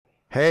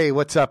Hey,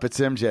 what's up? It's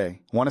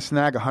MJ. Want to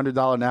snag a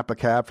 $100 Napa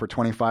cab for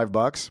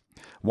 $25?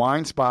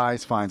 Wine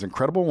Spies finds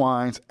incredible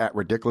wines at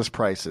ridiculous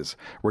prices.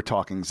 We're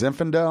talking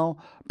Zinfandel,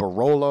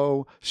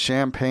 Barolo,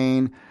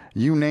 Champagne,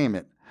 you name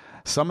it.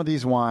 Some of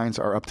these wines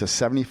are up to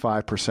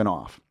 75%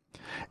 off.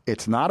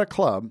 It's not a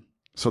club,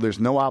 so there's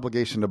no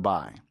obligation to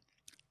buy.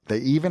 They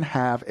even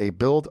have a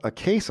build a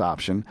case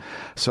option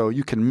so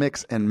you can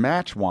mix and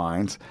match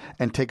wines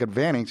and take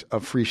advantage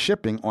of free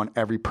shipping on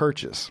every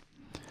purchase.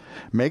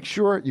 Make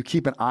sure you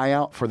keep an eye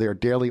out for their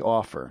daily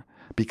offer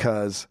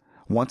because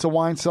once a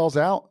wine sells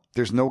out,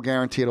 there's no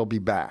guarantee it'll be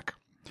back.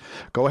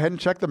 Go ahead and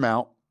check them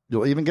out.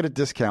 You'll even get a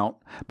discount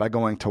by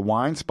going to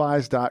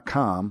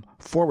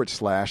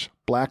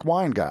winespies.com/Black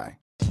Wine Guy.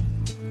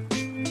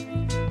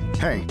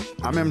 Hey,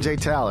 I'm MJ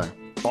Taylor,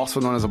 also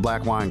known as a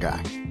Black Wine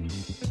Guy.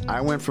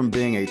 I went from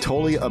being a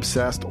totally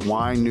obsessed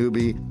wine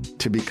newbie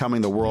to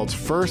becoming the world's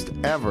first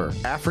ever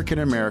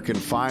African-American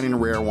fine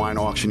and rare wine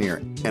auctioneer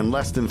in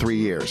less than 3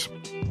 years.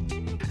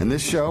 In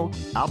this show,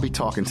 I'll be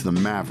talking to the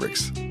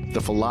mavericks,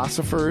 the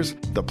philosophers,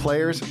 the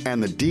players,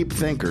 and the deep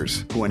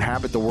thinkers who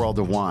inhabit the world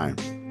of wine.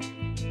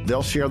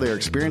 They'll share their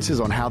experiences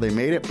on how they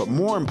made it, but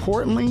more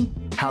importantly,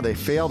 how they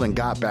failed and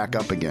got back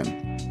up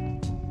again.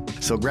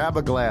 So grab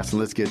a glass and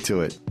let's get to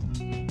it.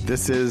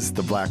 This is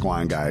the Black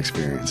Wine Guy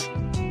Experience.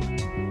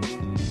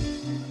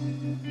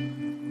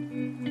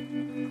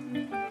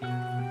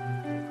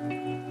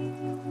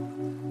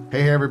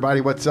 Hey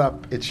everybody, what's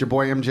up? It's your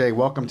boy MJ.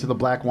 Welcome to the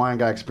Black Wine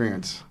Guy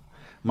Experience.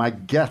 My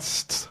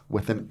guests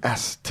with an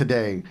S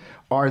today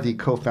are the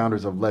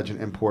co-founders of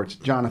Legend Imports,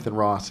 Jonathan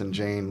Ross and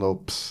Jane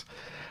Lopes.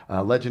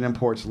 Legend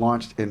Imports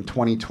launched in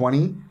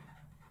 2020.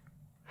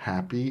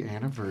 Happy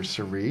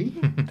anniversary.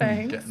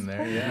 Thanks. Getting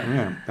there,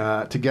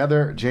 yeah.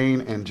 Together, Jane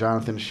and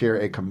Jonathan share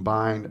a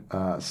combined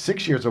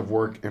 6 years of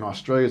work in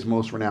Australia's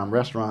most renowned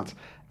restaurants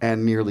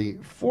and nearly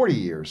 40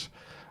 years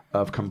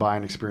of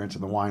combined experience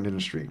in the wine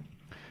industry.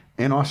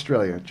 In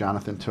Australia,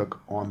 Jonathan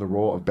took on the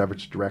role of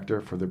beverage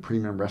director for the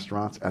premium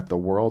restaurants at the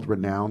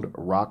world-renowned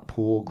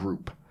Rockpool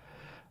Group.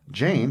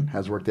 Jane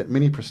has worked at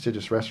many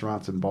prestigious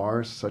restaurants and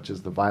bars such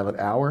as the Violet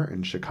Hour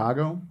in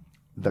Chicago,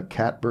 the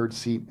Catbird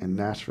Seat in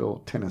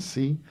Nashville,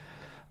 Tennessee,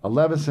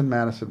 Leveson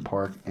Madison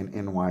Park in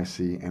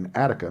NYC, and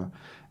Attica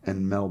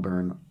in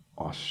Melbourne,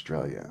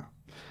 Australia.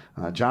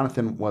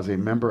 Jonathan was a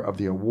member of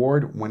the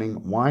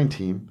award-winning wine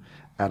team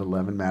at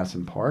 11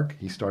 Madison Park.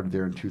 He started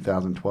there in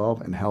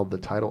 2012 and held the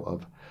title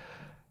of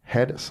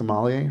head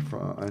sommelier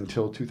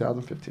until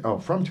 2015.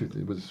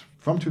 It was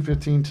from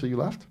 2015 till you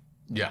left?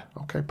 Yeah.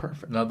 Okay,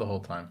 perfect. Not the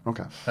whole time.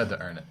 Okay. Had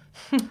to earn it.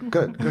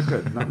 Good.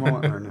 Nothing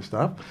wrong with earning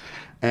stuff.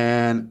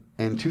 And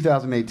in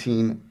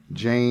 2018,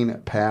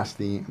 Jane passed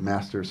the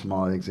Master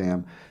Sommelier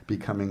exam,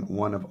 becoming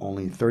one of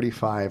only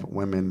 35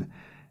 women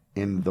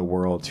in the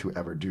world to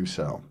ever do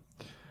so.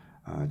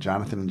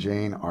 Jonathan and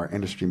Jane are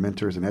industry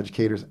mentors and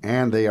educators,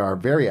 and they are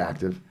very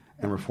active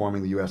in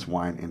reforming the U.S.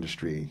 wine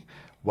industry.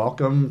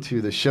 Welcome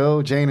to the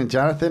show, Jane and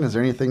Jonathan. Is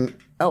there anything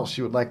else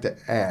you would like to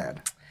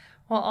add?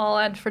 Well, I'll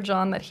add for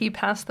John that he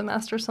passed the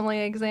Master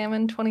Sommelier exam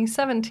in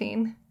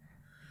 2017.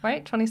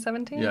 Right?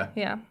 2017? Yeah.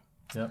 Yeah.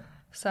 Yep.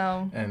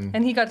 So,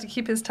 and he got to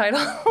keep his title.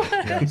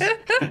 Yes.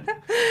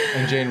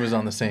 And Jane was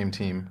on the same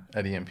team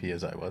at EMP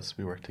as I was.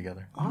 We worked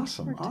together.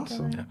 Awesome.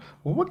 Together.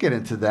 Well, we'll get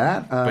into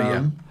that. But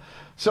yeah.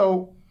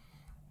 So,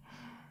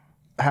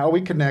 how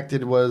we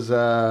connected was,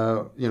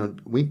 I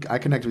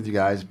connected with you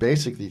guys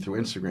basically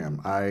through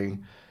Instagram. I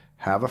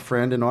have a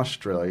friend in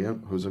Australia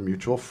who's a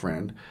mutual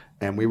friend,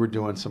 and we were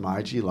doing some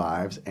IG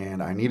lives,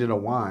 and I needed a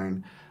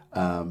wine.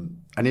 I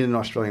needed an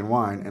Australian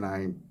wine, and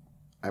I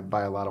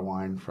buy a lot of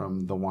wine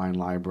from the wine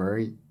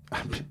library.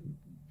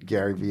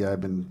 Gary V, I've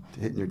been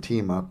hitting your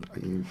team up.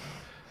 You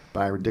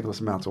buy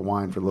ridiculous amounts of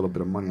wine for a little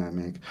bit of money I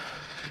make.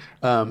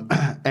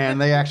 And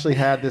they actually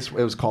had this, it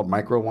was called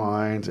Micro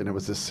Wines, and it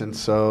was this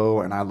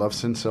Cinsault, and I love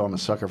Cinsault. I'm a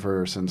sucker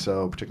for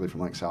Cinsault, particularly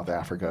from like South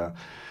Africa.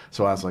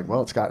 So I was like,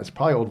 well, it's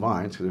probably old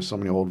vines, because there's so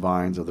many old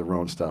vines of the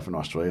Rhone stuff in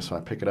Australia, so I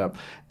pick it up.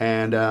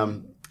 And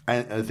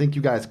I think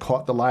you guys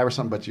caught the live or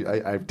something, but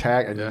I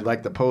tagged, and you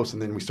liked the post,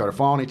 and then we started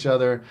following each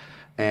other,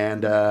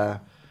 and then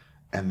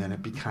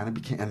it kind of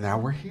became, and now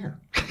we're here.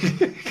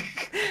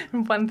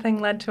 One thing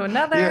led to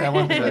another. Yeah,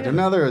 one thing led to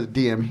another. A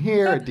DM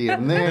here, a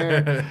DM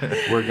there.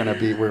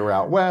 We're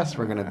out west.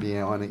 We're gonna be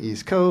on the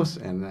East Coast,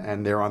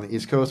 and they're on the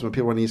East Coast. When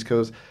people are on the East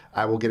Coast,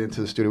 I will get into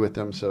the studio with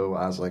them. So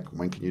I was like,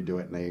 when can you do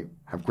it? And they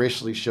have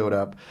graciously showed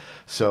up.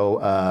 So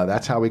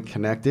that's how we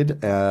connected.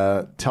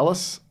 Tell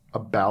us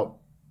about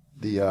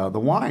the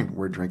wine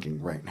we're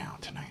drinking right now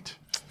tonight.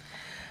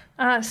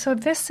 So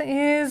this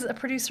is a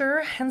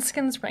producer,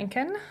 Henskens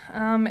Rankin.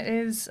 It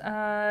is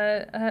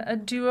a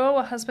duo,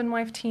 a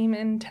husband-wife team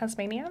in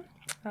Tasmania,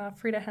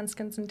 Frida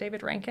Henskens and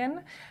David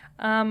Rankin.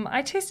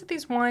 I tasted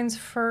these wines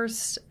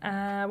first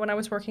when I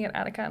was working at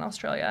Attica in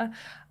Australia,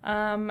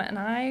 and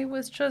I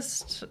was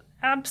just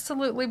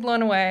absolutely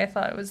blown away. I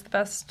thought it was the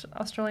best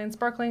Australian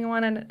sparkling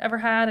wine I'd ever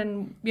had,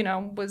 and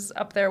was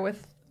up there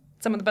with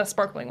some of the best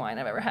sparkling wine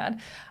I've ever had.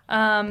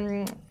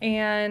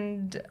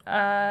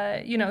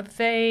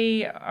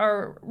 They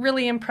are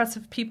really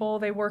impressive people.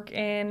 They work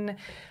in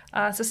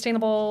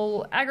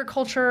sustainable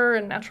agriculture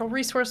and natural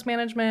resource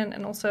management,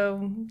 and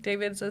also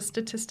David's a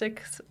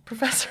statistics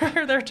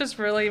professor. They're just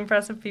really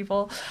impressive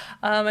people,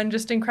 and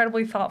just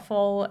incredibly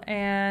thoughtful.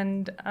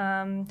 And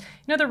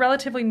they're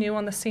relatively new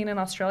on the scene in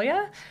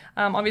Australia.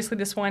 Obviously,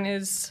 this wine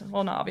is,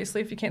 well, not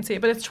obviously if you can't see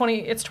it, but it's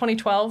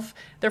 2012.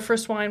 Their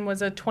first wine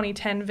was a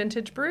 2010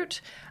 vintage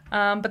brut.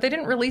 But they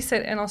didn't release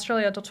it in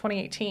Australia until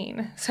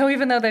 2018. So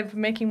even though they've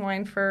been making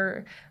wine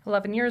for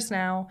 11 years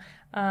now,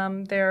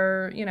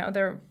 they're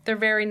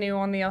very new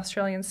on the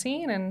Australian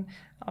scene, and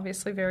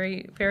obviously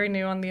very, very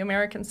new on the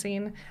American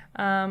scene.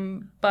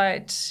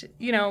 But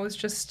it was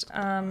just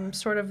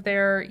sort of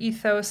their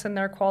ethos and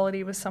their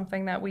quality was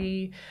something that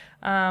we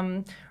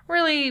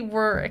really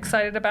were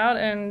excited about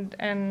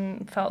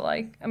and felt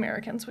like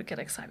Americans would get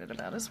excited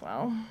about as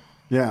well.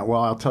 Yeah,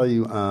 well, I'll tell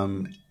you,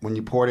 when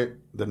you poured it,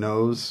 the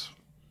nose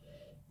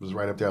was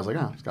right up there. I was like,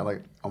 it's got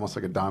like almost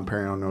like a Dom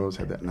Perignon nose,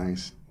 had that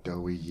nice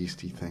doughy,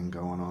 yeasty thing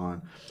going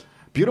on.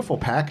 Beautiful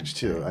package,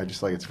 too. I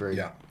just like it's very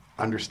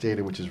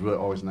understated, which is really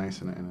always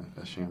nice in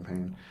a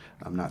champagne.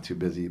 I'm not too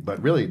busy,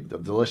 but really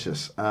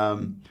delicious.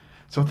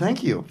 So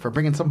thank you for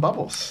bringing some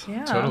bubbles.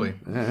 Yeah. Totally.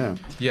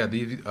 Yeah.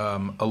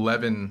 The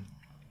 11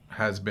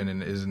 has been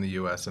and is in the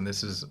U.S., and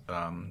this is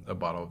a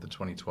bottle of the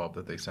 2012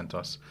 that they sent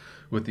us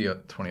with the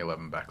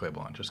 2011 back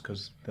label on, just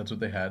because that's what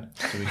they had,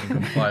 so we can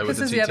comply with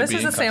the TTB. This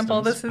is a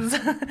sample. Customs.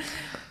 This is,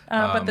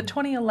 but the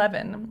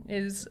 2011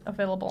 is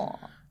available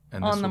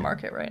on the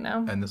market right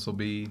now. And this will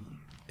be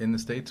in the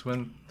States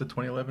when the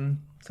 2011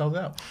 sells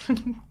out.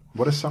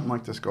 What does something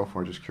like this go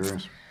for? Just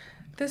curious.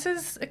 This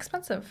is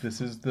expensive.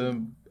 This is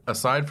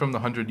aside from the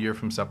 100-year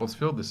from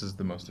Seppelsfield, this is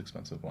the most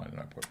expensive wine in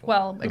our portfolio.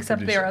 Well,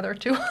 except their other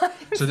two wines.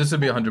 So this would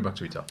be $100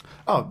 retail.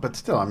 Oh, but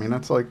still, I mean,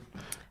 that's like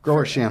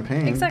grower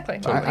champagne. Exactly.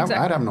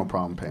 I'd have no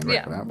problem paying for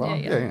that. Well,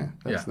 yeah.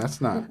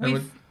 That's not.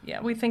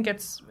 We think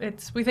it's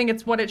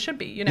what it should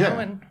be,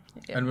 Yeah.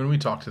 And when we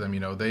talked to them,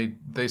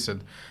 they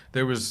said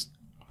they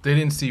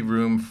didn't see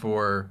room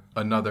for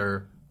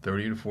another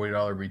 $30 to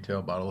 $40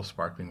 retail bottle of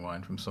sparkling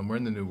wine from somewhere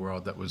in the New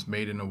World that was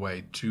made in a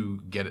way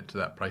to get it to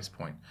that price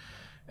point.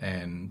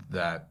 And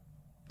that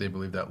they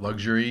believe that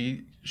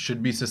luxury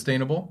should be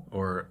sustainable,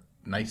 or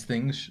nice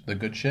things, the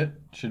good shit,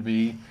 should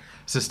be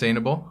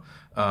sustainable.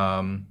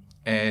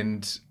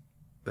 And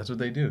that's what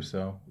they do.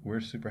 So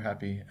we're super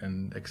happy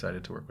and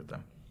excited to work with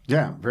them.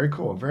 Yeah, very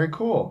cool. Very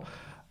cool.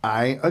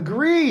 I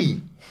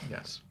agree.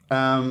 Yes.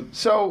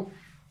 So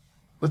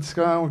let's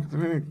go. We're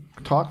going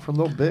to talk for a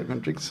little bit. We're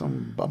going to drink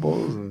some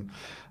bubbles, and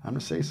I'm going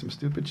to say some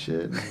stupid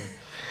shit.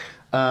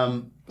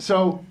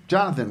 So,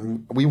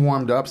 Jonathan, we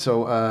warmed up.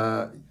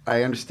 So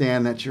I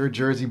understand that you're a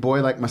Jersey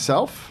boy like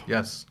myself.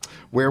 Yes.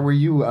 Where were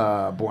you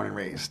born and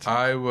raised?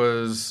 I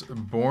was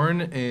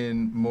born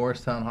in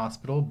Morristown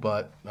Hospital,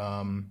 but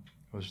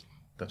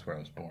that's where I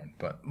was born.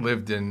 But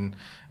lived in,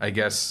 I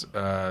guess,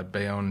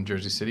 Bayonne,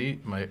 Jersey City,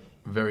 my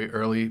very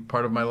early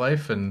part of my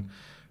life. And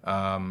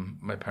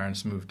my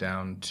parents moved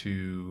down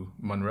to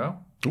Monroe.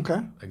 Okay.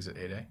 Exit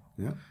 8A.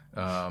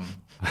 Yeah.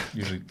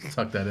 Usually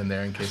tuck that in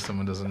there in case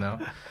someone doesn't know.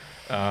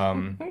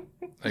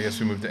 I guess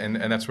we moved, and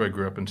that's where I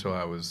grew up until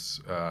I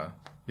was,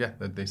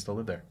 they still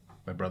live there.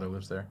 My brother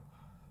lives there.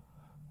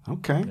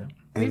 Okay.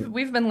 Yeah.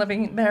 We've been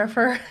living there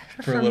for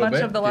much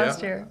bit, of the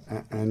last year.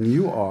 And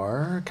you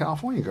are a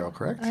California girl,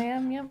 correct? I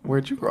am, yep.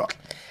 Where'd you grow up?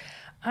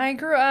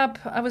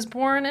 I was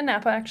born in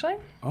Napa, actually.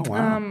 Oh,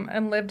 wow.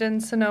 And lived in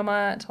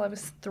Sonoma until I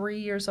was 3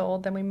 years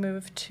old. Then we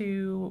moved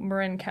to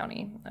Marin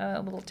County,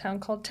 a little town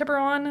called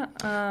Tiburon.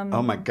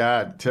 Oh, my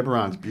God.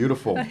 Tiburon's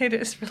beautiful. It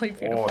is really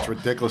beautiful. Oh, it's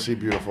ridiculously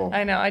beautiful.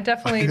 I know. I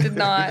definitely did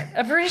not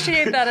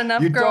appreciate that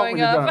enough growing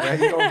up. up.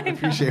 You don't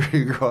appreciate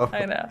where you grow up.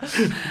 I know.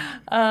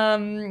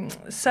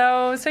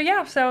 So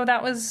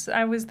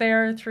I was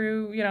there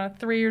through,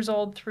 3 years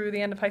old through the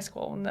end of high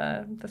school in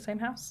the same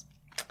house.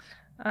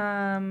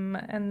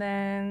 And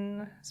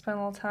then spent a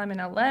little time in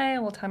LA, a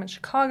little time in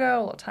Chicago,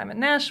 a little time in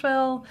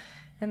Nashville,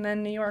 and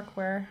then New York,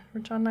 where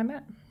John and I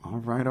met. All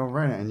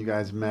right. And you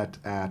guys met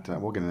at,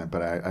 we'll get into that,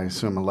 but I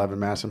assume 11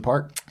 Madison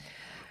Park?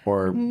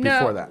 Or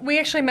before that? We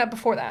actually met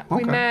before that.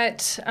 Okay.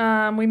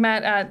 We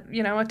met at,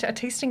 a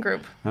tasting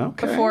group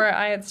before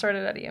I had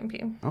started at EMP.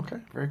 Okay,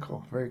 very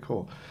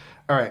cool.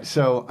 All right,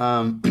 so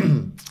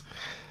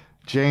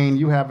Jane,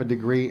 you have a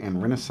degree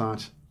in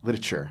Renaissance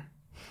literature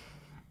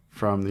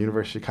from the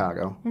University of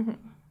Chicago,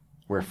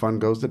 where fun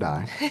goes to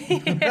die.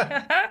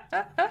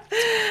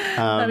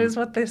 That is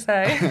what they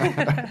say.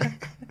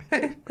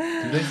 Do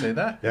they say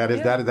that? Yeah, it is.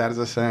 Yeah. That is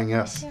a saying.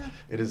 Yes, Yeah.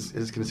 it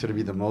is considered to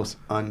be the most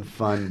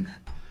unfun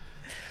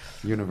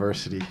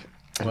university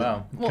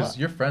Wow, because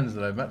your friends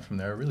that I've met from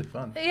there are really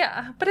fun.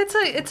 Yeah, but it's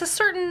a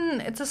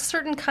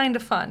certain kind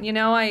of fun. You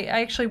know, I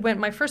actually went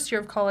my first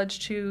year of college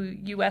to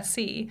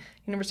USC,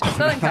 University of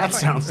Southern California. That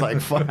sounds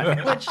like fun.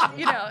 Which,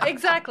 you know,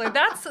 exactly.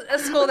 That's a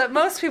school that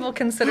most people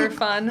consider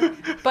fun,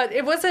 but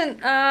it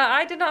wasn't.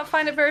 I did not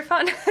find it very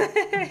fun.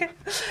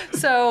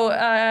 So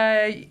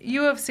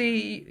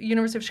UFC,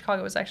 University of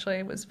Chicago,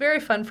 was very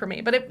fun for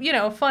me. But it, you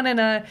know, fun in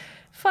a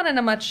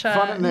much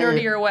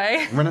nerdier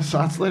way.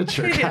 Renaissance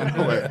literature kind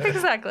of way.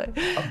 Exactly.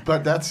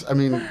 But that's, I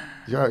mean,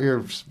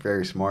 you're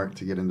very smart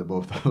to get into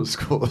both those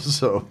schools.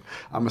 So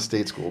I'm a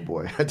state school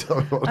boy. I tell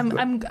you what.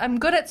 I'm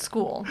good at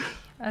school.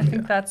 I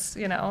think that's,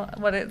 you know,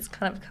 what it's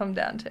kind of come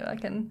down to. I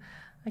can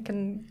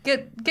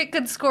get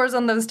good scores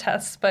on those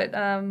tests, but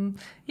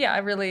I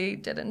really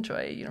did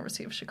enjoy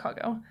University of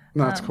Chicago.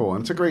 No, that's cool.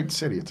 And it's a great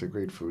city. It's a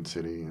great food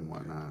city and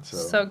whatnot.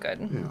 So good.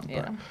 You know,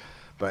 yeah.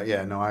 But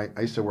yeah, no, I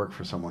used to work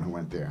for someone who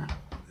went there.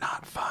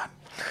 Not fun.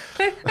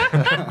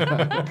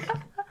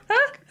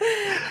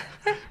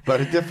 But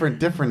a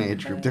different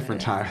age group, different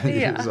time.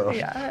 Yeah, so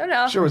I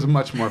know. Sure, it was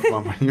much more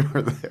fun when you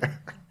were there.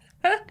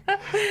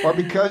 Or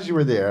because you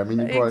were there. I mean,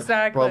 you brought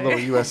a little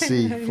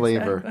USC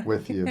flavor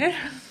with you.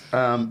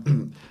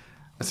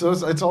 So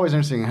it's always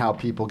interesting how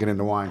people get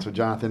into wine. So,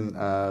 Jonathan,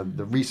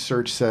 the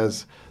research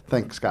says,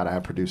 thanks God I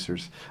have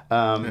producers,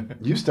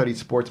 you studied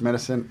sports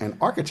medicine and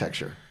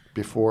architecture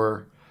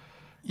before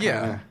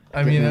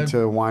getting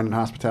into wine and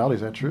hospitality.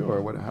 Is that true?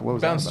 Or what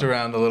was bounced that about?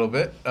 around a little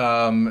bit.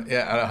 Out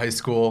of high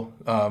school,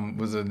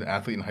 was an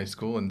athlete in high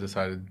school and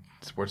decided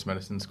sports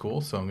medicine's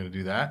cool, so I'm going to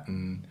do that.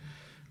 And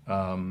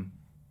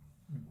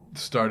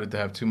started to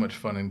have too much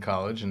fun in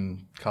college,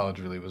 and college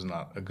really was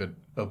not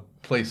a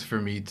place for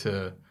me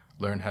to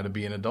learn how to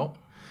be an adult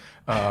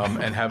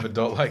and have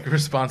adult-like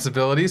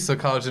responsibilities. So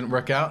college didn't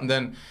work out, and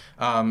then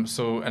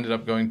so ended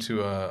up going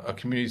to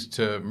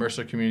to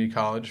Mercer Community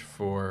College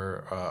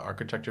for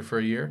architecture for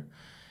a year,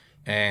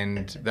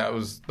 and that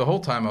was the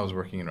whole time I was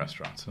working in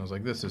restaurants, and I was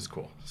like, this is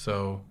cool.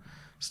 So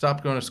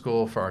stopped going to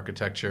school for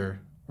architecture,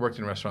 worked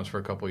in restaurants for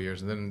a couple of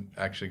years, and then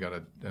actually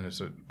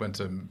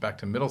went back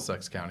to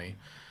Middlesex County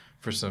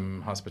for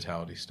some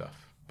hospitality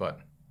stuff, but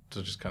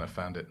so just kind of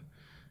found it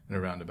in a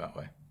roundabout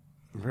way.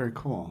 Very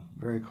cool.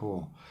 Very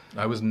cool.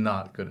 I was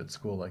not good at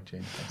school like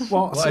James was.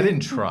 Well, I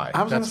didn't try.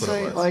 I was going to That's what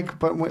say, it was. like,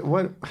 but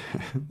what?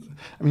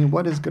 I mean,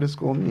 what does good at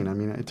school mean? I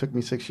mean, it took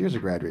me 6 years to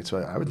graduate, so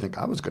I would think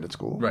I was good at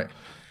school. Right.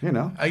 You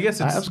know, I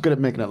guess I was good at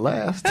making it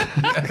last.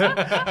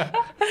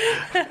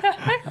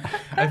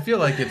 I feel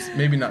like it's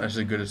maybe not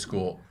necessarily good at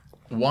school.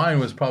 Wine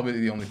was probably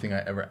the only thing I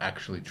ever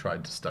actually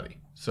tried to study.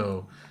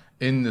 So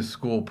in the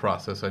school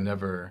process, I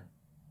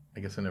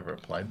guess I never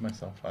applied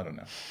myself. I don't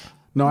know.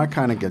 No, I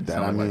kind of get that.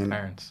 Sound I like mean, my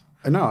parents.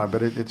 No,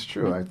 but it's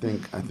true. I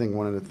think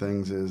one of the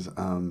things is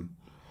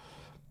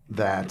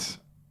that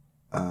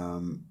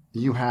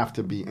you have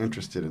to be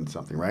interested in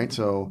something, right?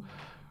 So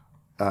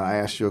I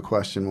asked you a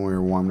question when we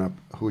were warming up.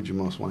 Who would you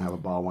most want to have a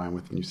bottle of wine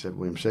with? And you said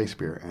William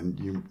Shakespeare, and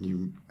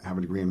you have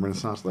a degree in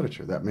Renaissance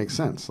literature. That makes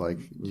sense. Like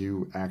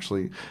you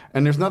actually,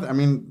 and there's nothing. I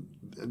mean,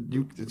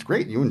 it's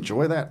great. You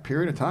enjoy that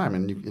period of time,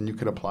 and you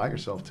could apply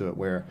yourself to it.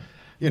 Where,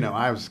 you know,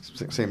 I was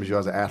same as you. I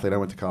was an athlete. I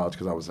went to college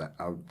because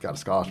I got a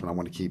scholarship, and I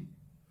wanted to keep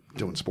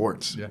doing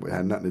sports. Yeah. It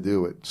had nothing to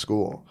do with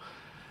school.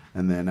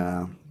 And then,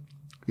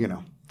 you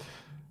know,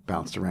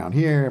 bounced around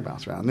here,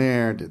 bounced around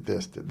there, did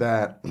this, did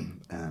that.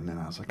 And then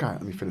I was like, all right,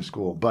 let me finish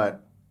school.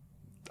 But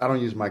I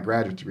don't use my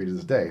graduate degree to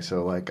this day.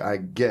 So, like, I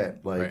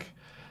get, like, right.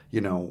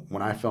 You know,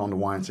 when I fell into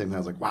wine, same thing. I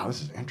was like, wow,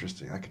 this is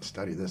interesting. I could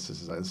study this.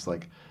 It's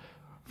like,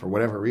 for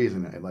whatever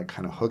reason, it, like,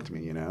 kind of hooked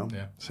me, you know?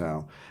 Yeah.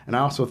 So, and I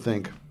also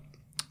think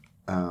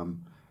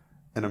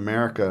in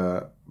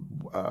America,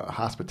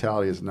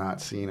 hospitality is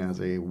not seen as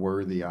a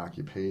worthy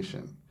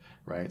occupation,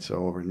 right? So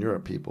over in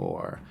Europe, people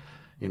are,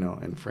 you know,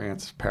 in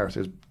France, Paris,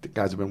 there's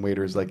guys who've been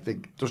waiters, like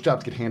those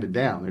jobs get handed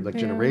down. They're like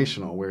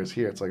generational. Whereas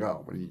here, it's like,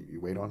 oh, what do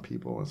you wait on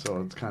people? And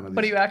so it's kind of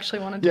What do you actually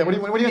want to do? Yeah, what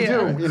are you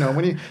gonna do? You know,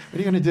 what are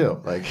you gonna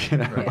do? Like, you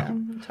know. Yeah,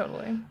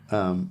 totally.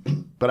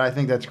 But I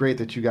think that's great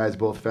that you guys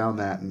both found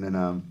that, and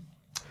then.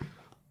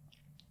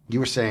 You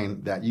were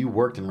saying that you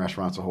worked in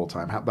restaurants the whole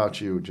time. How about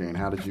you, Jane?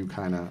 How did you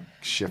kind of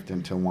shift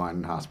into wine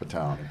and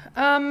hospitality?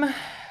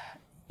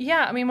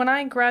 Yeah, I mean, when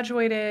I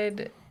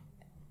graduated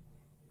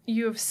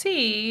U of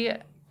C,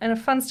 and a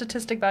fun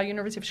statistic about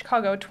University of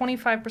Chicago,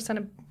 25%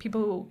 of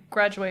people who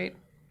graduate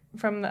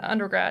from the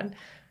undergrad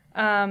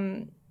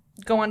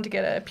go on to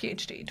get a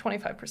PhD,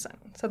 25%.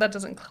 So that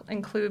doesn't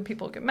include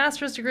people who get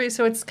master's degrees.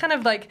 So it's kind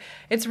of like,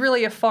 it's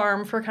really a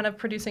farm for kind of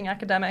producing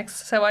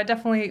academics. So I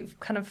definitely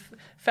kind of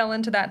fell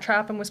into that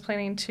trap and was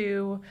planning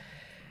to,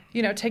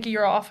 you know, take a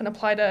year off and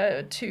apply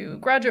to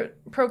graduate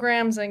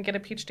programs and get a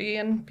PhD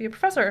and be a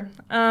professor.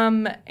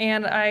 And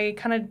I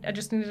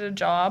just needed a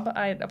job.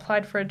 I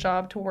applied for a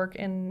job to work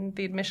in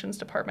the admissions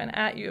department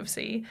at U of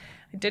C.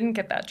 I didn't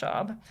get that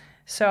job.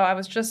 So I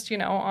was just,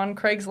 on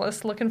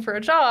Craigslist looking for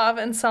a job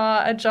and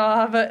saw a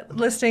job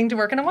listing to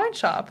work in a wine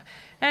shop.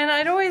 And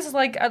I'd always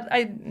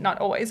not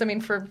always, I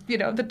mean, for,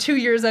 the 2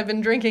 years I've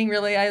been drinking,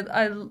 really,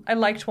 I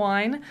liked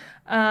wine.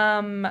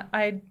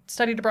 I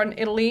studied abroad in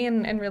Italy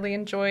and really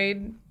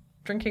enjoyed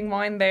drinking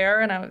wine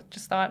there. And I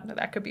just thought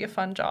that could be a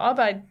fun job.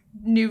 I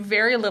knew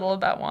very little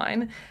about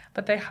wine,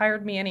 but they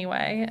hired me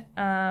anyway.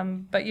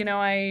 But,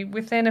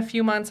 within a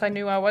few months, I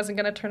knew I wasn't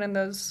going to turn in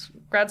those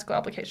grad school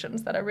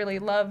applications, that I really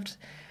loved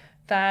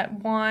that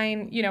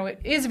wine.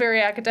 It is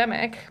very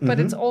academic, but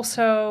it's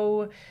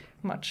also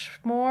much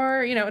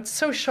more, it's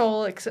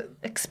social,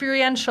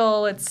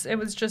 experiential.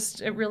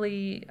 It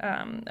really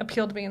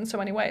appealed to me in so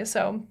many ways.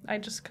 So I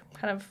just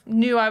kind of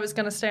knew I was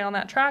going to stay on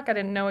that track. I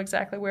didn't know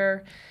exactly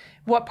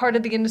what part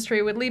of the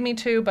industry would lead me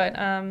to, but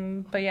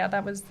yeah,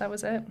 that was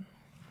it.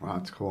 Wow,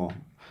 that's cool.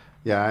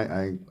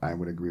 Yeah, I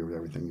would agree with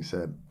everything you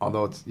said.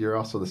 Although you're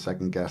also the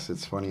second guest.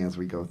 It's funny as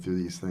we go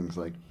through these things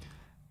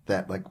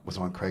that was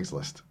on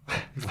Craigslist.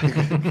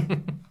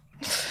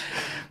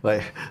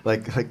 like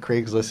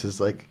Craigslist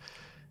is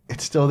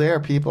it's still there,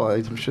 people.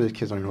 I'm sure the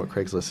kids don't even know what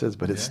Craigslist is,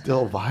 but it's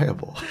still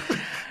viable.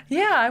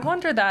 Yeah, I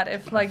wonder that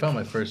if I found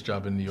my first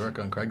job in New York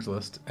on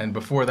Craigslist, and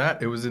before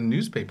that, it was in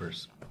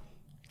newspapers.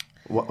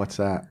 What's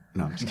that?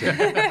 No, I'm just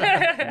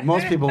kidding.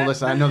 Most people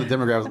listen. I know the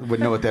demographics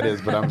would know what that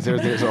is, but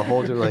there's a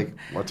whole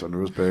what's a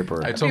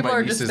newspaper? People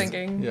are just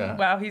thinking,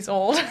 wow, he's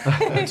old.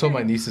 I told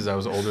my nieces I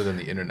was older than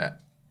the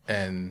internet,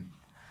 and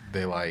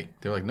they're like,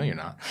 no, you're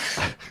not.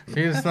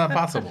 It's not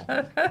possible.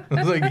 I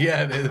was like,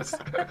 yeah, it is.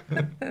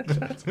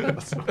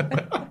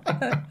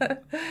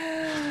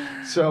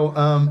 So,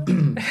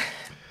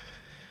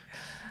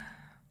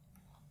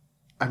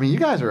 I mean, you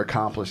guys are an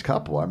accomplished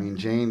couple. I mean,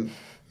 Jane,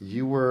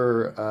 you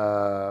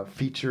were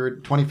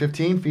featured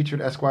 2015, featured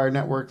Esquire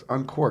Network's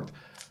Uncorked.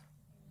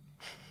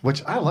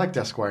 Which I liked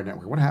Esquire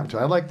Network. What happened to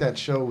it? I liked that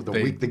show,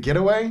 The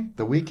Getaway,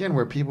 the weekend,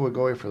 where people would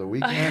go away for the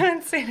weekend. I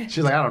haven't seen it.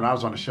 She's like, I don't know. I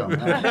was on the show. I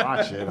didn't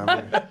watch it.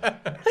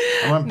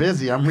 I'm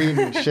busy. I'm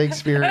reading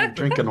Shakespeare and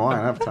drinking wine.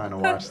 I don't have time to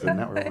watch the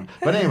network one.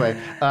 But anyway,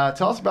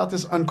 tell us about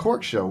this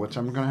Uncorked show, which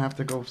I'm going to have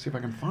to go see if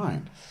I can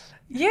find.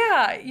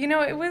 Yeah,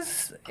 it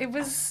was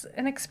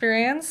an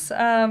experience.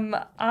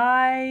 So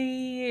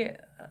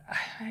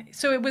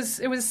it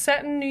was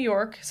set in New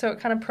York. So it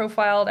kind of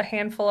profiled a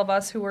handful of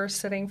us who were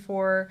sitting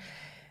for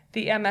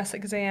the MS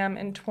exam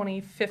in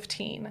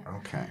 2015.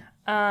 Okay.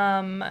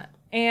 And,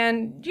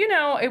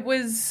 it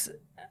was,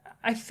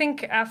 I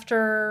think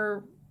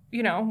after,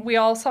 we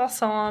all saw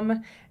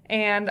Somm,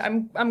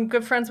 and I'm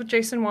good friends with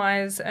Jason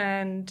Wise,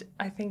 and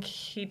I think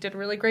he did a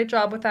really great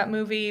job with that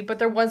movie, but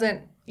there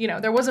wasn't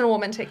a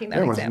woman taking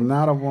that exam. There was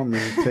not a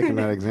woman taking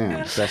that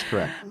exam. That's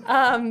correct.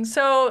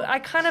 So I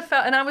kind of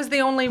felt, and I was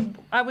the only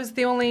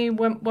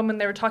woman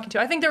they were talking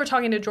to. I think they were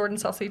talking to Jordan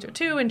Salcedo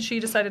too, and she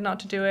decided not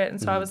to do it. And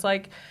so I was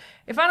like,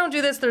 if I don't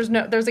do this,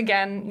 there's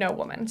again no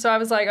woman. So I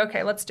was like,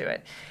 okay, let's do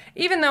it.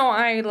 Even though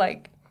I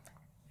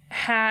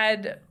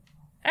had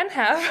and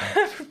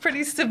have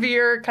pretty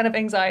severe kind of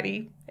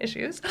anxiety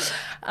issues,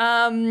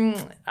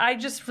 I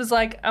just was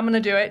like, I'm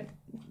gonna do it.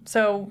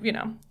 So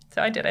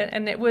so I did it,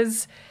 and it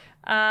was.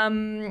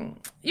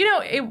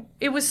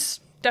 It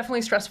was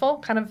definitely stressful.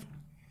 Kind of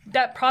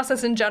that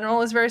process in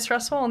general is very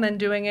stressful, and then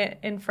doing it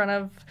in front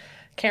of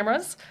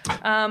cameras,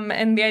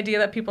 and the idea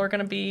that people are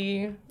going to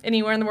be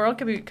anywhere in the world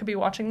could be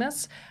watching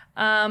this.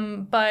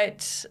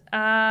 But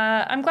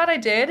I'm glad I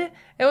did.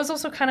 It was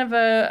also kind of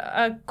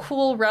a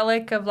cool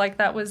relic of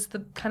that was the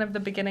kind of the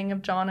beginning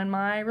of John and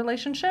my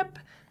relationship.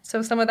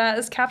 So some of that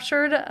is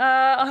captured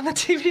on the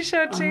TV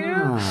show too,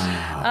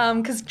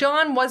 because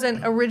John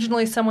wasn't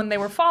originally someone they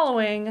were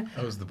following.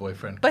 I was the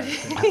boyfriend, but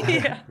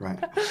yeah,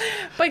 right.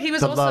 But he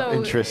was the also love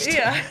interest.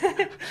 Yeah,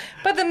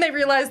 but then they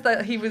realized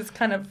that he was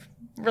kind of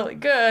really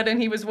good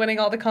and he was winning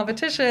all the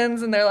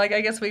competitions, and they're like,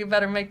 I guess we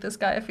better make this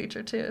guy a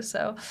feature too.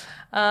 So,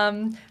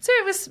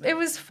 it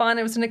was fun.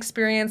 It was an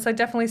experience. I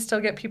definitely still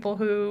get people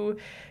who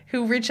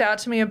reach out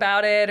to me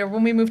about it, or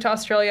when we moved to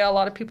Australia, a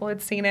lot of people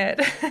had seen it.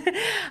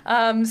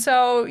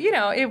 So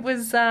it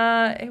was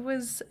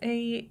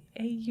a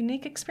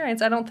unique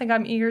experience. I don't think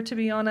I'm eager to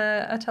be on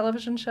a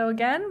television show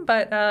again,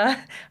 but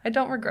I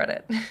don't regret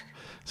it.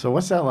 So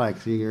what's that like?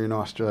 You're in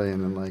Australia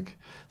and then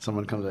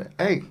someone comes like,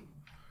 hey,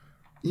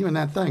 you in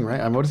that thing,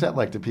 right? What is that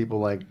like to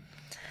people I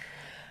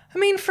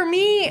mean, for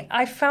me,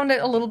 I found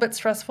it a little bit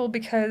stressful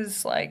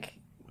because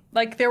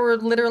there were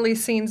literally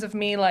scenes of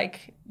me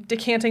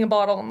decanting a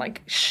bottle and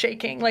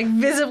shaking,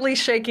 visibly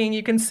shaking.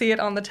 You can see it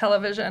on the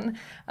television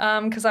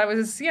because I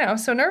was,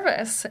 so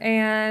nervous.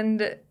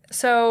 And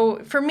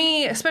so for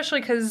me, especially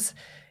because,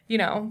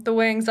 the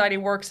way anxiety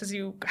works is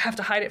you have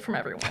to hide it from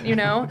everyone,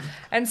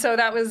 and so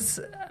that was,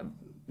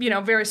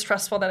 very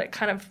stressful that it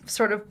kind of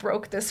sort of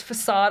broke this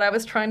facade I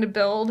was trying to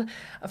build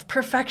of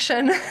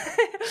perfection.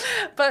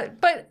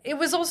 But it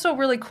was also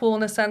really cool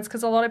in a sense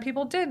because a lot of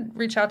people did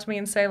reach out to me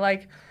and say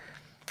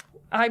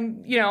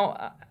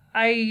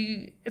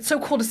it's so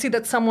cool to see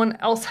that someone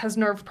else has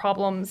nerve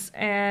problems,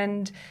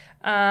 and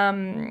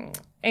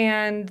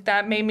And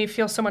that made me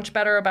feel so much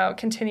better about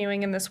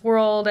continuing in this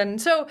world. And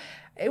so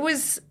it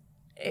was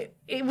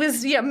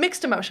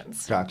mixed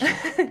emotions. Gotcha.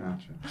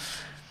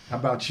 How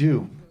about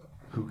you,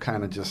 who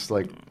kind of just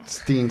like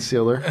Steen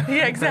Sealer?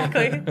 Yeah,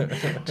 exactly.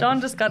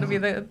 John just got to be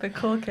the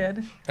cool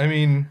kid. I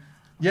mean,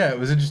 yeah, it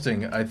was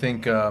interesting. I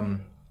think I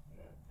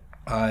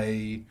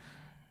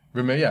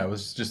remember, it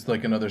was just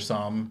like another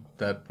Som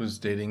that was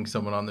dating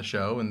someone on the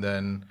show, and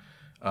then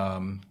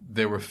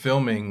they were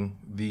filming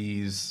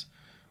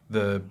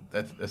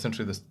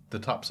essentially the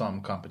top Som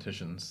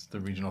competitions, the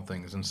regional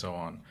things, and so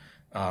on.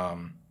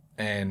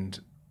 And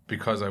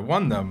because I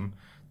won them,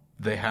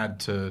 they had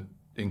to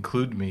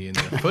include me in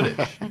the footage.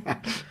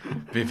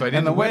 If I didn't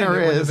and the winner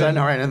is, I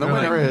know, right? And the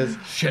winner is,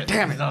 shit,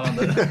 damn it! Not on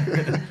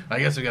the, I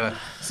guess we gotta.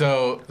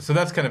 So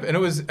that's kind of, and it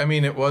was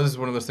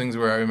one of those things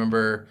where I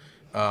remember,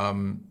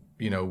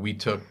 we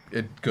took,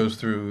 it goes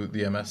through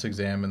the MS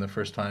exam, and the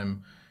first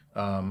time,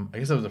 I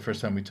guess that was the first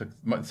time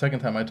second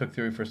time I took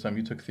theory, first time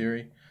you took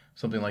theory,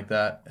 something like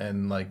that,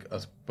 and like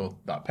us both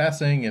not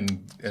passing,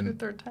 and your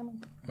third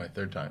time. My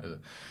third time.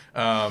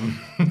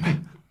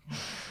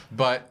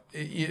 But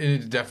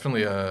it's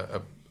definitely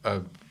a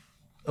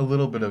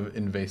little bit of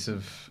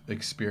invasive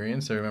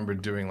experience. I remember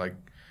doing like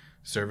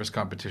service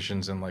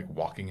competitions and like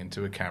walking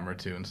into a camera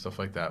too and stuff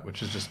like that,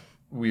 which is just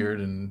weird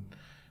and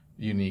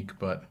unique.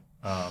 But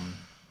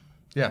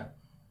it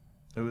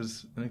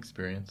was an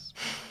experience.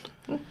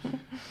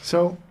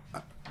 So,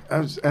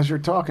 as you're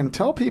talking,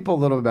 tell people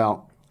a little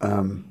about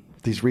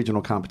these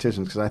regional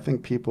competitions, because I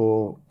think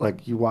people,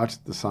 like, you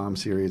watch the Som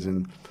series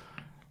and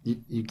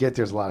you get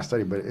there's a lot of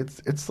study, but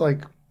it's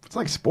like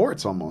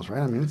sports almost,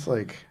 right? I mean, it's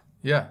like...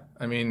 Yeah.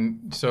 I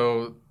mean,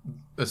 so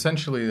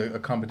essentially a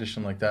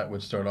competition like that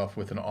would start off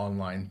with an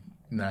online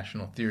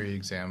national theory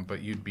exam,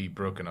 but you'd be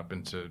broken up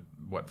into,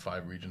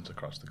 5 regions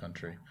across the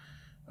country.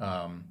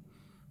 And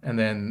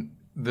then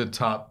the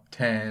top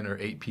 10 or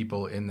 8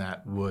 people in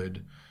that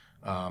would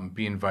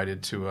be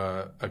invited to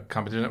a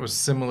competition that was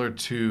similar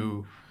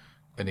to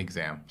an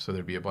exam. So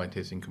thered be a blind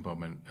tasting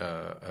component,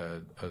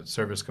 a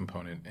service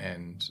component,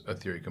 and a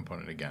theory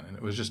component again. And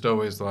it was just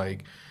always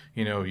like,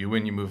 you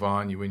win, you move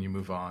on, you win, you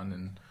move on.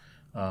 And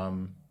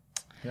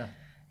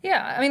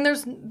Yeah, I mean,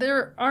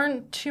 there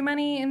aren't too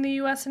many in the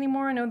U.S.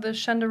 anymore. I know the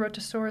Shenda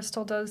Rotosaurus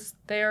still does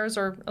theirs,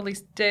 or at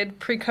least did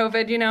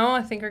pre-COVID,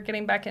 I think are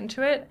getting back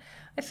into it.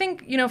 I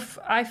think,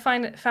 I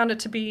found it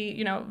to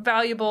be,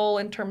 valuable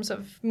in terms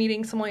of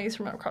meeting sommeliers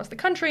from across the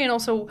country and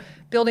also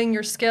building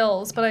your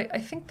skills. But I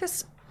think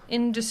this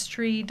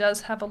industry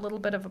does have a little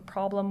bit of a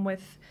problem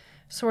with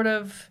sort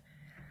of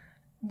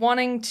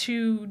wanting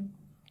to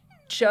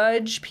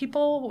judge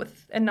people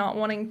and not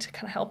wanting to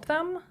kind of help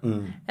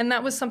them. And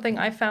that was something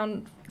I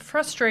found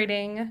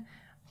frustrating.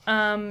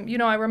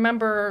 I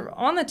remember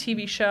on the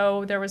TV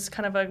show, there was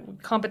kind of a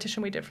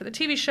competition we did for the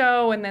TV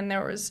show, and then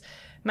there was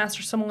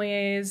master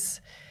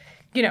sommeliers,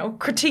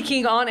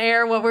 critiquing on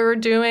air what we were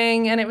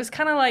doing. And it was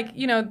kind of like,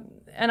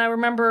 and I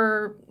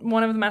remember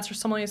one of the master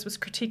sommeliers was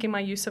critiquing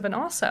my use of an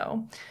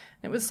also.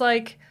 It was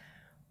like,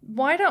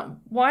 why don't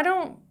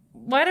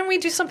we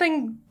do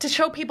something to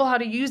show people how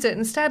to use it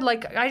instead?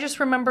 Like, I just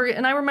remember,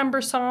 and I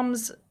remember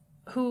Soms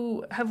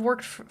who have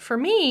worked for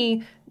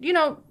me,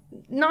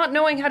 not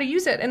knowing how to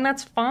use it. And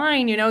that's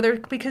fine,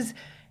 because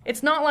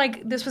it's not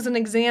like this was an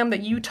exam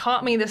that you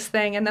taught me this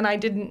thing and then I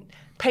didn't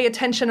pay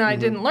attention and I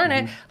didn't learn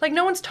it. Like,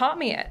 no one's taught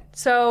me it.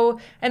 So,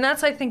 and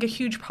that's, I think, a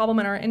huge problem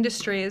in our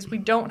industry is we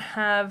don't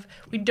have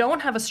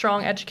a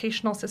strong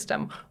educational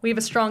system. We have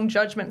a strong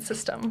judgment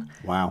system.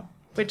 Wow.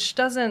 Which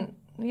doesn't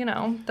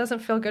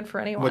feel good for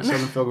anyone. Which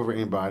doesn't feel good for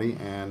anybody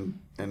and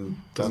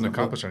doesn't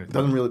accomplish anything.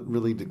 Doesn't really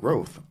lead to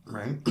growth,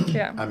 right?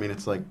 Yeah. I mean,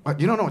 it's like,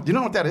 what, you don't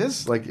know what that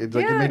is? Like, it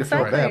made it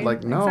feel bad.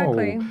 Like, no.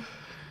 Exactly.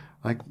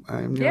 Like,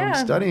 I'm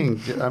studying.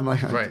 I'm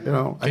like, right.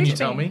 Can you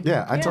tell me?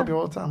 Yeah, I tell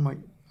people all the time, I'm like,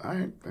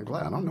 I'm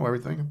glad I don't know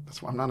everything.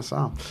 That's why I'm not a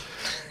Som.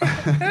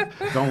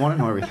 Don't want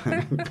to know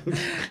everything.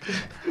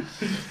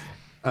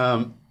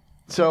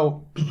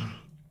 So,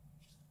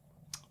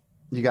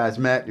 you guys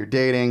met, you're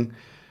dating,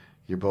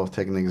 you're both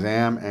taking the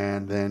exam,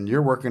 and then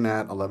you're working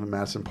at 11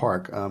 Madison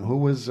Park. Who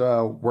was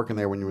working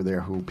there when you were there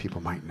who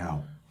people might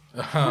know?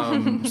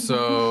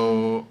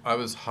 So I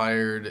was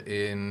hired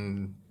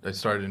I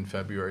started in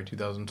February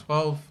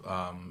 2012.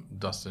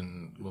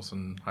 Dustin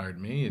Wilson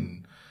hired me,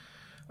 and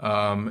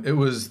it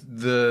was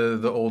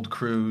the old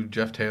crew.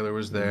 Jeff Taylor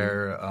was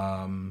there,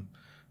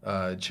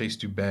 Chase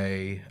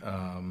Dubay,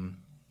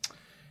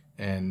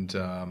 and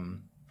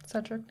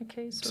Cedric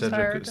Nicaise was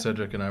hired.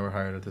 Cedric and I were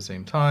hired at the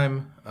same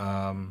time.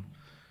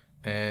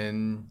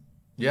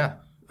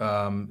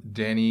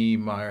 Danny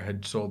Meyer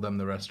had sold them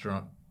the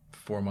restaurant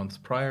 4 months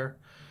prior,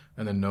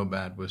 and then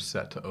Nomad was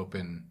set to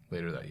open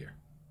later that year.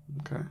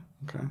 Okay.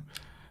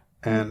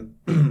 And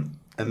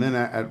then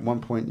at one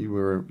point you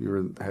were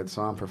had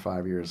Som for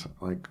 5 years.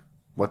 Like,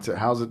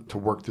 how's it to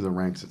work through the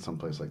ranks at some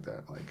place like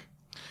that? Like,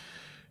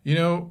 it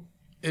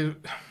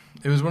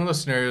was one of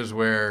those scenarios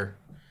where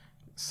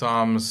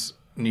Soms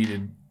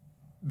it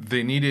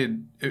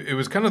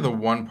was kind of the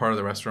one part of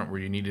the restaurant where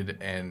you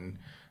needed an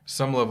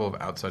some level of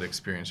outside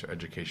experience or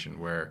education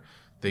where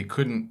they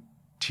couldn't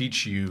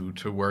teach you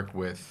to work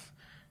with,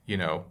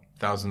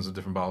 thousands of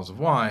different bottles of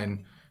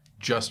wine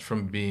just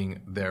from being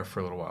there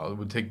for a little while. It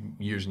would take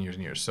years and years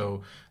and years.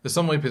 So the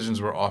sommelier positions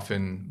were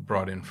often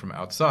brought in from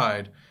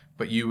outside,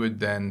 but you would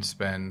then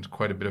spend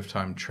quite a bit of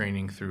time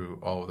training through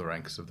all of the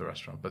ranks of the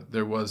restaurant. But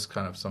there was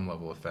kind of some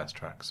level of fast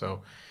track.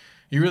 So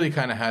you really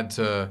kind of had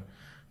to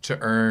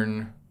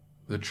earn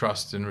the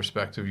trust and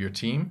respect of your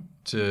team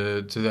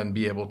to then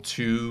be able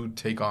to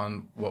take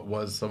on what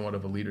was somewhat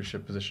of a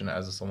leadership position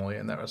as a sommelier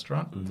in that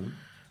restaurant. Mm-hmm.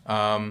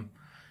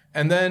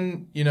 And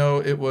then,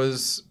 it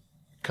was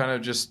kind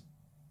of just,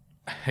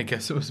 I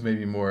guess it was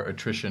maybe more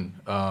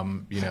attrition.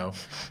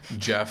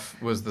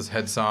 Jeff was this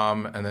head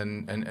som, and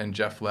then and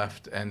Jeff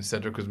left, and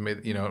Cedric was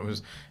made.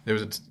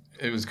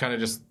 It was kind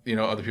of just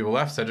other people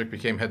left. Cedric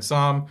became head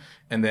som,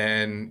 and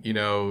then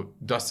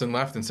Dustin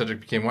left, and Cedric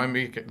became wine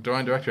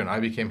director, and I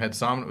became head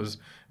som. It was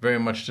very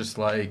much just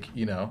like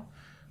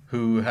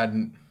who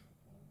hadn't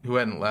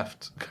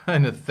left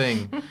kind of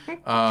thing.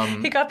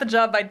 He got the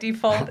job by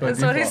default,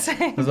 is what he's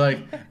saying. It was like,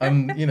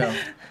 I'm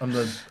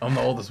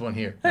the oldest one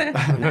here.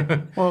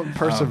 Well,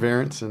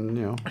 perseverance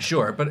and,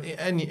 Sure, but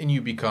and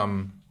you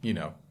become,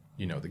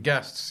 the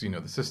guests,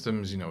 the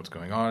systems, what's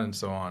going on and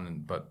so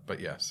on. But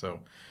yeah, so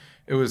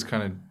it was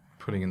kind of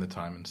putting in the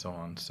time and so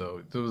on.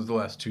 So it was the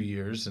last 2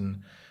 years,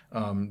 and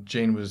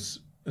Jane was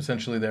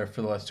essentially there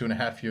for the last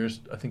 2.5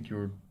 years. I think you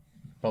were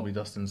probably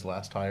Dustin's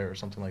last hire or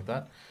something like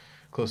that,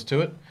 close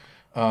to it.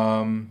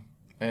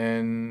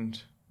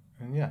 And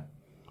yeah.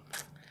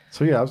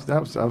 So yeah, I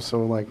was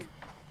so like,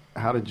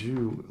 how did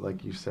you,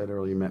 like you said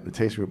earlier, you met in the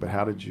tasting group, but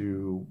how did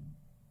you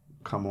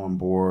come on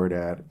board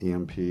at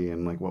EMP,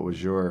 and like what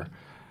was your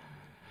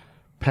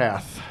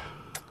path?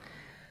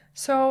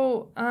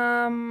 So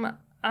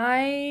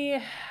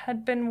I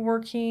had been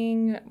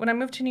working, when I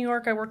moved to New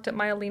York, I worked at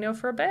Maialino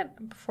for a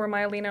bit before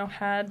Maialino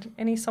had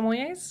any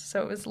sommeliers.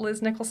 So it was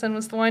Liz Nicholson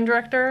was the wine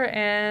director,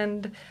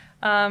 and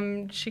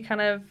she kind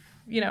of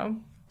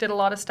did a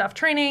lot of staff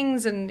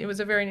trainings, and it was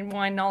a very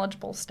wine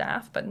knowledgeable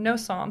staff, but no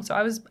som. So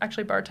I was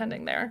actually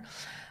bartending there.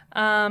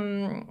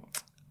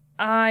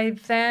 I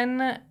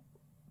then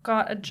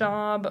got a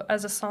job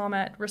as a som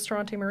at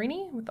Ristorante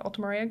Marini with the Alta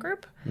Maria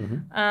Group,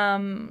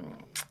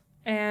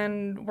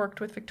 and worked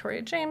with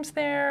Victoria James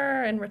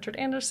there and Richard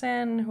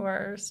Anderson, who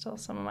are still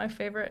some of my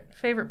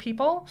favorite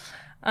people.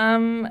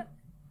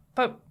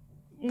 But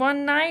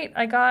one night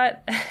I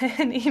got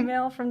an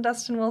email from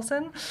Dustin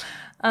Wilson,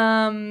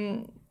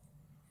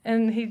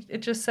 and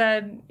it just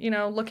said,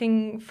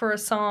 looking for a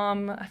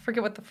som. I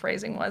forget what the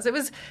phrasing was. It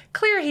was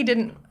clear he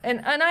didn't, and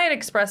I had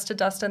expressed to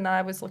Dustin that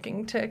I was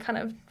looking to kind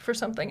of for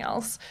something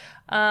else.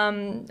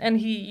 And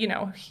he,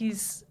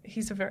 he's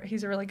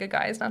a really good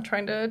guy. He's not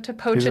trying to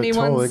poach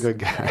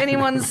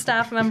anyone's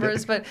staff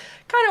members, but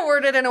kind of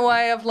worded in a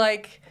way of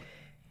like,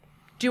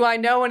 do I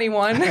know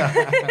anyone?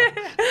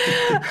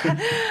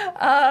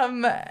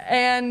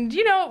 And,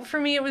 for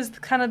me, it was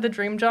kind of the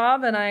dream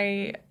job. And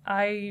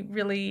I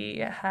really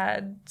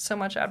had so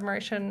much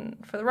admiration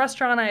for the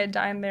restaurant. I had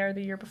dined there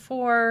the year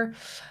before.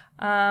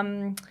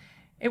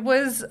 It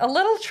was a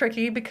little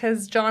tricky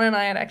because John and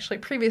I had actually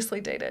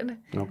previously dated.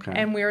 Okay.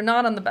 And we were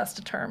not on the best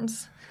of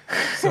terms.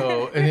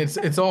 So, and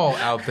it's all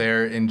out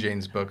there in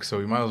Jane's book, so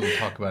we might as well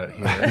talk about it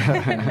here.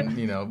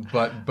 And,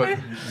 but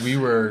we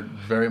were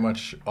very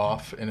much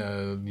off in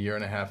a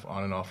 1.5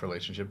 on and off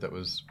relationship that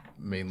was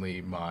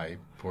mainly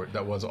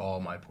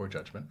all my poor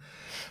judgment.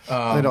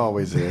 It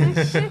always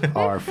is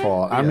our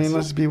fault. I mean,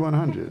 let's be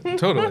 100.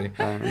 Totally.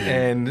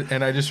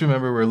 And I just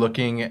remember we're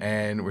looking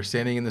and we're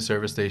standing in the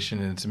service station,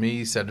 and it's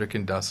me, Cedric,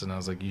 and Dustin. I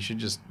was like, you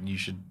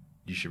should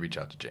reach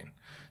out to Jane.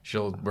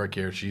 She'll work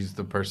here. She's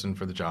the person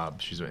for the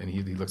job. And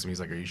he looks at me. He's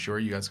like, "Are you sure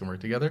you guys can work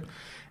together?"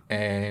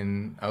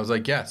 And I was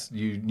like, "Yes,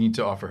 you need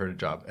to offer her a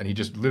job." And he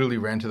just literally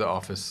ran to the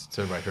office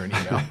to write her an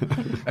email.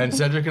 And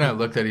Cedric and I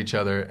looked at each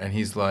other, and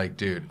he's like,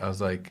 "Dude," I was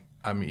like,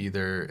 "I'm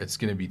either it's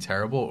going to be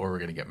terrible or we're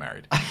going to get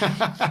married."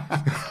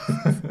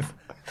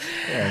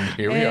 And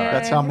here we are.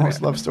 That's how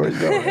most love stories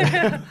go.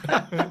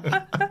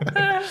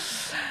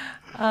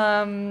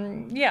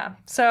 Yeah.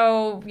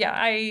 So yeah,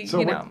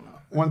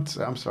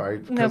 I'm sorry.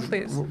 No,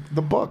 please.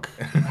 The book.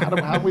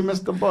 How we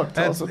missed the book?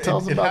 Tell us about the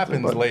book. It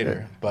happens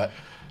later, but...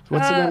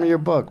 What's the name of your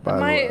book, by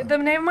the way? The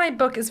name of my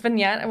book is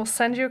Vignette. I will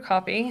send you a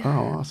copy.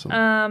 Oh, awesome.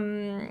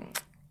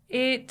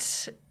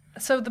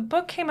 So the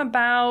book came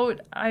about,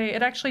 I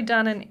had actually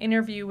done an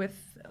interview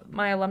with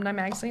my alumni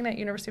magazine at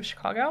University of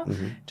Chicago,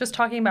 just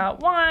talking about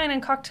wine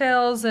and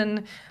cocktails,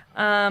 and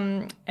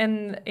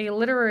a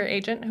literary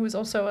agent who was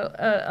also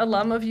a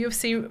alum of U of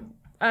C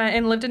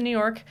and lived in New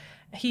York.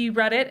 He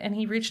read it, and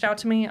he reached out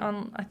to me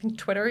on, I think,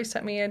 Twitter. He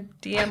sent me a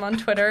DM on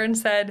Twitter and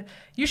said,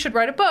 "You should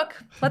write a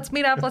book. Let's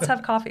meet up. Let's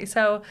have coffee."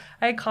 So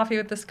I had coffee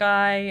with this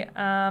guy,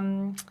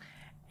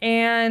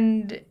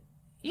 and,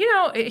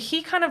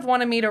 he kind of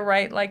wanted me to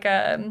write like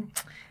a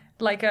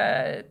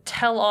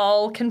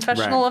tell-all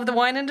confessional of the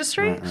wine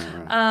industry,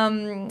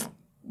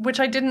 which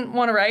I didn't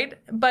want to write.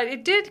 But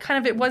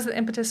it was the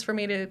impetus for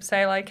me to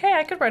say, like, hey,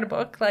 I could write a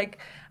book. Like,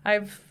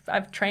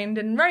 I've trained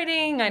in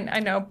writing. I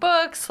know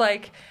books,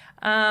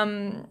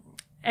 and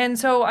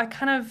so I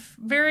kind of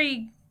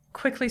very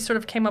quickly sort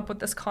of came up with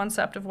this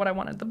concept of what I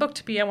wanted the book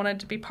to be. I wanted it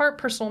to be part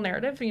personal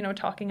narrative,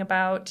 talking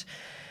about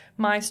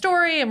my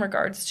story in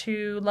regards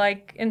to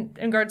in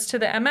regards to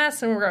the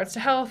MS, in regards to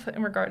health,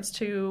 in regards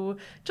to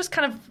just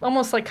kind of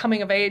almost like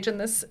coming of age in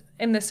this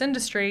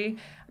industry.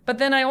 But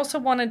then I also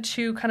wanted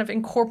to kind of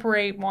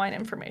incorporate wine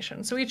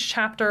information. So each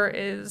chapter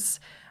is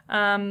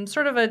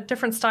sort of a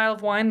different style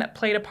of wine that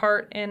played a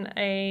part in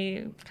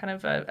a kind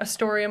of a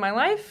story in my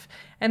life.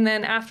 And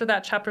then after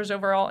that, chapters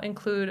overall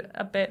include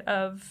a bit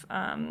of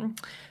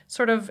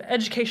sort of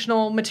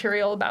educational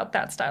material about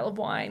that style of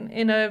wine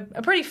in a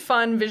pretty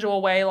fun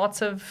visual way.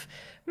 Lots of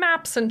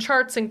maps and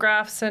charts and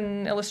graphs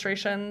and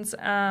illustrations.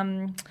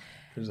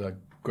 There's a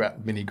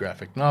mini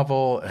graphic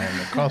novel and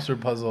a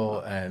crossword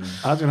puzzle. And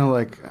I was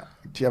going to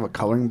do you have a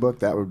coloring book?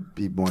 That would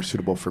be more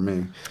suitable for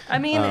me. I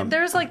mean,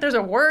 there's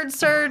a word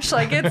search.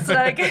 It's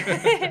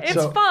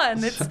it's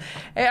fun.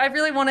 I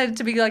really wanted it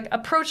to be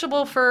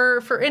approachable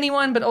for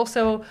anyone, but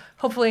also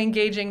hopefully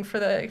engaging for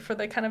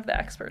the kind of the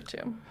expert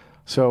too.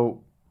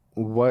 So,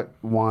 what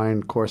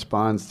wine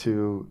corresponds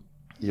to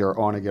your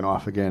on again,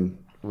 off again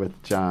with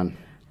John?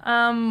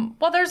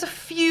 Well, there's a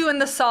few in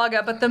the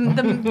saga, but the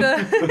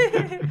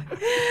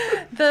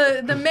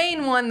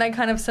main one that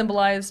kind of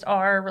symbolized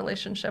our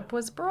relationship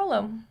was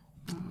Barolo.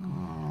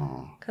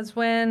 Because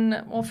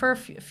for a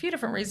few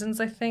different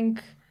reasons, I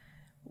think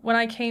when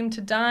I came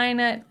to dine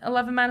at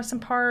 11 Madison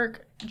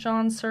Park,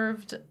 John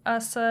served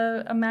us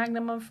a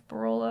magnum of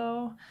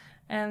Barolo,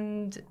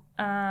 and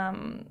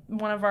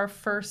one of our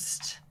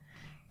first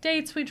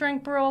dates we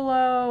drank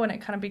Barolo, and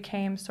it kind of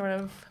became sort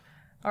of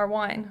our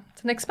wine.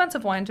 It's an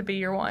expensive wine to be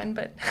your wine,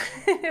 but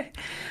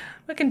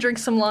we can drink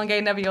some Longue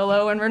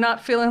Nebbiolo when we're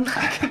not feeling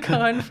like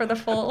going for the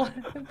full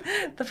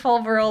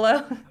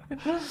Barolo.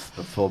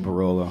 The full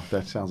Barolo.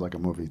 That sounds like a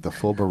movie. The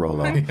full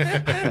Barolo.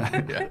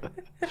 Yeah.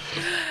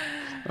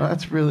 Well,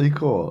 that's really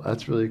cool.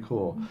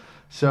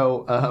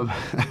 So,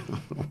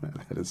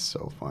 that is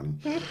so funny.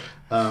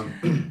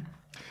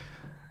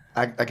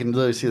 I can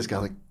literally see this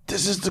guy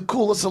this is the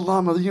coolest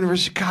alum of the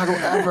University of Chicago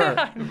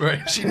ever.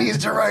 Right. She needs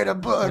to write a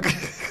book.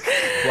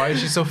 Why is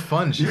she so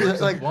fun? She works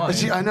with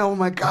wine. I know. Oh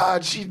my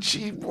God,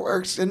 she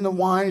works in the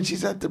wine.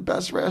 She's at the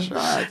best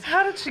restaurants.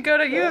 How did she go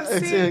to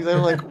UFC? They're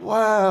like,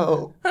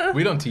 wow.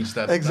 We don't teach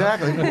that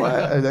Exactly.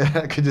 stuff.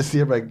 I could just see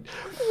her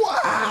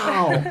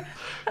wow.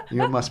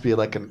 You must be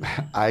like an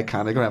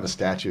icon. They're gonna have a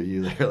statue of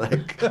you there,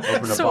 open a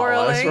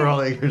bottle,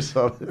 swirling or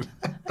something.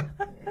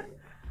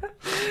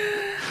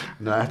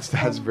 No,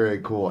 that's very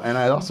cool. And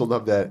I also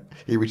love that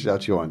he reached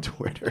out to you on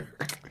Twitter.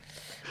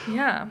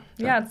 Yeah.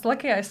 It's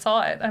lucky I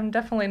saw it. I'm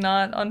definitely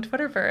not on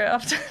Twitter very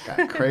often.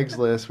 We got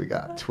Craigslist, we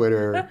got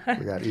Twitter,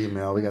 we got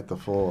email, we got the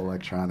full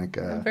electronic.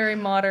 Very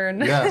modern.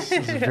 Yes,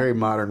 this is a very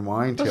modern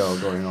wine tale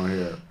going on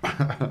here.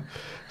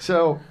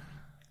 So,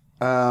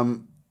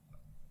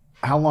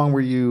 how long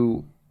were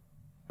you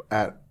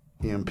at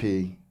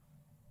EMP,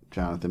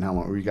 Jonathan? How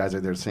long were you guys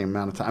there the same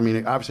amount of time? I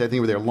mean, obviously, I think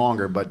you were there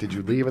longer, but did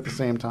you leave at the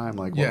same time?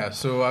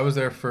 So I was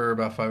there for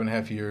about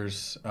 5.5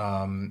 years,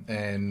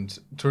 and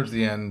towards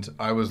the end,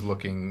 I was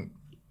looking.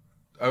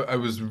 I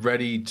was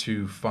ready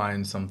to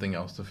find something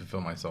else to fulfill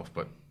myself,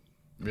 but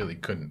really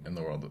couldn't in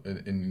the world,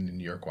 in the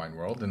New York wine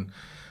world,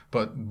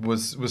 but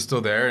was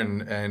still there,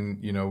 and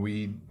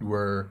we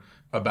were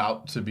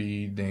about to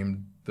be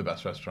named the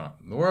best restaurant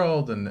in the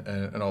world,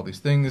 and all these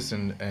things,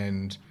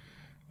 and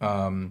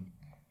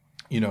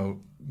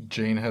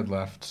Jane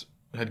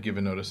had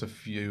given notice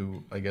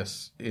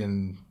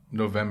in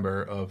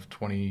November of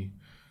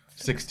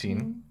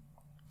 2016.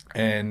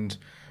 And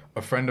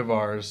a friend of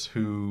ours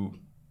who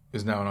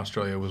is now in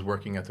Australia was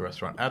working at the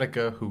restaurant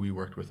Attica, who we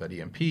worked with at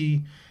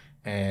EMP,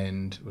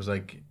 and was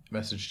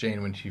messaged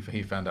Jane when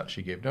he found out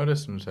she gave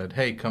notice and said,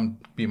 "Hey, come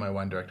be my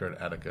wine director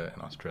at Attica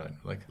in Australia."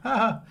 We're like,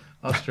 haha,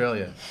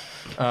 Australia.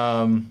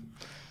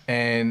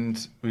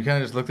 And we kind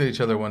of just looked at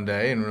each other one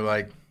day and we're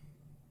like,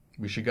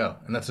 we should go.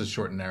 And that's a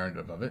short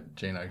narrative of it.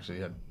 Jane actually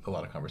had a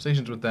lot of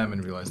conversations with them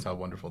and realized how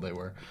wonderful they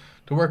were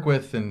to work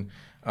with. And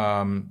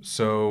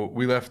so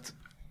we left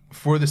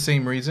for the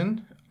same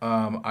reason.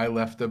 I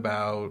left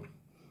about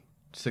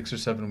 6 or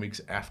 7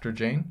 weeks after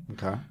Jane.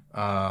 Okay.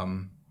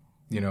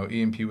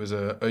 EMP was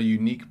a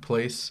unique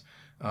place.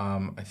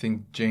 I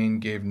think Jane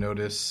gave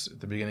notice at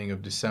the beginning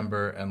of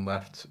December and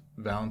left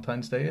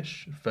Valentine's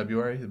Day-ish, the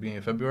beginning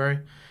of February.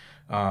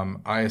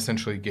 I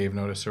essentially gave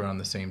notice around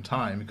the same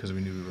time because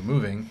we knew we were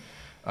moving.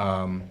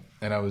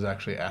 And I was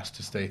actually asked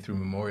to stay through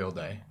Memorial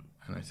Day.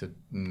 And I said,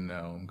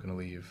 no, I'm going to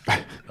leave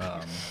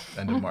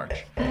end of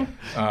March,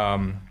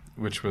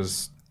 which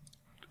was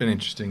an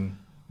interesting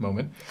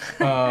moment.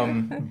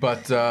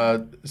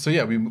 So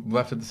we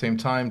left at the same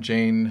time.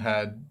 Jane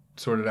had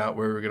sorted out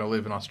where we were going to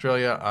live in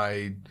Australia.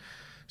 I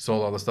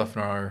sold all the stuff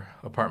in our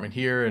apartment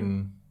here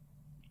and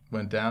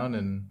went down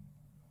and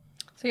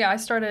So yeah, I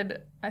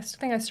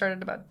think I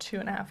started about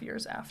 2.5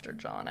 years after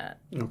John at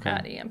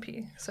EMP.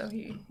 So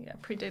he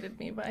predated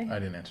me by. I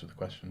didn't answer the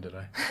question, did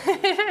I?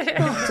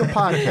 It's a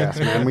podcast,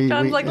 man.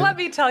 John's like, let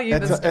me tell you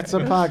this. It's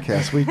a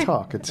podcast. We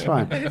talk. It's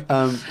fine.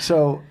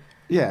 So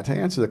yeah, to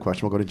answer the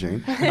question, we'll go to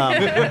Jane.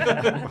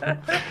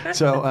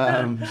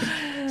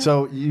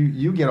 So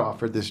you get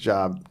offered this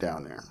job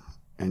down there,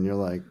 and you're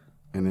like,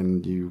 and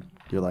then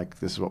you're like,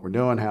 this is what we're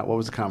doing. What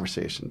was the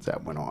conversations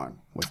that went on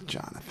with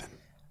Jonathan?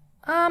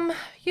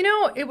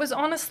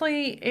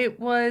 It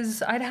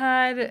was I'd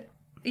had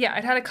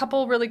a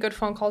couple really good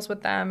phone calls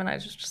with them, and I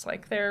was just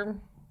like, they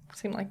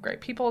seemed like great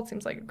people. It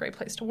seems like a great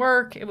place to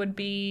work. It would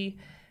be,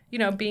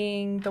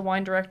 being the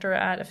wine director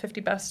at a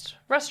 50 Best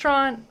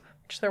restaurant,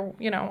 which there,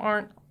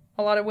 aren't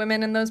a lot of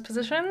women in those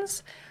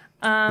positions.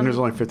 And there's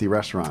only 50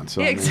 restaurants,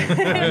 so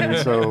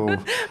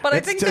but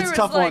I think it's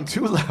tough on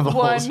two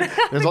levels.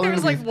 There's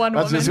only one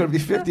woman. It's going to be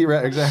 50.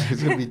 Exactly,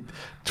 it's going to be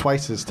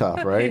twice as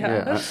tough, right?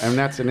 Yeah. And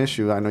that's an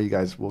issue. I know you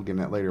guys will get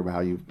into that later about how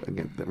you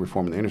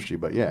reform the industry,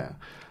 but yeah,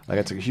 like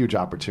it's a huge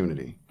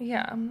opportunity.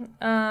 Yeah,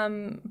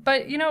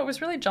 but it was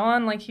really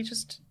John. Like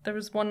there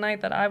was one night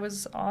that I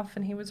was off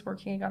and he was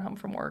working. He got home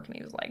from work and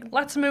he was like,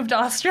 "Let's move to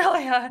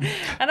Australia."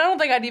 And I don't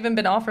think I'd even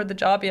been offered the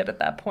job yet at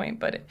that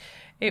point, but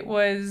it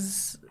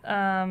was.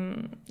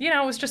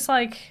 It was just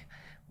like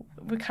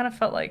we kind of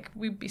felt like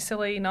we'd be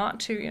silly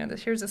not to.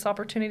 Here's this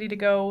opportunity to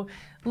go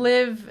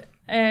live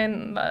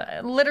in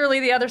literally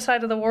the other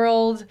side of the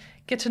world,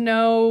 get to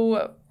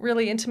know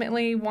really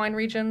intimately wine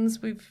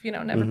regions we've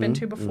never been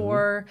to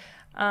before.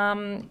 It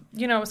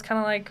was kind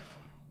of like,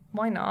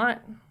 why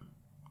not?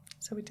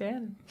 So we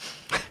did.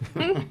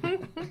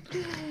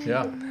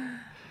 Yeah.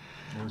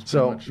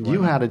 So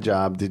you had a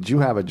job. Did you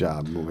have a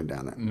job moving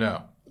down there?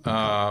 No.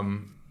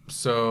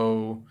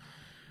 So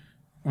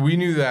we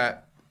knew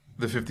that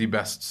the 50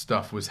 Best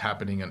stuff was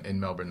happening in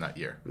Melbourne that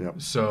year.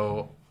 Yep.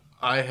 So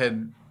I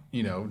had,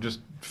 just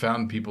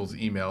found people's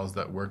emails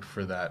that worked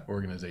for that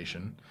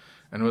organization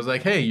and was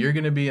like, hey, you're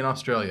going to be in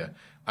Australia.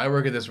 I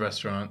work at this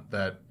restaurant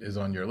that is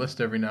on your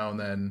list every now and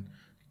then.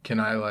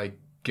 Can I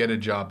get a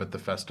job at the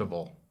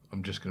festival?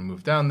 I'm just going to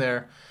move down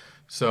there.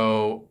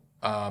 So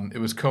it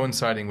was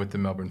coinciding with the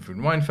Melbourne Food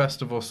and Wine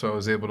Festival. So I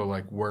was able to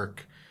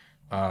work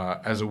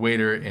as a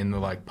waiter in the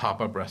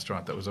pop-up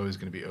restaurant that was always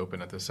going to be open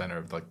at the center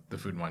of the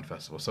Food and Wine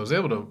Festival. So I was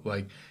able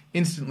to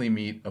instantly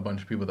meet a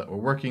bunch of people that were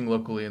working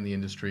locally in the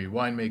industry,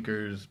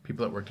 winemakers,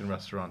 people that worked in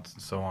restaurants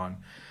and so on,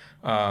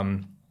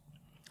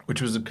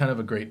 which was kind of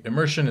a great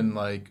immersion and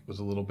was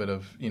a little bit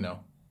of,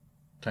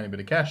 tiny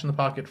bit of cash in the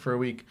pocket for a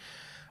week.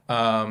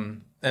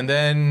 And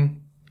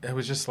then it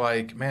was just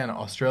man,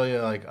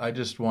 Australia, I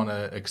just want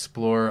to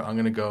explore. I'm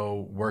going to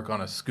go work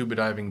on a scuba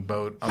diving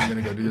boat. I'm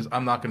going to go do this.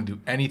 I'm not going to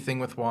do anything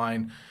with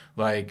wine.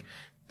 I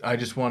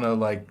just want to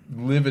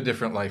live a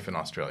different life in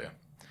Australia.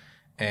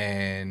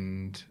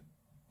 And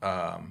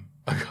a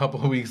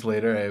couple of weeks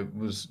later, I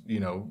was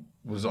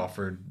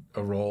offered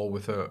a role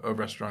with a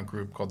restaurant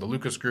group called the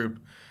Lucas Group.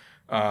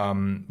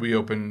 We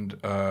opened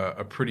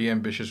a pretty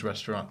ambitious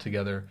restaurant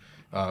together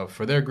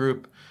for their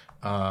group.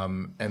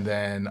 And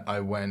then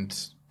I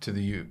went to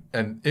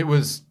and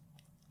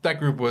that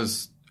group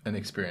was an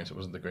experience. It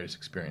wasn't the greatest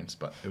experience,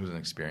 but it was an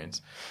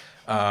experience.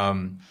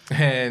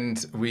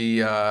 And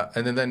we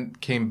and then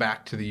came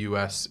back to the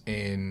U.S.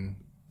 in,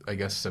 I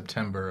guess,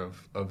 September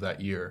of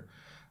that year,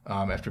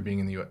 after being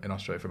in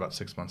Australia for about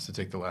 6 months to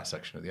take the last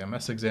section of the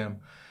MS exam.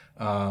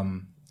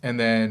 And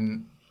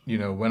then,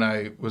 when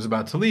I was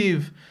about to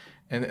leave,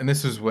 and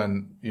this is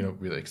when,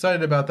 really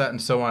excited about that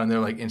and so on, and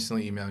they're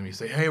instantly emailing me,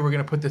 say, hey, we're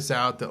going to put this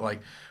out that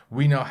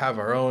we now have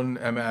our own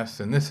MS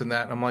and this and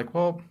that. And I'm like,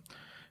 well,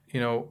 you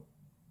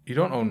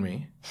don't own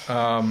me.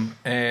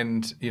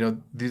 And,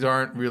 these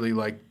aren't really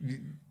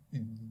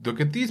look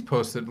at these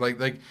posts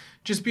that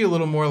just be a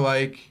little more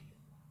I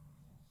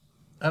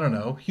don't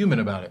know, human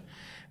about it.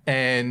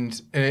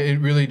 And it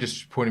really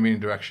just pointed me in a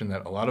direction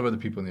that a lot of other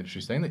people in the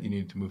industry saying that you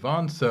needed to move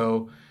on.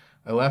 So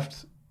I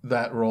left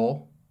that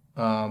role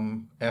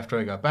after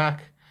I got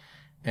back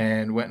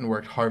and went and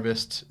worked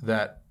Harvest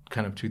that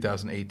kind of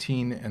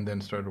 2018 and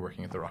then started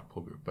working at the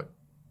Rockpool Group. But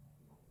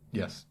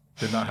yes,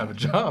 did not have a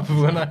job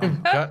when I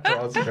got to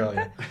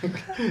Australia.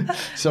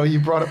 So you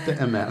brought up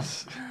the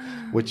MS,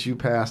 which you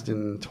passed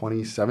in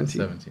 2017?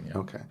 17, yeah.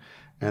 Okay.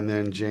 And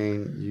then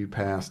Jane, you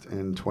passed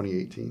in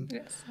 2018?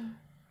 Yes.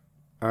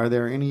 Are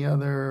there any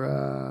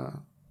other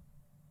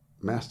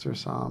Master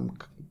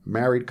Somm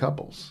married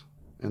couples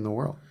in the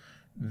world?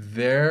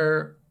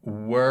 There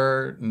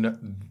were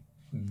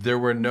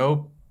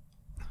no.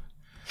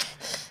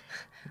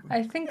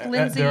 I think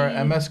Lindsay. There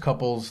are MS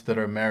couples that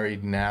are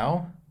married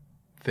now,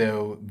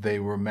 though they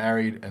were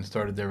married and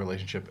started their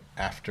relationship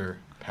after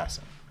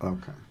passing.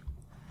 Okay.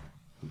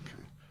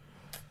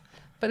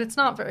 But it's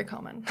not very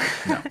common.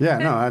 No. Yeah,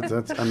 no,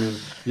 that's. I mean,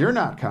 you're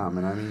not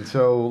common. I mean,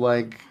 so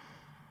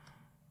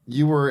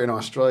you were in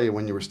Australia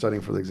when you were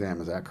studying for the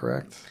exam. Is that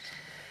correct?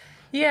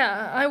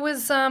 Yeah, I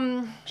was.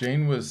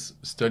 Jane was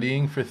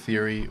studying for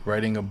theory,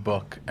 writing a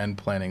book, and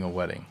planning a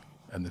wedding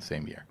in the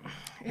same year.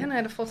 And I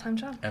had a full-time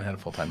job.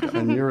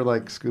 And you were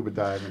like scuba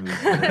diving.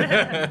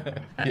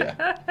 Yeah.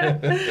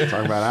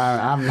 Talking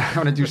about, I'm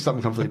going to do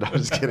something completely. No, I'm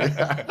just kidding.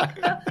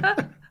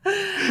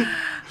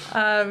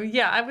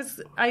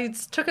 I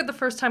took it the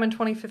first time in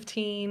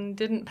 2015,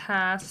 didn't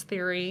pass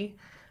theory.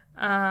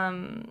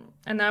 And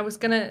I was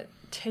going to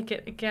take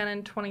it again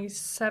in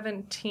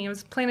 2017. I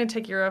was planning to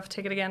take year off,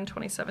 take it again in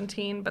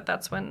 2017, but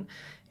that's when,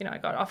 I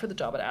got offered the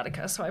job at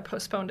Attica, so I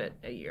postponed it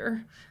a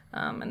year,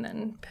 and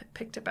then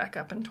picked it back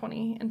up in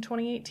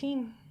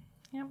 2018.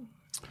 Yeah.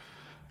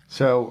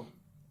 So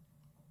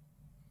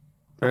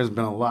there's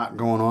been a lot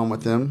going on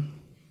with them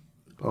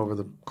over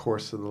the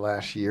course of the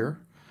last year.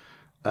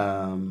 I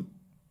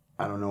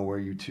don't know where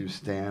you two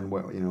stand.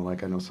 What,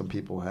 I know some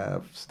people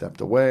have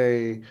stepped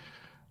away.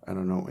 I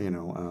don't know,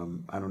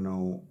 I don't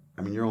know.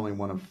 I mean, you're only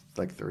one of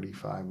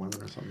 35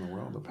 women or something in the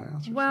world to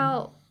pass.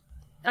 Well,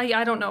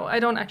 I don't know. I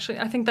don't actually.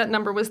 I think that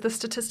number was the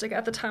statistic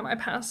at the time I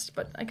passed,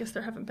 but I guess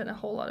there haven't been a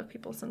whole lot of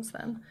people since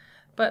then.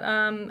 But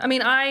I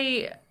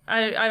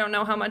don't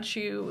know how much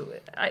the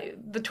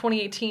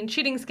 2018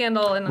 cheating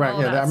scandal and right,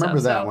 all that I remember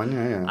stuff. that so one.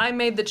 Yeah. I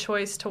made the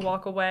choice to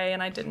walk away,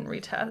 and I didn't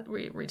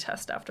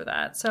retest after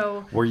that.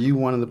 So were you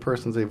one of the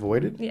persons they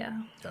avoided?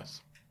 Yeah.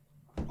 Yes.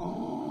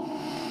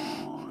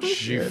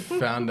 She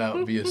found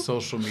out via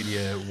social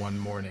media one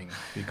morning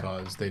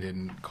because they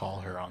didn't call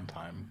her on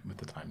time with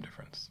the time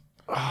difference.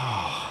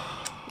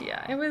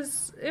 Yeah, it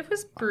was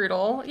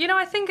brutal.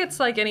 I think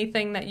it's like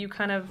anything that you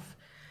kind of,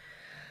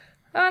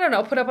 I don't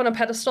know, put up on a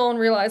pedestal and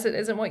realize it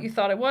isn't what you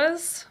thought it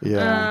was.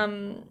 Yeah.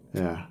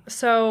 Yeah.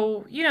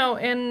 So,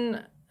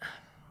 and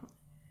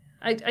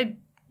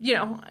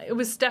it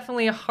was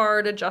definitely a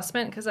hard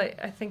adjustment because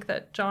I think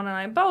that John and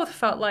I both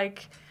felt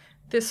like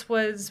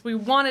we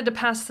wanted to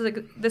pass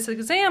this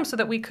exam so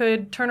that we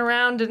could turn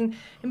around and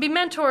be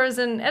mentors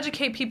and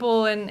educate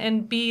people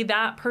and be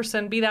that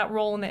person, be that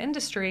role in the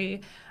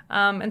industry.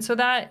 And so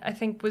that, I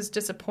think, was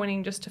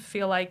disappointing just to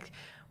feel like,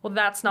 well,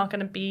 that's not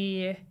going to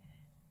be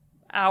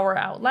our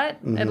outlet,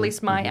 at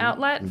least my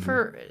outlet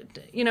for,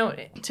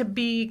 to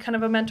be kind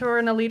of a mentor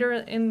and a leader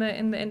in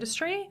the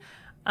industry.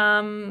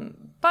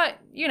 But,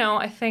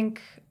 I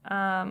think...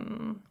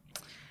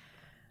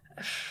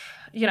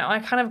 I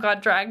kind of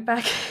got dragged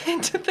back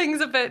into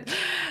things a bit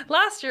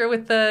last year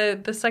with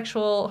the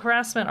sexual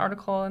harassment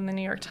article in the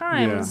New York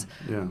Times.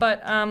 Yeah.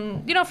 But,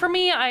 for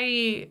me,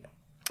 I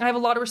have a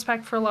lot of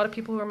respect for a lot of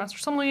people who are master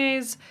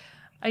sommeliers.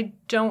 I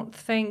don't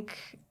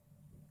think...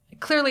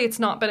 Clearly, it's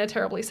not been a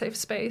terribly safe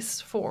space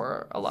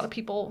for a lot of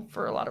people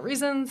for a lot of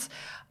reasons.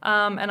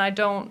 And I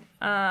don't...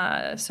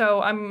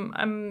 so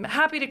I'm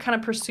happy to kind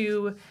of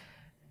pursue...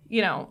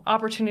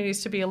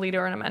 opportunities to be a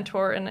leader and a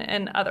mentor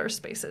in other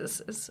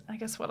spaces is, I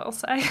guess, what I'll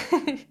say.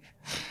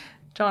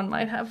 John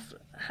might have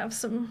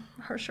some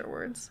harsher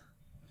words.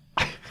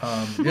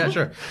 Yeah,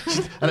 sure.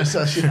 And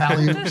so she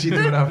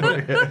threw it out.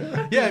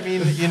 Yeah, I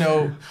mean,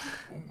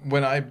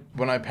 when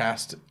I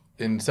passed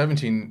in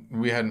 2017,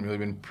 we hadn't really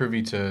been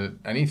privy to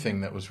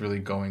anything that was really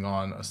going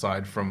on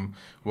aside from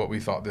what we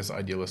thought this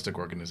idealistic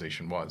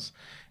organization was.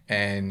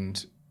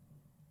 And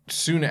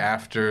soon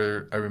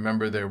after, I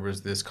remember there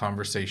was this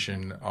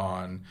conversation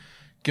on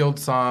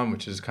GuildSomm,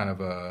 which is kind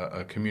of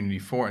a community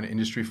forum, an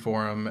industry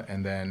forum,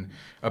 and then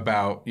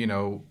about,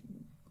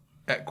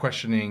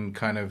 questioning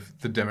kind of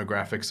the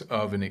demographics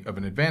of an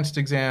advanced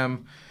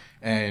exam.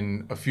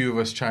 And a few of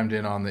us chimed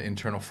in on the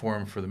internal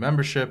forum for the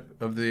membership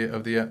of the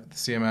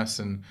CMS,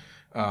 and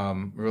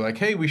we were like,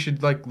 hey, we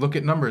should look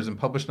at numbers and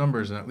publish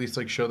numbers and at least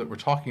show that we're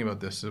talking about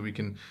this so we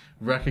can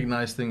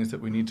recognize things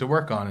that we need to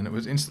work on. And it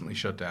was instantly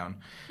shut down.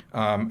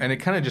 And it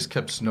kind of just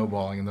kept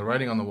snowballing, and the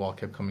writing on the wall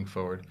kept coming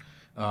forward.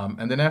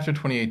 And then after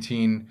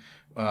 2018,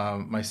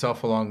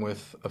 myself along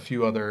with a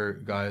few other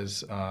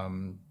guys,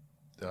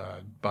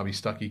 Bobby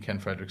Stuckey, Ken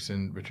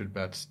Fredrickson, Richard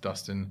Betts,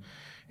 Dustin,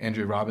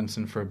 Andrea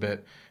Robinson for a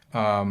bit,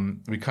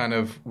 we kind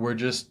of were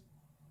just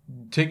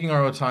taking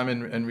our own time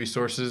and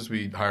resources.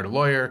 We hired a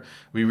lawyer.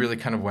 We really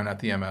kind of went at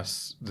the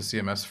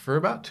CMS for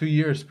about 2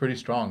 years, pretty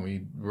strong.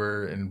 We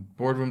were in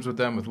boardrooms with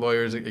them, with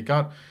lawyers.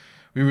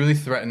 We really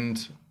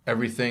threatened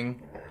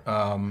everything.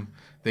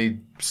 They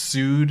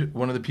sued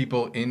one of the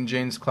people in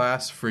Jane's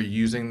class for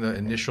using the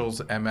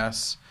initials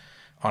MS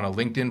on a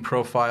LinkedIn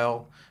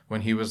profile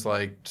when he was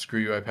like, screw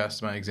you, I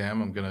passed my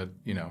exam. I'm going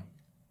to,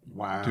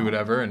 wow, do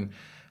whatever. And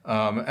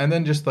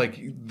then just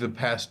the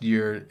past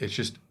year, it's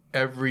just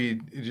a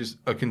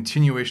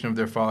continuation of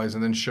their follies,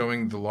 and then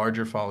showing the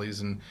larger follies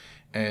and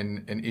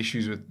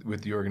issues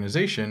with the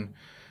organization,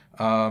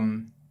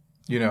 and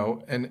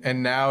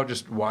now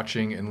just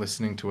watching and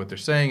listening to what they're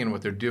saying and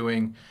what they're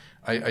doing,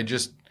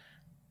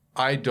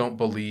 I don't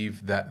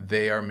believe that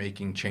they are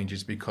making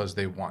changes because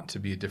they want to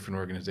be a different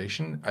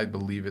organization. I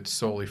believe it's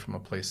solely from a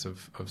place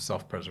of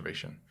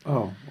self-preservation.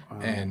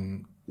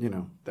 And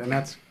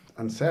that's...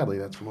 And sadly,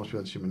 that's for most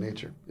people, that's human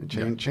nature.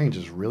 Change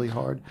is really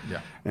hard,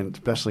 and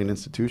especially in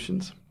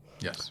institutions.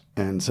 Yes.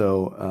 And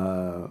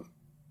so,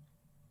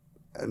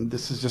 and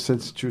this is just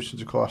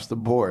institutions across the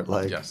board,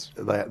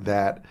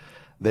 that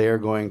they are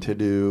going to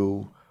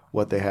do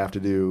what they have to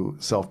do.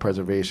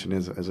 Self-preservation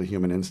is as a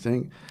human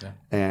instinct. Yeah.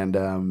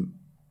 And,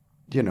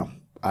 you know,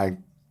 I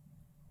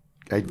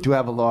do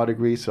have a law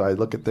degree, so I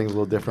look at things a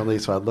little differently.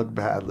 So I look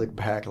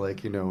back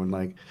like, you know,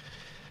 and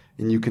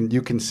you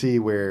can see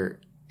where,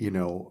 you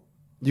know,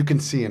 you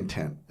can see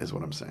intent is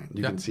what I'm saying.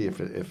 You can see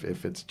if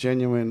it's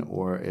genuine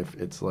or if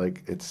it's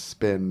like it's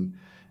spin,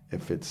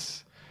 if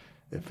it's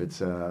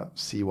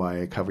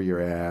CYA, cover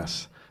your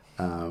ass,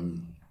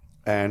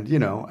 and you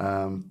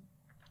know,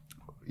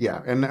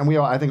 yeah, and we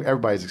all, I think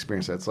everybody's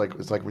experienced that.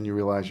 It's like when you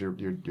realize your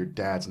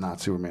dad's not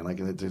Superman.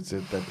 Like it's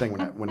that thing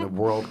when the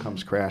world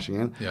comes crashing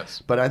in.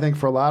 Yes. But I think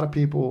for a lot of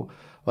people,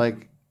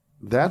 like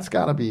that's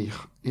got to be,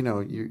 you know,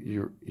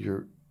 you're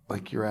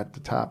like you're at the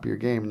top of your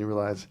game and you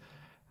realize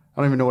I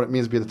don't even know what it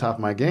means to be at the top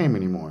of my game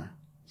anymore.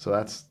 So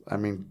that's, I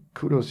mean,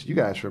 kudos to you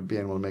guys for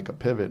being able to make a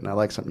pivot. And I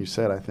like something you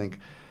said. I think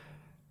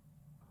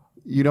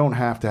you don't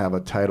have to have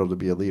a title to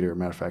be a leader.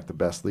 Matter of fact, the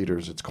best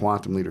leaders, it's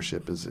quantum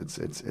leadership.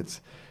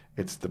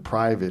 It's the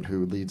private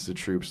who leads the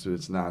troops.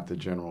 It's not the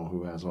general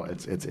who has all.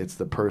 It's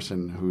the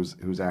person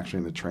who's actually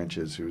in the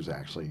trenches, who's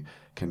actually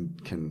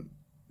can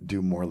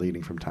do more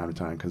leading from time to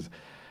time. Because,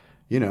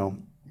 you know,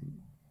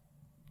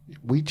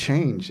 we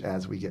change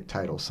as we get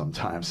titles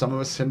sometimes. Some of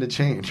us tend to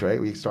change,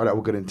 right? We start out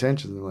with good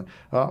intentions and we're like,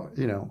 oh,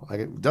 you know,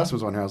 like Dust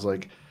was on here. I was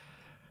like,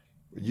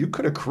 you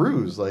could have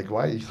cruised. Like,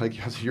 why?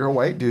 Like, you're a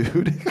white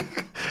dude.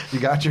 You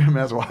got your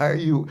MS. Why are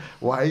you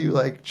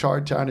like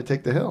trying to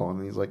take the hill?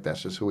 And he's like,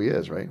 that's just who he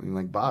is, right? And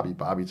like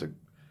Bobby's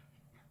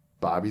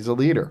a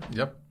leader.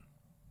 Yep.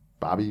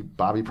 Bobby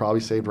probably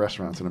saved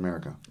restaurants in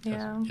America.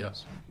 Yeah.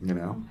 Yes. You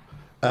know?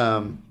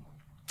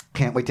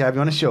 Can't wait to have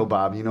you on the show,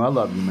 Bob. You know I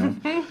love you,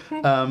 man.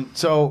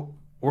 So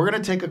we're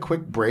going to take a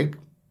quick break,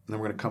 and then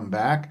we're going to come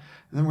back,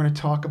 and then we're going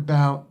to talk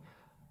about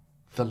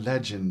the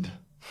legend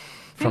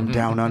from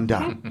Down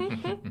Under.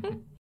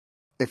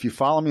 If you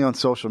follow me on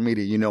social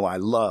media, you know I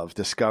love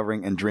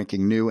discovering and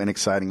drinking new and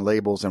exciting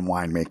labels and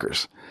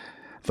winemakers.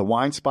 The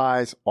Wine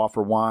Spies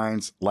offer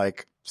wines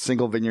like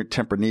Single Vineyard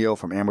Tempranillo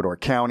from Amador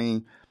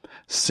County,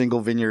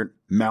 Single Vineyard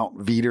Mount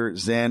Veeder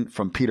Zen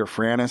from Peter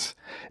Franis.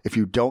 If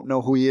you don't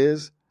know who he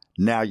is,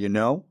 now you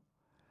know.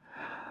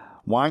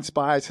 Wine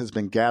Spies has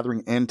been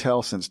gathering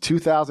intel since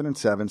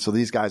 2007, so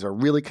these guys are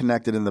really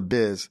connected in the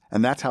biz,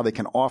 and that's how they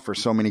can offer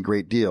so many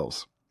great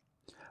deals.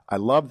 I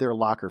love their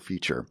locker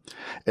feature.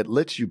 It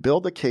lets you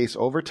build a case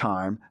over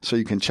time so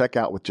you can check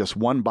out with just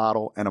one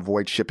bottle and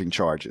avoid shipping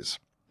charges.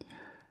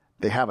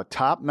 They have a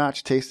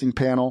top-notch tasting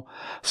panel,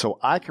 so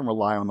I can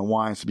rely on the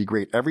wines to be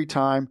great every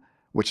time,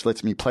 which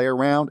lets me play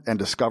around and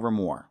discover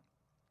more.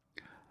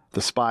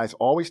 The Spies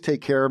always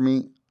take care of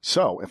me,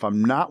 so if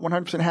I'm not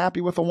 100% happy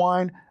with a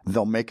wine,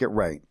 they'll make it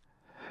right.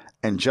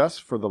 And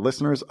just for the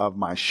listeners of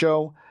my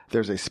show,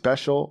 there's a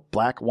special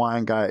Black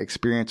Wine Guy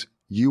Experience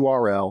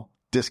URL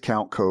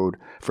discount code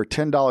for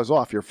 $10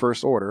 off your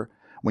first order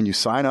when you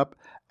sign up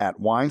at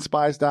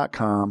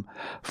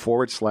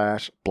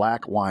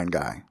winespies.com/Black Wine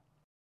Guy.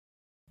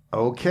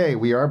 Okay,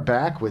 we are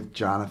back with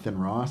Jonathan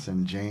Ross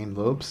and Jane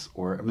Lopes,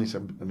 or let me do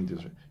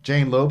this right.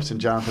 Jane Lopes and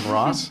Jonathan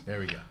Ross. There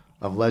we go.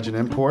 Of Legend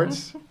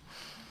Imports.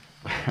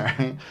 All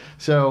right.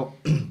 So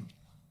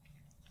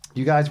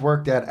you guys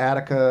worked at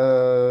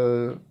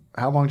Attica.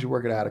 How long did you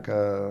work at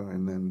Attica?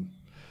 And then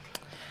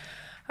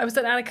I was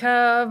at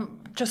Attica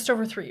just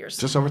over 3 years.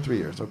 Just over 3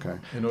 years, okay.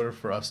 In order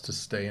for us to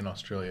stay in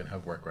Australia and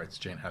have work rights,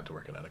 Jane had to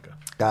work at Attica.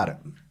 Got it.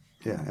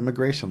 Yeah,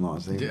 immigration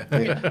laws. They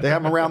have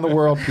them around the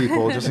world,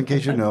 people, just in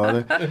case you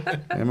know.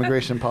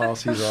 Immigration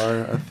policies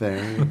are a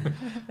thing.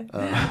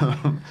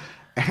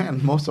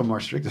 And most of them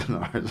are stricter than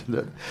ours.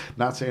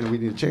 Not saying we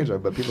need to change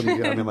that, but people need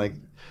to get, I mean, like,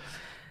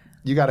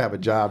 you got to have a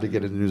job to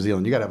get into New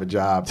Zealand. You got to have a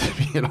job to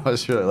be in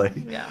Australia. Like,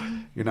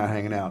 you're not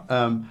hanging out.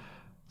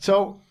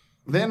 So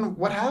then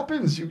what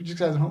happens? You just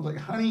guys at home like,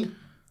 honey,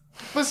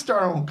 let's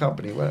start our own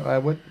company.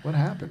 What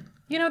happened?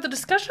 You know, the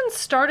discussion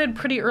started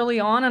pretty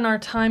early on in our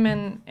time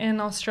in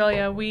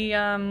Australia. We,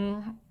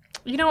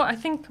 you know, I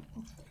think,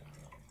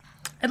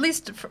 at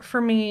least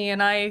for me,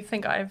 and I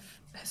think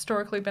I've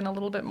historically been a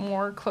little bit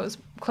more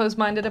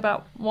close-minded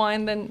about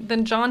wine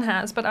than John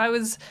has. But I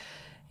was,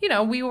 you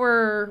know, we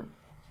were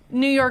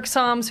New York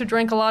somms who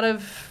drank a lot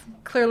of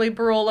clearly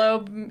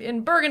Barolo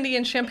in Burgundy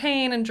and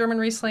Champagne and German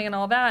Riesling and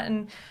all that.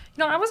 And, you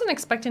know, I wasn't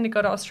expecting to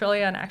go to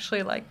Australia and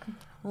actually, like,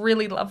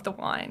 really love the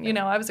wine. You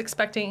know, I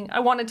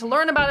wanted to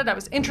learn about it. I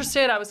was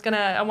interested. I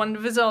wanted to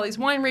visit all these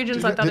wine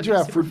regions. Did you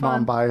have fruit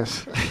bomb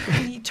bias?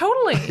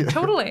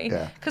 Totally.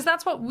 Yeah. Because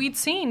that's what we'd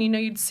seen. You know,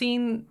 you'd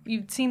seen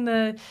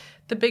the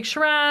big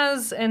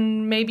Shiraz,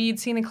 and maybe you'd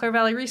seen a Clear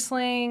Valley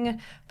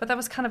Riesling, but that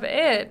was kind of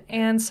it.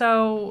 And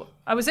so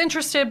I was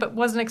interested, but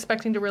wasn't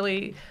expecting to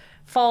really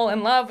fall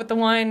in love with the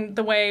wine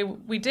the way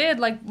we did.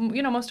 Like,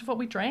 you know, most of what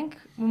we drank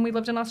when we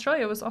lived in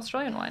Australia was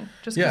Australian wine,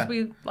 just because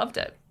we loved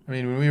it. I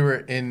mean, when we were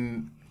at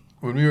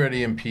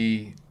EMP,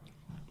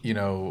 you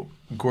know,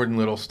 Gordon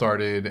Little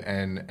started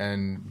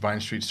and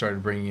Vine Street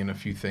started bringing in a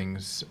few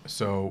things.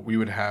 So we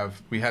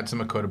had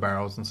some Akota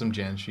barrels and some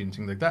Jan Street and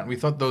things like that. And we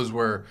thought those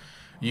were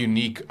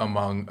unique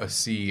among a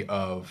sea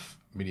of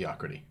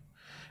mediocrity.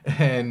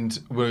 And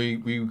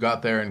we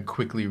got there and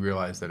quickly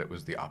realized that it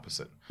was the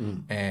opposite.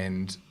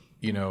 And,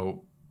 you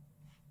know,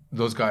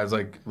 those guys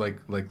like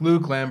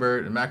Luke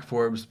Lambert and Mac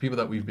Forbes, people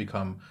that we've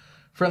become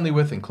friendly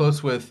with and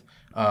close with.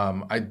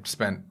 I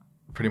spent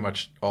pretty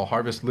much all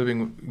harvest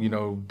living, you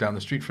know, down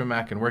the street from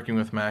Mac and working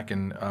with Mac,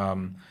 and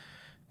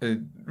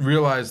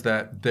realized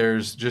that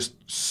there's just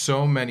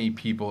so many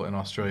people in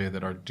Australia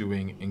that are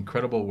doing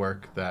incredible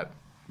work that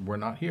were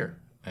not here.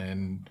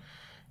 And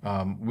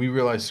we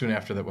realized soon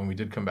after that when we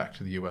did come back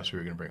to the U.S., we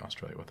were going to bring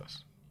Australia with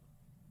us.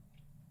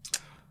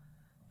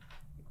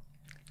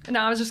 No,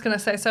 I was just going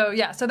to say, so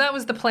that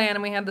was the plan,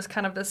 and we had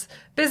this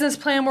business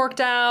plan worked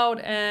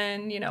out,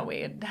 and, you know,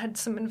 we had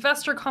some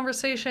investor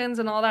conversations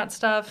and all that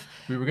stuff.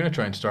 We were going to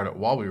try and start it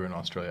while we were in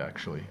Australia,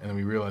 actually, and then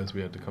we realized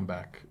we had to come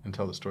back and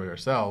tell the story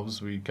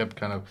ourselves. We kept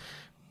kind of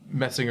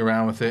messing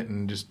around with it,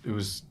 and just it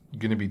was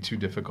going to be too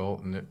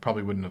difficult, and it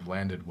probably wouldn't have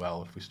landed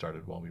well if we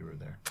started while we were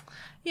there.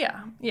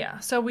 Yeah.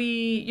 So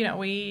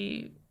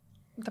the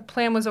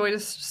plan was always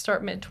to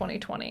start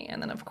mid-2020,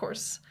 and then, of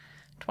course,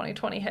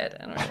 2020 hit,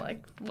 and we're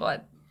like,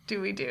 what do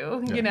we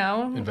do? Yeah. You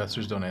know,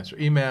 investors don't answer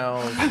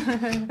emails.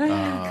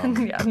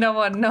 No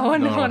one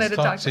wanted to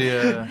talk to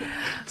you.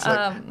 It's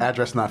like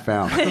address not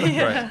found.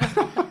 Right.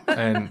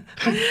 And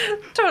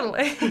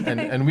totally.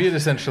 And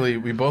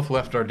we both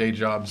left our day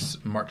jobs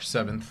March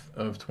 7th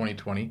of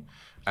 2020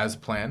 as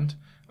planned.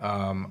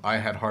 I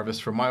had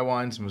harvest for my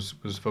wines and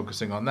was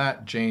focusing on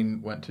that.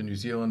 Jane went to New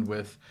Zealand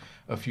with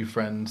a few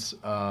friends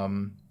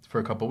for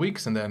a couple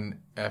weeks, and then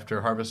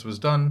after harvest was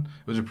done,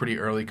 it was a pretty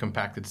early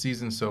compacted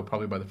season, so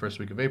probably by the first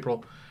week of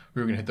April,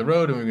 we were going to hit the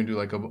road, and we were going to do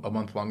like a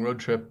month-long road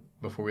trip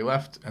before we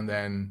left, and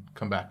then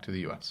come back to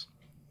the U.S.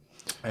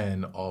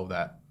 And all of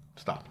that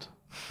stopped.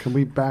 Can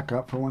we back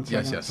up for 1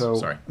 second? Yes. So,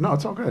 sorry. No,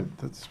 it's all good.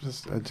 That's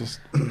just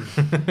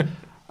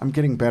I'm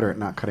getting better at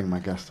not cutting my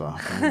guests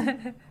off.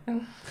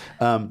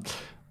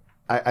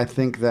 I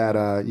think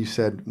that you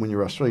said when you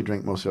were Australia, you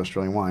drank mostly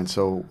Australian wine.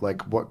 So,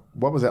 like, what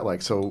was that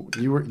like? So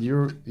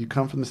you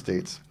come from the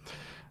States.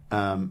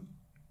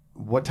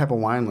 What type of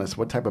wine list?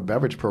 What type of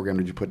beverage program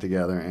did you put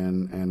together?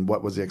 And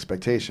what was the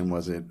expectation?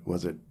 Was it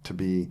to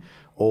be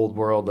old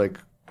world? Like,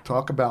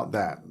 talk about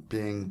that.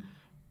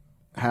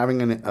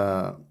 Having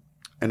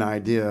an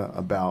idea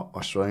about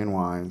Australian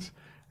wines,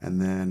 and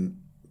then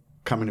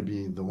coming to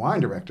be the wine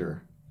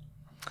director.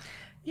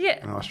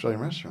 Yeah. In an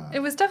Australian restaurant. It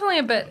was definitely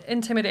a bit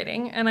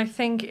intimidating, and I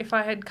think if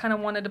I had kind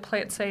of wanted to play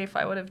it safe,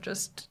 I would have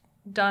just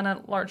done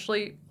a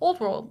largely old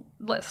world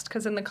list,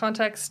 because in the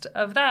context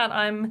of that,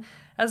 I'm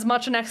as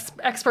much an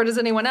expert as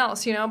anyone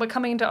else, you know, but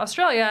coming to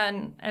Australia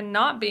and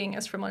not being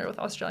as familiar with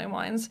Australian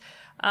wines,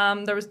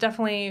 there was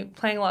definitely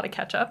playing a lot of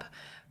catch up.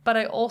 But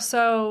I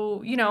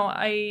also, you know,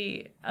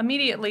 I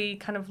immediately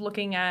kind of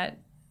looking at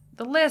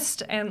the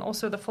list and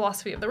also the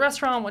philosophy of the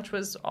restaurant, which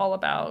was all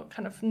about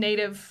kind of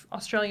native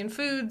Australian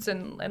foods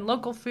and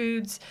local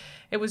foods.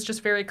 It was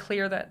just very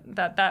clear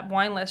that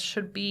wine list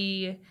should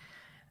be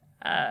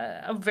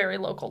a very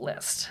local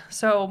list.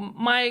 So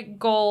my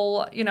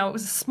goal, you know, it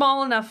was a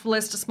small enough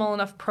list, a small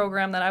enough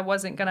program that I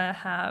wasn't going to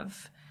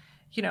have,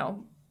 you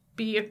know,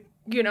 be a,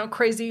 you know,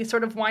 crazy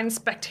sort of wine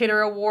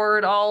spectator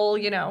award, all,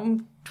 you know,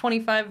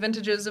 25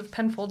 vintages of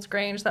Penfolds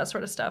Grange, that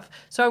sort of stuff.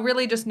 So I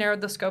really just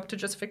narrowed the scope to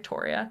just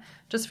Victorian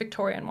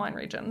wine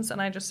regions.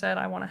 And I just said,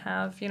 I want to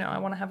have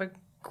a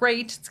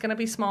great, it's going to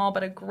be small,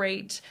 but a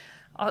great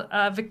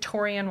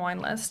Victorian wine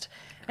list.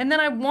 And then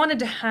I wanted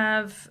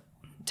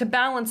to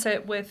balance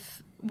it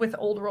with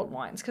old world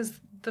wines,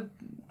 because the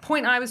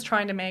point I was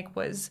trying to make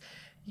was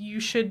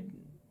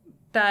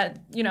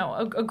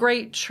a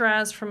great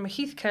Shiraz from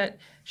Heathcote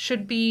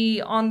should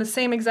be on the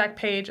same exact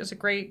page as a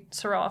great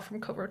Syrah from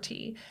Côte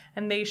Rôtie,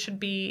 and they should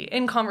be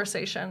in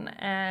conversation.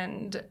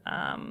 And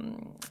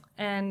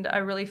I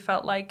really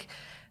felt like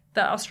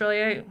that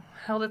Australia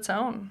held its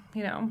own,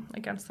 you know,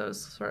 against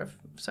those sort of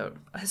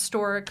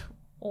historic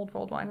old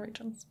world wine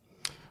regions.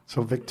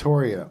 So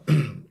Victoria,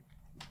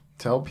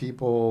 tell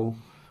people,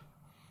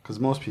 because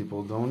most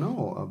people don't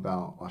know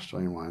about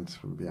Australian wines,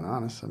 for being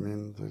honest. I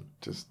mean, they're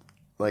just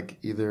like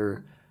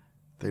either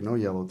they know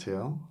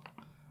Yellowtail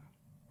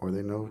or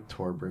they know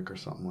Torbrick or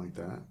something like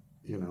that,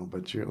 you know.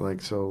 But you're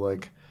like, so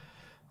like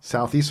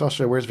Southeast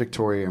Australia, where's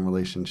Victoria in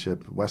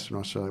relationship? Western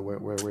Australia,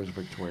 where's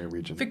Victoria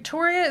region?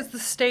 Victoria is the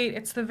state.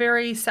 It's the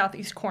very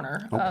southeast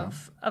corner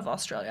of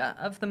Australia,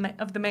 of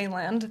the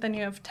mainland. Then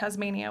you have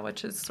Tasmania,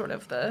 which is sort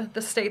of the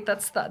state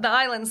that's the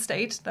island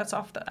state that's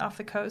off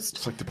the coast.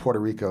 It's like the Puerto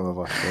Rico of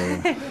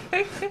Australia.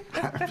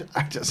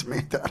 I just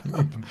made that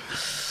up.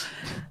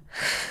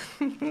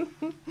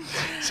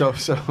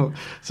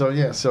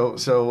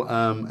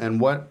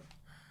 And what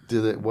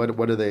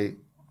do they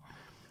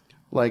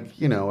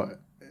like, you know,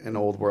 in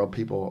old world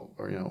people,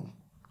 or, you know,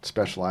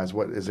 specialize?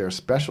 What is there a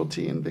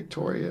specialty in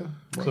Victoria?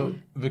 So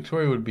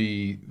Victoria would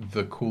be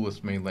the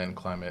coolest mainland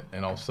climate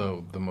and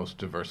also the most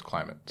diverse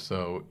climate.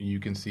 So you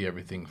can see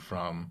everything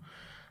from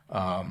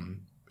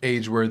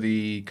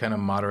age-worthy kind of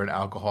moderate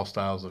alcohol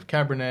styles of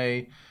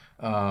Cabernet,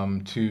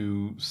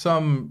 to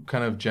some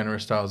kind of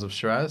generous styles of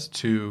Shiraz,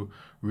 to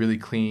really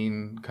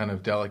clean, kind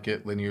of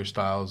delicate, linear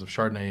styles of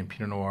Chardonnay and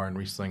Pinot Noir and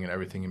Riesling and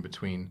everything in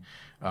between.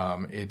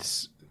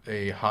 It's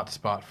a hot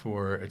spot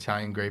for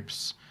Italian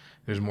grapes.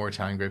 There's more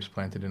Italian grapes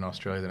planted in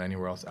Australia than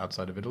anywhere else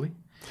outside of Italy.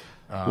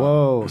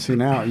 Whoa! See,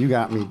 now you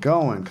got me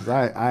going because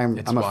I'm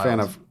a wild. fan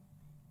of,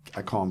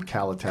 I call them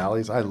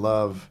Calitales. I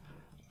love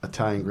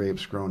Italian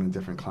grapes grown in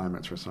different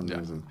climates for some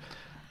reason.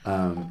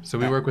 So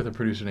we work with a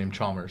producer named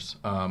Chalmers,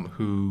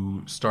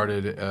 who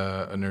started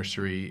a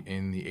nursery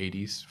in the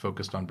 80s,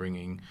 focused on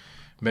bringing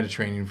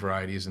Mediterranean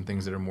varieties and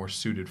things that are more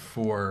suited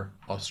for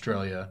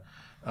Australia,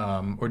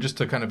 or just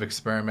to kind of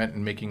experiment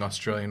in making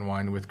Australian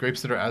wine with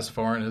grapes that are as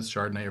foreign as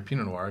Chardonnay or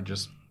Pinot Noir,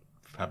 just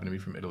happen to be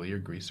from Italy or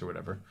Greece or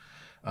whatever.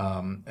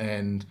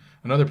 And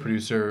another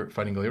producer,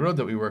 Fighting Gully Road,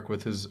 that we work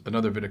with is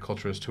another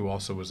viticulturist who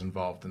also was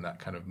involved in that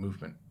kind of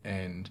movement.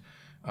 And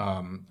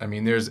I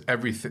mean, there's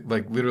everything,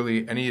 like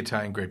literally any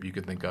Italian grape you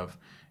could think of.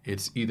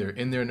 It's either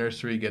in their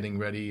nursery getting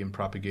ready and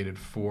propagated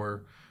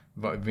for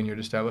vineyard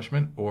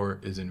establishment or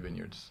is in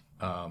vineyards.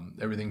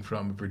 Everything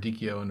from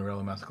Verdicchio and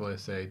Nerello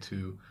Mascalese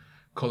to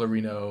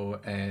Colorino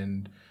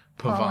and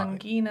Pavone.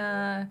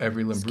 Palangina,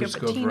 Every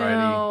Lambrusco Schioppettino,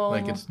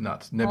 variety. Like, it's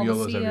nuts.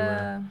 Nebbiolos Malvasia.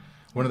 everywhere.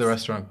 One of the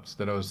restaurants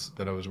that I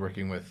was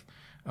working with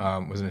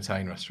was an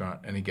Italian restaurant,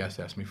 and a guest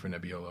asked me for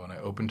Nebbiolo, and I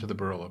opened to the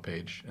Barolo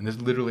page, and this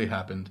literally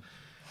happened.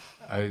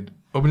 I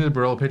opened to the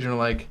Barolo page, and I'm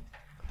like,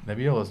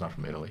 Nebbiolo's not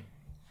from Italy.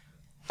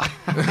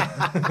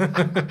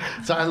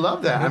 So I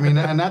love that. I mean,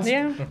 and that's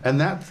Yeah. and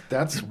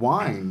that's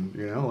wine,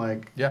 you know,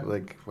 like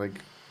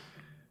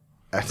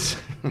that's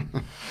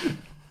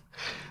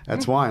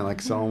that's wine,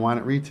 like selling wine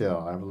at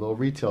retail. I have a little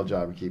retail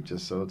job to keep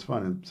just so it's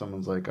fun. And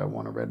someone's like, I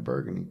want a red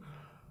Burgundy,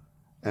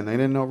 and they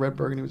didn't know red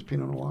Burgundy was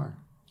Pinot Noir.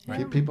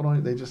 Yeah. People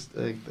don't. They just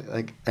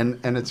like and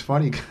it's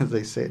funny because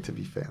they say it to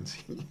be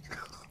fancy.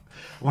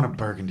 I want a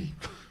Burgundy,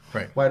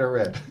 Right. white or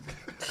red.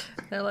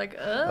 They're like,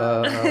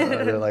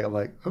 They're like, I'm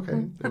like,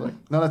 okay. They're like,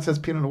 no, that says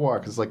Pinot Noir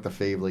because it's like the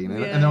Favely, and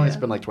Yeah, they only yeah.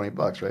 spend like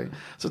 $20, right?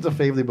 So it's a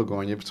Favely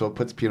Bourgogne, so it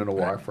puts Pinot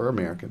Noir for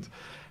Americans.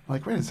 I'm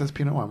like, wait, it says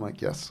Pinot Noir. I'm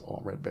like, yes,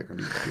 all red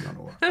Burgundy is Pinot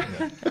Noir.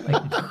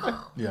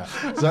 Yeah.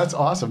 So that's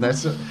awesome.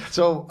 That's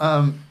so.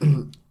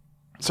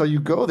 So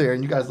you go there,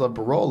 and you guys love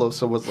Barolo.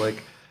 So what's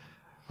like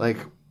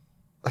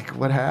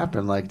what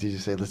happened? Like, did you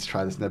say, let's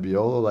try this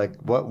Nebbiolo? Like,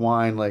 what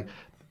wine? Like,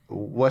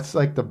 what's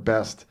like the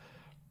best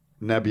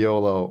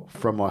Nebbiolo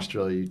from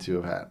Australia you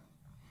two have had?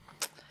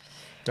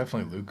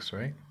 Definitely Luke's,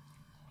 right?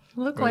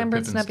 Luke Or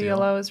Lambert's Pippin Steel.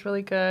 Nebbiolo is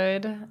really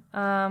good.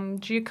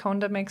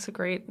 Giaconda makes a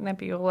great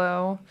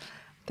Nebbiolo.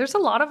 There's a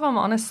lot of them,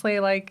 honestly.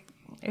 Like,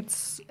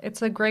 it's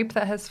a grape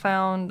that has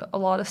found a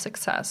lot of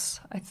success.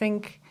 I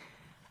think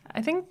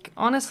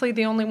honestly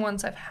the only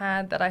ones I've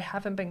had that I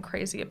haven't been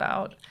crazy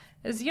about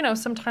is, you know,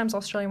 sometimes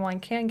Australian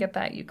wine can get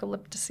that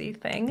eucalyptus-y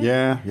thing.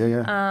 Yeah.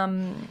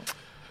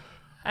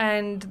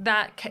 And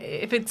that,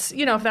 if it's,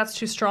 you know, if that's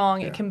too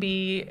strong, it can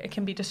be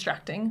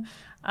distracting.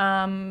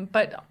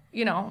 But,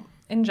 you know,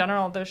 in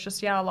general, there's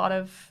just a lot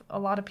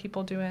of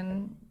people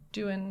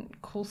doing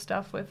cool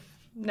stuff with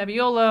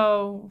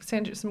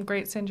Nebbiolo, some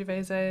great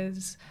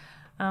Sangioveses.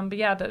 But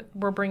yeah, that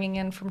we're bringing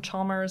in from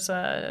Chalmers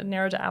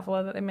Nero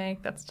d'Avola that they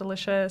make. That's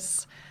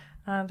delicious.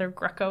 Their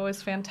Greco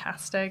is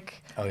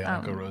fantastic.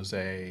 Aglianico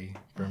Rosé,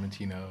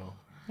 Vermentino.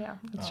 Yeah,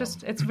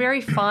 it's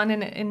very fun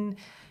and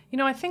you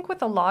know, I think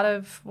with a lot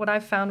of what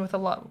I've found with a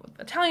lot of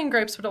Italian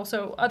grapes, but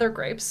also other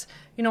grapes,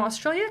 you know,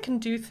 Australia can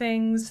do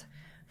things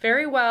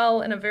very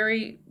well in a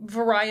very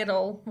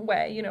varietal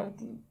way, you know,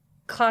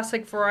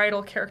 classic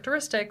varietal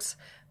characteristics,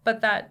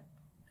 but that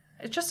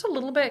it's just a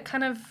little bit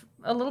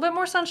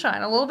more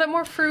sunshine, a little bit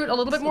more fruit, a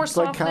little bit more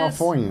softness. It's like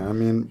California. I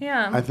mean,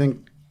 Yeah. I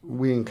think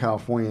we in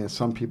California,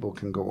 some people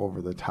can go over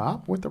the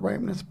top with the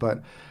ripeness,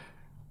 but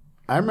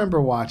I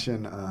remember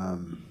watching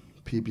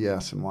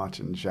PBS and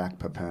watching Jacques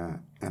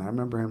Pepin, and I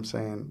remember him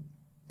saying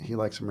he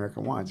likes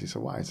American wines. He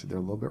said, why? I said, they're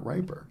a little bit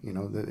riper. You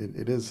know,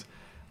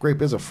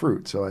 grape is a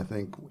fruit, so I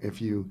think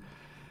if you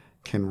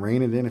can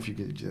rein it in,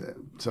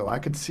 so I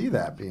could see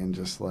that being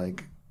just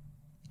like,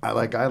 I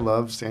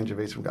love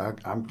Sangiovese.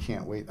 I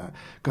can't wait.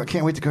 I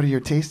can't wait to go to your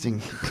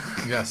tasting.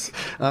 Yes.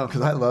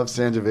 Because I love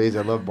Sangiovese.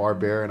 I love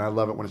Barbera, and I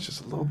love it when it's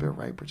just a little bit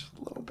riper, just a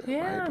little bit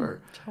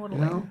riper.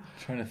 Totally. You know?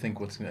 Trying to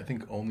think I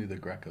think only the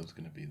Greco's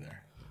going to be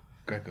there.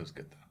 Greco's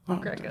good though.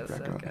 Greco's so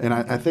good. And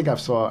I think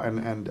I've saw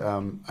and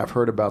I've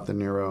heard about the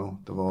Nero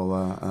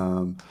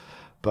d'Avola,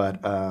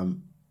 but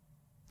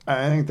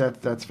I think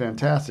that's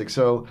fantastic.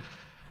 So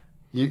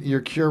you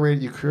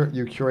curate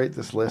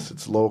this list.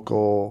 It's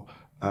local.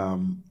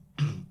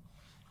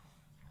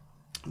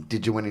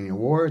 Did you win any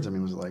awards? I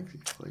mean, was it like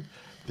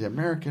the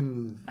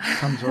American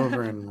comes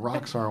over and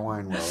rocks our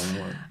wine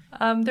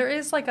well? There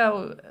is like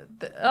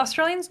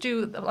Australians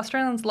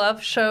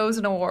love shows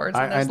and awards,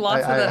 and there's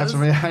lots of those.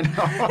 I know.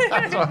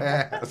 That's why I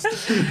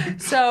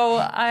asked. So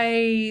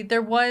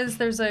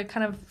there's a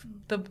kind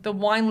of the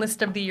wine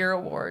list of the year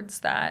awards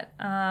that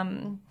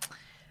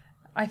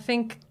I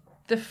think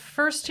the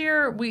first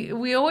year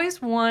we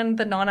always won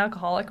the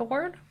non-alcoholic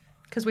award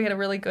because we had a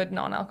really good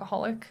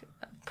non-alcoholic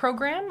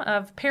program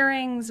of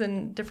pairings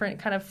and different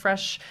kind of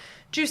fresh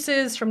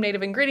juices from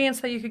native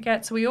ingredients that you could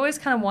get. So we always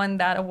kind of won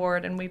that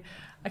award, and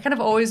I kind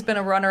of always been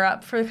a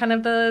runner-up for kind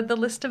of the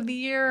list of the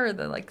year, or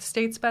the like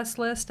state's best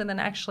list, and then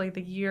actually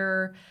the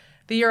year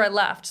I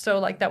left. So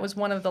like that was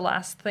one of the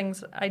last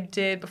things I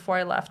did before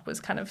I left, was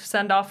kind of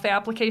send off the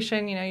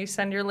application. You know, you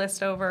send your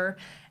list over,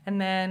 and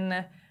then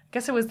I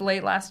guess it was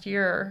late last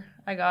year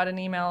I got an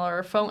email or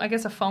a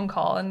phone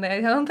call, and I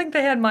don't think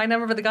they had my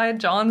number, but the guy had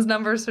John's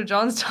number. So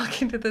John's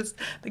talking to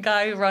the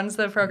guy who runs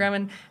the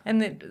program,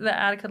 and the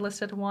Attica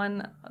listed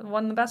won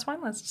the best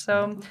wine list.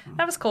 So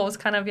that was cool. It was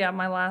kind of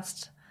my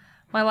last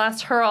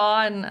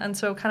hurrah, and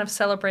so kind of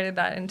celebrated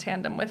that in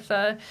tandem with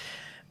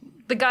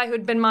the guy who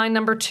had been my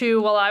number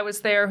 2 while I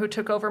was there, who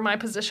took over my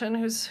position,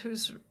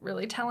 who's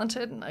really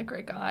talented and a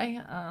great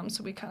guy.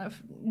 So we kind of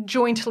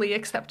jointly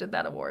accepted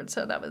that award.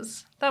 So that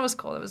was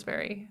cool. It was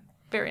very,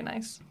 very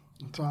nice.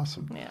 That's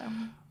awesome. Yeah.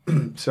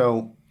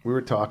 So we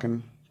were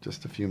talking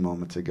just a few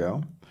moments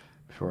ago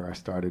before I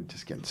started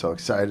just getting so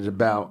excited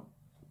about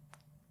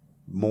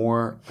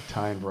more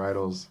Italian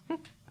varietals.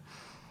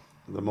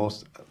 The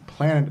most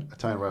planted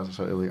Italian varietals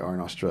in Italy are in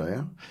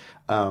Australia.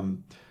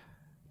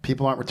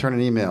 People aren't returning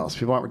emails.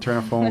 People aren't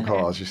returning phone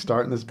calls. You're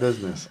starting this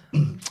business.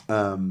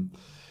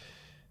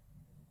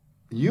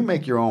 You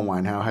make your own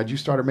wine. How had you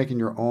started making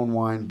your own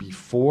wine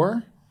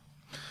before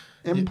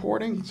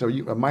importing? So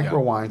micro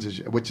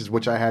wines,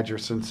 which I had your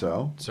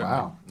Cinso.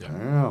 Wow. Yeah.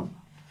 Damn.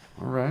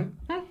 All right.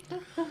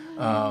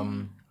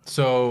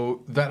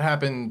 So that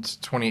happened.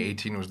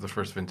 2018 was the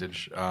first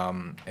vintage,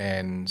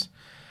 and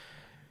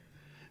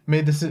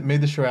made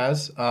the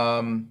Shiraz.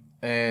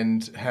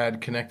 And had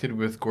connected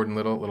with Gordon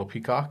Little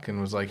Peacock, and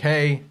was like,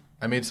 hey,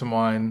 I made some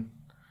wine.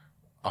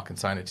 I'll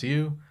consign it to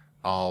you.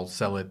 I'll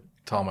sell it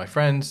to all my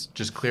friends.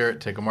 Just clear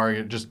it, take a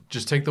market.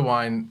 Just take the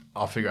wine.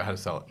 I'll figure out how to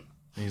sell it.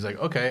 And he's like,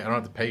 okay, I don't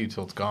have to pay you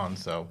till it's gone,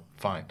 so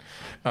fine.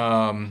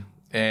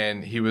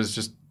 And he was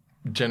just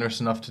generous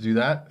enough to do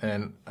that.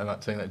 And I'm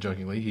not saying that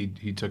jokingly.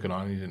 He took it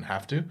on. He didn't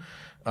have to.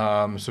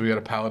 So we got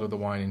a pallet of the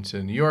wine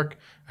into New York.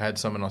 I had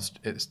some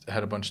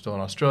had a bunch still in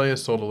Australia,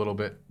 sold a little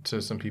bit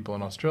to some people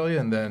in Australia,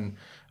 and then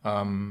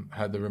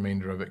had the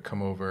remainder of it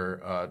come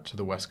over to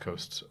the West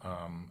Coast,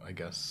 I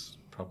guess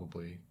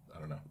probably, I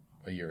don't know,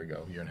 a year and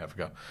a half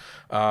ago.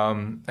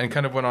 And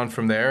kind of went on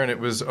from there, and it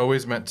was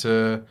always meant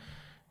to...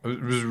 I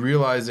was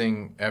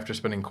realizing after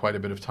spending quite a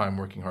bit of time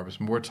working harvest,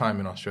 more time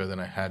in Australia than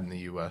I had in the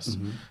U.S.,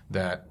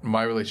 that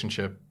my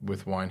relationship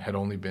with wine had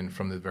only been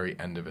from the very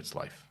end of its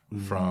life,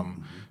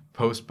 from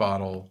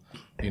post-bottle,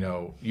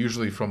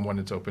 usually from when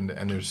it's opened.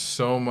 And there's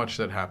so much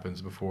that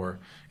happens before.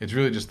 It's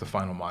really just the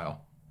final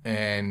mile.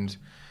 And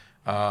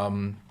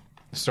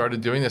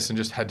started doing this and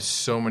just had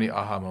so many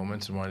aha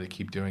moments and wanted to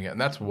keep doing it.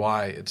 And that's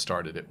why it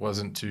started. It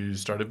wasn't to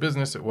start a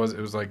business. It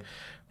was like,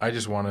 I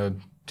just want to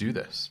do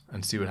this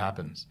and see what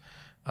happens.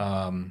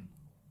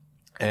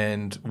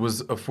 And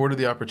was afforded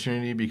the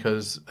opportunity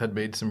because had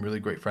made some really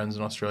great friends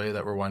in Australia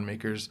that were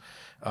winemakers,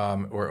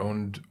 or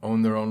owned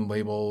their own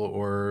label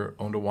or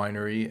owned a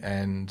winery,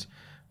 and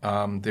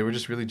they were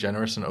just really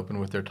generous and open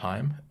with their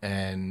time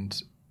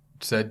and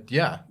said,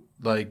 yeah,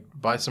 like,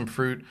 buy some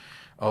fruit.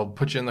 I'll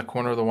put you in the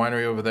corner of the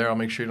winery over there. I'll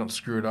make sure you don't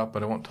screw it up,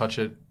 but I won't touch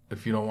it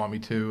if you don't want me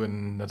to,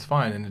 and that's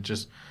fine. And it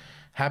just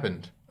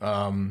happened.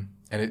 And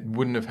it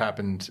wouldn't have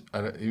happened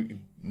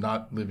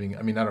not living,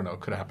 I mean, I don't know, it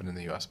could have happened in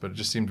the U.S., but it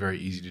just seemed very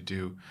easy to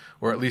do,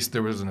 or at least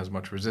there wasn't as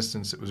much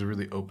resistance. It was a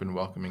really open,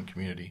 welcoming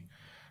community.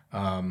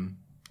 And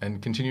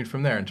continued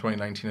from there. In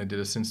 2019, I did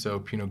a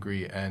Cinso, Pinot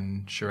Gris,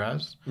 and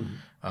Shiraz.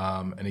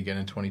 And again,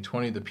 in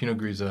 2020, the Pinot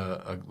Gris is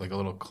a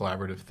little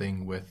collaborative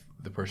thing with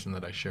the person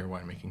that I share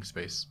winemaking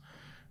space.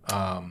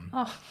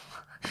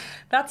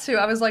 That's who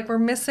I was like, we're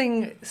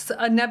missing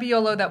a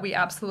Nebbiolo that we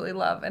absolutely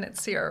love, and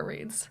it's Sierra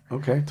Reed's.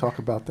 Okay, talk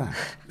about that.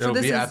 It'll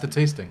be at the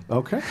tasting.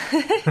 Okay.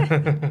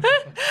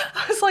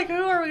 I was like,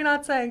 who are we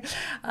not saying?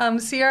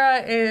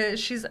 Sierra is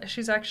she's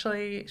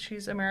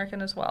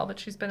American as well, but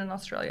she's been in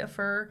Australia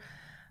for,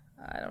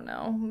 I don't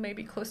know,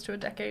 maybe close to a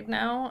decade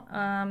now.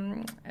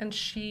 And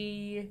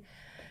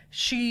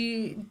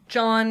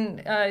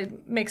John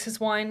makes his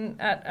wine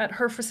at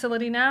her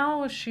facility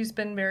now. She's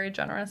been very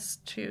generous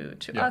to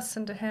us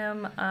and to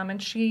him,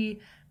 and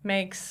she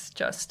makes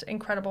just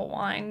incredible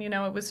wine.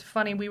 It was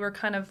funny. We were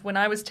kind of, when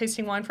I was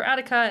tasting wine for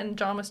Attica and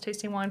John was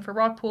tasting wine for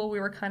Rockpool, we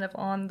were kind of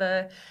on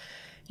the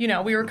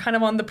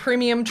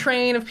premium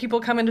train of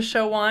people coming to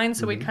show wine,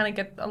 so we'd kind of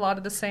get a lot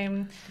of the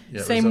same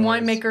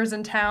winemakers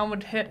in town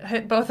would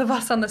hit both of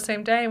us on the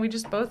same day, and we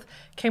just both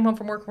came home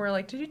from work and we were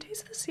like, did you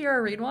taste the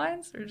Sierra Reed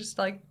wines? We're just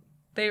like,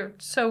 they are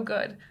so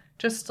good.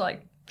 Just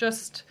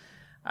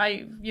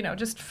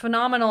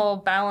phenomenal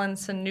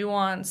balance and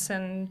nuance.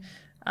 And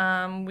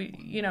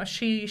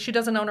she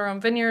doesn't own her own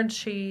vineyard.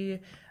 She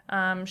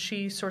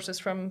sources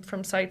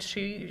from sites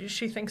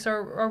she thinks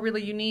are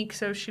really unique.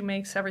 So she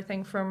makes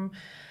everything from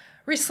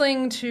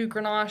Riesling to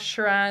Grenache,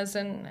 Shiraz,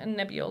 and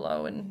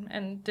Nebbiolo,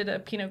 and did a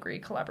Pinot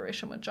Gris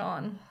collaboration with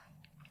John.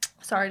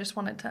 Sorry, I just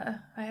wanted to.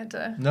 I had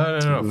to. No,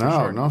 for No,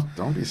 sure. no,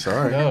 don't be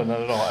sorry. No,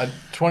 not at all.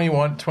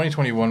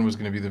 2021 was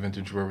going to be the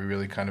vintage where we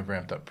really kind of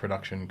ramped up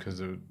production because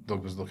it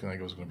was looking like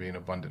it was going to be an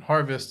abundant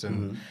harvest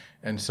and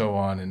so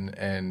on.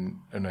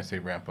 And I say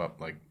ramp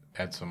up, like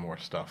add some more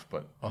stuff.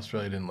 But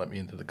Australia didn't let me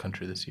into the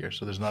country this year,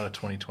 so there's not a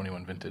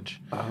 2021 vintage.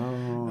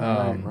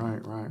 Oh,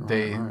 right.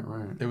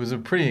 It was a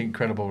pretty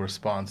incredible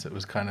response. It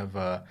was kind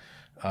of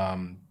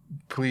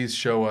please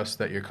show us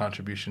that your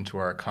contribution to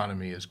our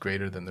economy is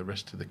greater than the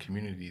risk to the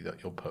community that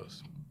you'll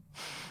pose.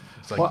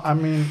 It's like, Well, I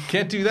mean,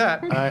 can't do that.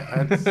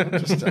 it's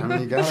interesting. I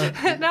mean, you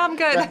gotta. No, I'm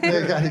good.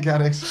 You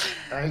gotta.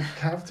 I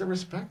have to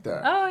respect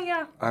that. Oh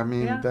yeah. I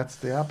mean, Yeah. that's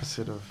the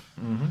opposite of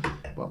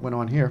what went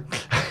on here.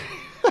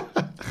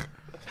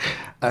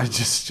 I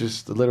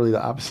just literally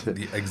the opposite.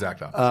 The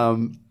exact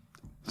opposite.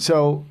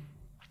 So,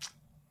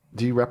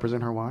 do you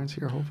represent her wines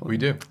here? Hopefully, We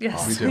do.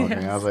 Yes. We do.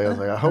 Okay, I was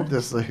like, I hope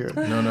this is here.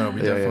 No,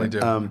 we definitely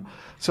do.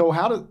 So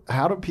how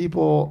do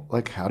people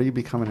how do you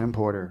become an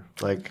importer?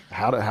 Like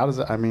how does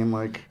it? I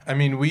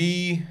mean,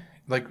 we,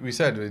 like we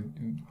said,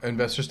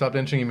 investors stopped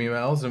entering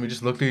emails and we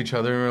just looked at each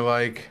other and we're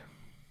like,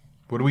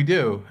 what do we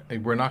do?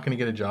 We're not going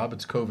to get a job.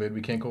 It's COVID.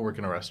 We can't go work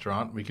in a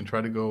restaurant. We can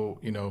try to go,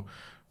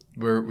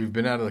 we've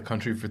been out of the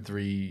country for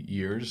 3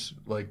 years.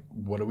 Like,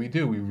 what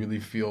do? We really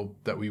feel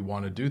that we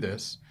want to do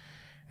this.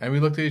 And we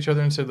looked at each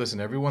other and said, listen,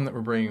 everyone that we're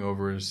bringing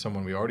over is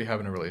someone we already have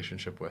in a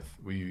relationship with.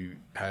 We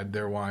had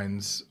their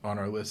wines on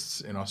our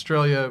lists in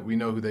Australia. We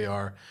know who they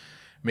are.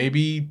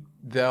 Maybe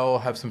they'll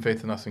have some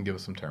faith in us and give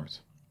us some terms.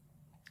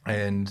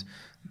 And,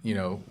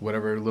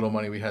 whatever little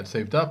money we had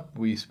saved up,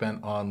 we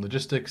spent on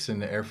logistics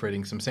and air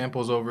freighting some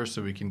samples over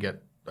so we can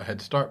get a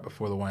head start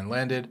before the wine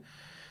landed.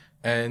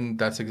 And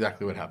that's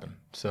exactly what happened.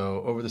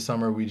 So over the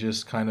summer, we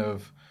just kind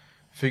of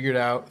figured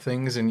out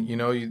things. And,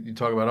 you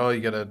talk about,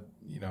 you got to,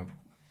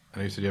 I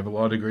know you said you have a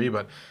law degree,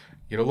 but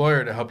you get a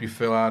lawyer to help you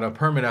fill out a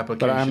permit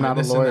application. But I'm not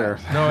a lawyer.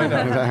 No, I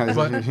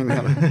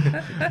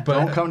know. But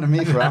don't come to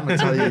me for I'm going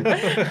to tell you.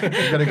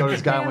 You got to go to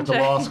this guy I went to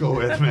law school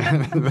with,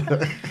 man.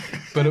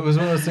 But it was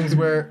one of those things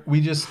where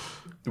we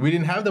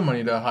didn't have the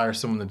money to hire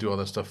someone to do all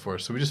that stuff for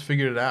us, so we just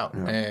figured it out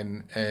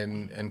and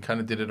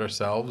kind of did it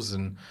ourselves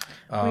and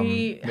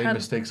made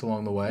mistakes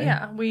along the way.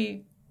 Yeah,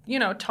 we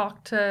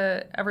talked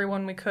to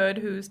everyone we could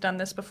who's done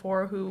this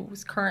before,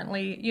 who's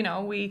currently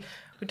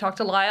we talked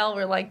to Lyle.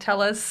 We're like,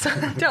 tell us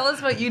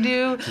what you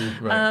do.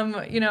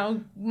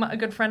 Right. A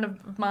good friend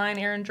of mine,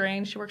 Erin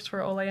Drain, she works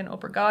for Ole and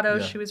Obrigado.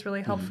 Yeah. She was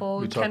really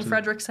helpful. Ken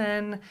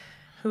Fredrickson,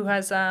 who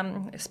has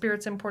a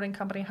spirits importing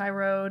company, High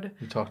Road.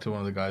 We talked to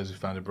one of the guys who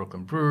founded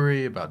Brooklyn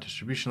Brewery about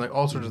distribution, like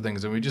all sorts of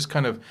things. And we just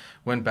kind of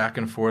went back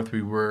and forth.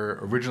 We were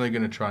originally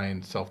going to try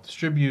and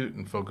self-distribute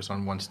and focus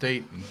on one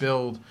state and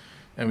build.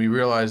 And we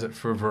realized that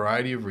for a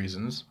variety of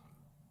reasons,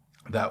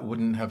 that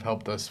wouldn't have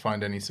helped us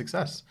find any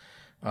success.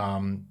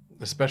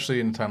 Especially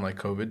in a time like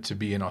COVID, to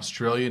be an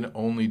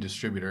Australian-only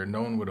distributor,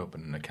 no one would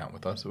open an account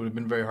with us. It would have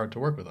been very hard to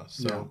work with us.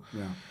 So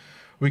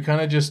we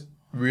kind of just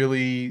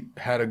really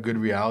had a good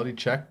reality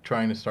check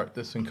trying to start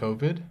this in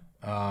COVID.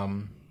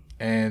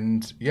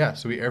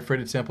 So we air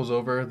freighted samples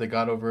over. They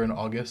got over in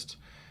August.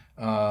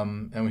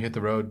 And we hit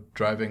the road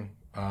driving.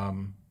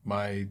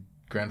 My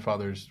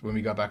grandfather's, when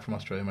we got back from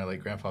Australia, my late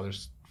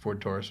grandfather's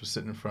Ford Taurus was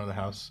sitting in front of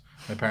the house,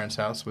 my parents'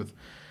 house, it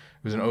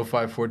was an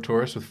 05 Ford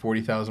Taurus with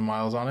 40,000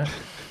 miles on it.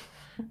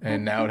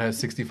 And now it has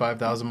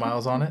 65,000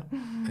 miles on it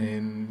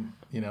in,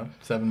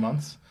 7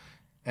 months.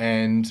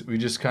 And we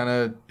just kind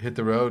of hit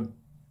the road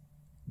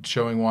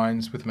showing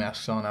wines with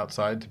masks on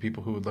outside to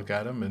people who would look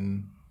at them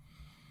and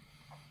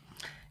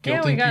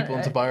guilting people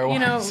into buy our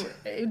wines.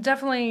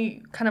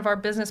 Definitely kind of our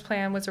business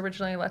plan was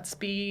originally let's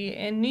be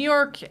in New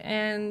York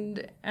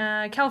and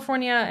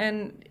California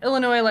and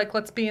Illinois, like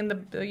let's be in the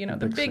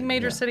big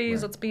major cities,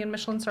 right. Let's be in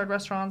Michelin-starred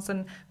restaurants,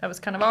 and that was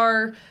kind of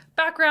our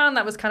background.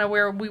 That was kind of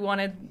where we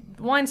wanted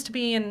wines to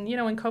be, and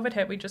when COVID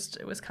hit,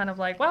 it was kind of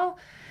like, well,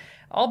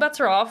 all bets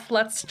are off.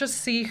 Let's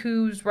just see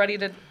who's ready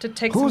to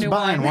take some new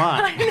wine. Who's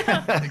buying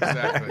wine?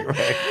 Exactly.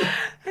 Right.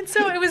 And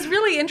so it was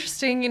really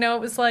interesting. It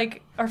was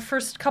like our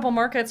first couple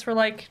markets were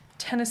like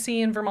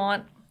Tennessee and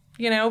Vermont.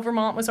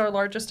 Vermont was our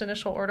largest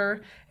initial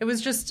order.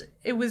 Wow.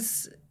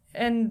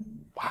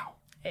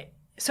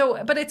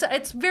 So, but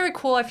it's very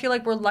cool. I feel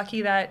like we're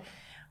lucky that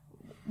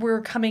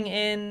we're coming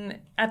in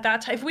at that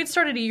time. If we'd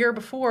started a year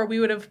before, we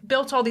would have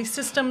built all these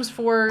systems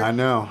for. I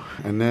know,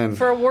 and then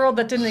for a world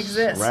that didn't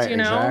exist. Right.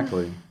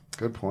 Exactly.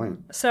 Good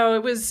point. So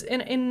it was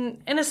in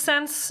a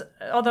sense,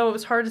 although it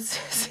was hard to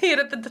see it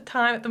at the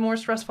time, at the more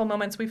stressful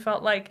moments, we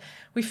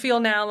feel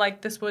now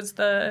like this was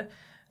the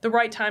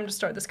right time to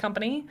start this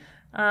company,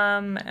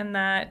 and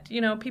that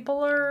people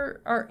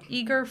are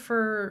eager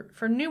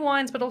for new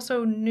wines, but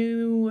also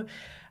new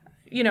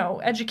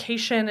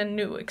education and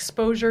new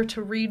exposure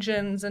to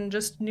regions and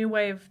just new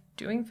way of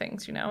doing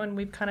things, and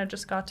we've kind of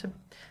just got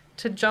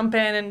to jump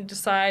in and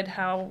decide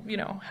how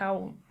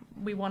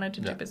we wanted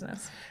to do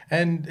business.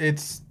 And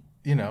it's,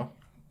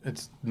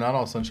 it's not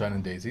all sunshine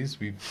and daisies.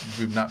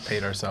 We've not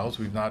paid ourselves.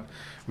 We've not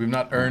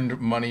earned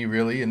money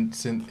really in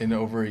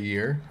over a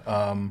year.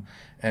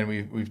 And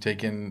we've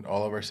taken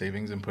all of our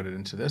savings and put it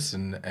into this,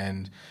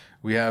 and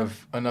we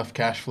have enough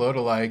cash flow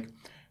to like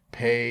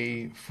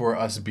pay for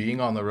us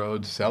being on the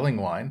road selling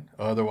wine.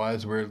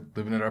 Otherwise, we're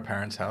living at our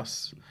parents'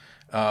 house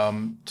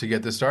to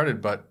get this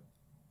started. But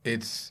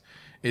it's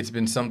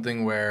been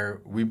something where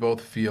we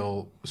both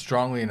feel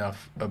strongly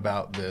enough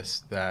about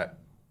this that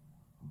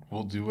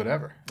we'll do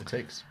whatever it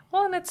takes.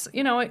 Well, and it's,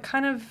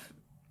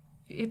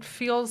 it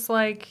feels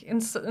like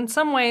in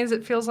some ways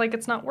it feels like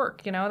it's not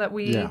work, that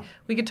we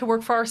get to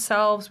work for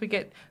ourselves, we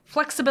get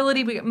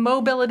flexibility, we get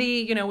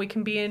mobility, we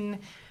can be in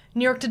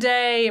New York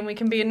today and we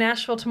can be in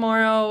Nashville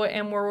tomorrow,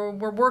 and we're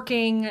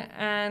working,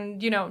 and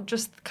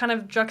just kind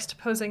of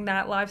juxtaposing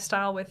that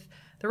lifestyle with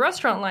the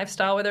restaurant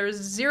lifestyle where there's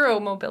zero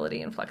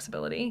mobility and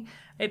flexibility.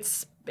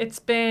 It's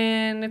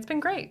been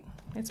great.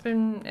 It's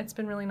been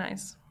really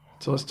nice.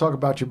 So let's talk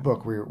about your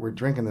book. We're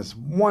drinking this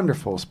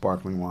wonderful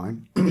sparkling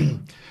wine.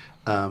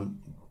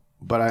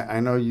 But I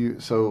know you,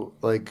 so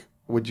like,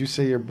 would you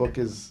say your book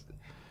it's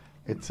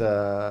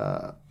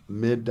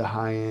mid to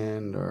high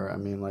end, or I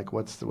mean, like,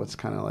 what's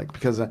kind of like,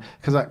 because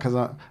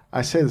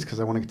I say this because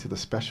I want to get to the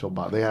special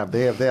bottle.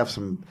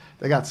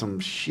 They got some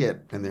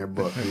shit in their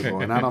book,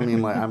 people, and I don't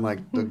mean like I'm like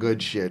the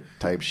good shit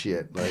type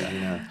shit,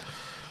 like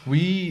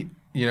We,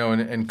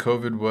 and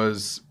COVID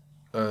was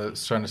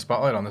trying to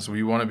spotlight on this.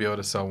 We want to be able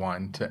to sell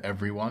wine to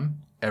everyone,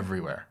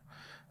 everywhere.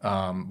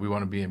 We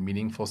want to be a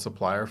meaningful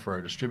supplier for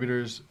our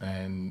distributors,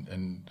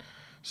 and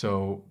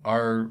so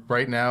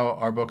right now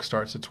our book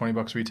starts at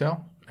 $20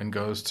 retail and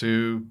goes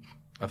to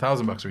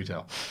 $1,000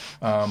 retail,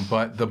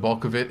 but the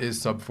bulk of it is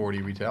sub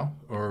 40 retail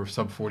or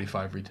sub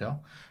 45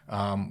 retail,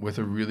 with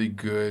a really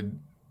good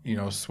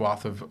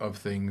swath of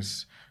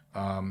things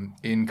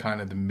in kind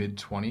of the mid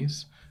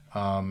 20s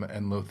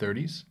and low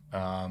 30s.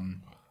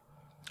 And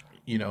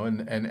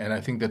I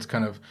think that's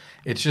kind of,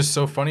 it's just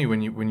so funny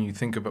when you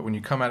think about, when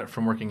you come at it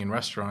from working in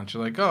restaurants,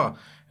 you're like, oh,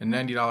 a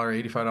 $90,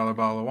 $85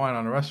 bottle of wine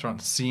on a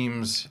restaurant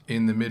seems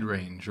in the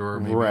mid-range or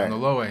maybe on the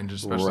low range,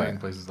 especially in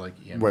places like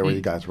EMP. Where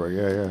you guys were,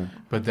 yeah.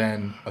 But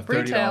then a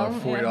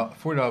 $30,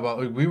 $40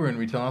 bottle, we were in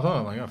retail, and I thought,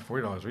 I'm like, oh,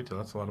 $40 retail,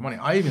 that's a lot of money.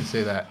 I even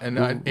say that. And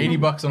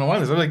 $80 on a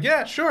wine list, I was like,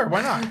 yeah, sure,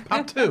 why not?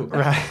 Pop two.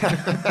 Right.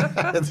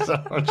 It's so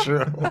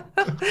true.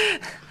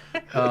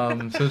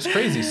 So it's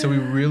crazy. So we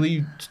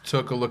really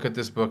took a look at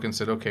this book and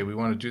said, okay, we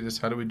want to do this.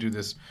 How do we do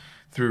this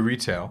through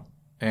retail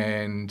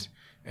and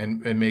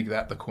make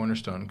that the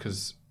cornerstone?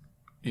 Because,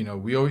 you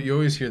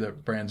always hear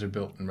that brands are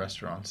built in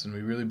restaurants, and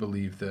we really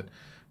believe that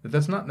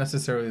that's not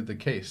necessarily the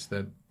case.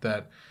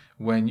 That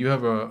when you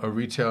have a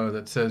retailer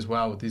that says,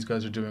 wow, what these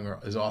guys are doing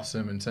is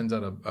awesome, and sends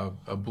out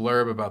a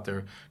blurb about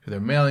their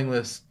mailing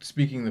list,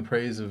 speaking the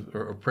praise of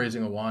or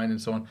praising a wine and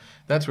so on,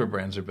 that's where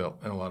brands are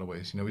built in a lot of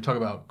ways. We talk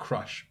about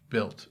Crush,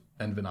 Built,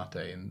 and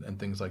Venate and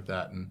things like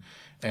that. And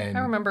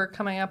I remember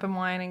coming up in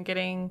wine and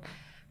getting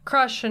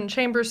Crush and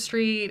Chambers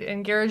Street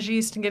and Garage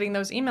East and getting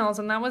those emails,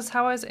 and that was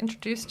how I was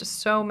introduced to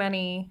so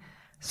many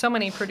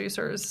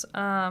producers.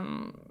 That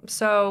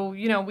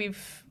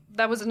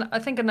was I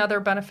think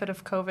another benefit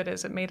of COVID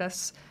is it made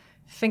us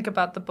think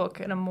about the book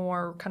in a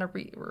more kind of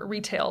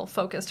retail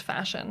focused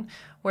fashion,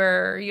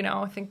 where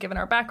I think given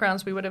our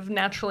backgrounds we would have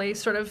naturally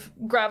sort of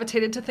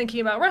gravitated to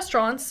thinking about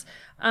restaurants.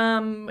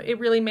 It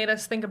really made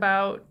us think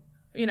about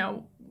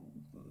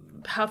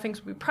how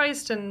things would be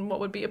priced and what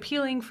would be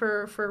appealing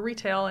for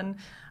retail. And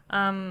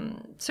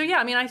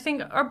I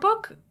think our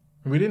book,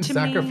 we didn't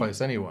sacrifice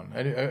anyone.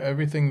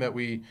 Everything that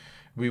we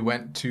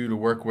went to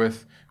work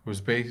with was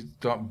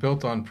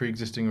built on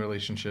pre-existing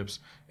relationships,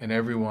 and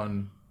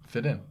everyone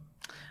fit in.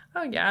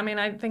 Oh yeah,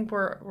 I think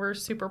we're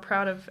super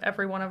proud of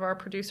every one of our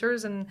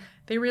producers, and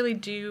they really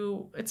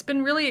do. It's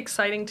been really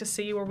exciting to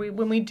see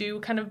when we do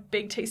kind of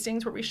big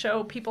tastings where we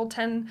show people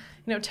 10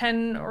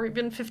 or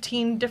even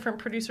 15 different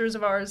producers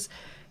of ours.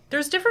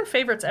 There's different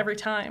favorites every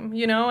time,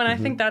 and I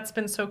think that's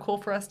been so cool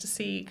for us to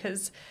see,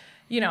 because,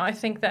 I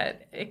think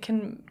that it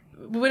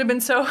would have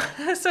been so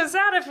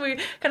sad if we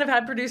kind of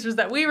had producers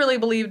that we really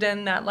believed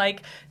in that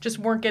like just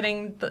weren't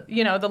getting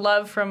the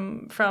love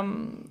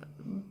from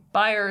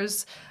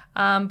buyers.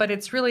 But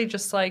it's really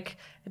just like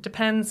it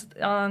depends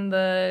on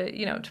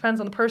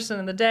the person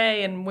and the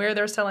day and where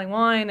they're selling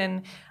wine.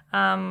 And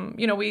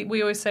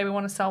we always say we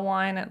want to sell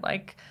wine at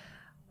like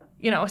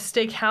a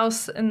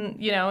steakhouse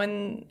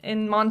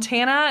in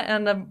Montana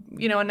and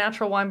a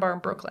natural wine bar in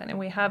Brooklyn, and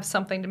we have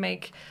something to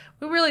make.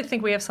 We really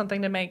think we have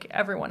something to make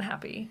everyone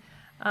happy.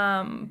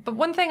 But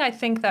one thing I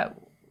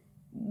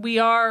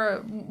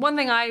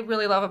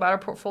really love about our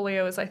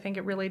portfolio is I think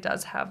it really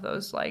does have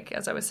those, like,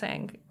 as I was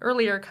saying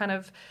earlier, kind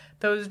of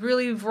those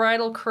really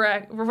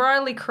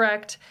varietally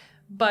correct,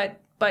 but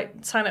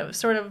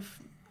sort of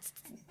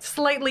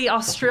slightly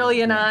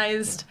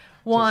Australianized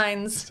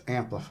wines. Just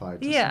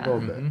amplified just a little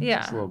bit. Yeah.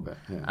 Just a little bit.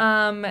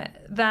 Yeah.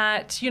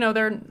 That,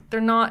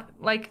 they're not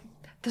like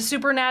the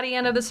super natty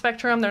end of the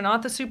spectrum. They're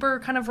not the super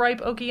kind of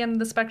ripe oaky end of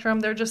the spectrum.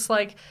 They're just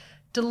like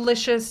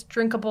delicious,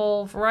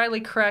 drinkable,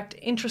 varietally correct,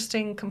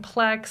 interesting,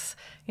 complex,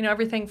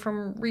 everything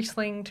from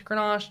Riesling to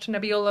Grenache to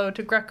Nebbiolo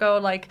to Greco.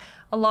 Like,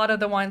 a lot of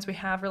the wines we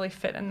have really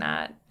fit in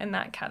that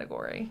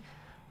category.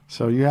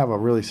 So you have a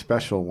really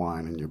special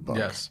wine in your book.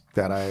 Yes.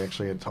 That I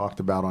actually had talked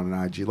about on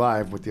an IG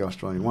Live with the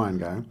Australian wine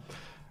guy.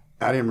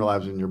 I didn't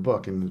realize it was in your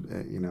book,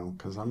 and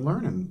because I'm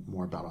learning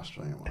more about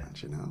Australian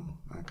wines,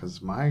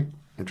 because my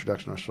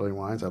introduction to Australian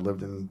wines, I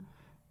lived in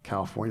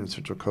California,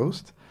 Central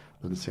Coast,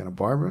 lived in Santa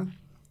Barbara.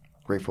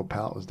 Grateful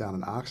Palate was down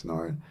in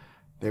Oxnard.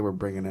 They were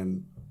bringing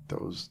in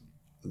those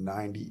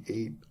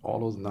 98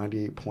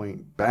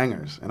 point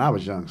bangers, and I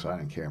was young, so I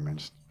didn't care, man.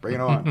 Just bring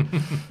it on.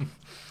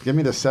 Give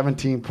me the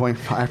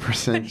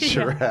 17.5%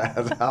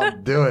 Shiraz. I'll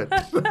do it.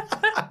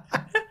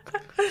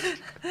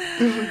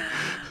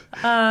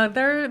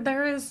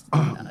 There is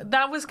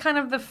that was kind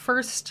of the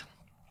first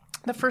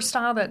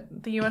style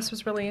that the U.S.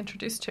 was really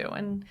introduced to,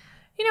 and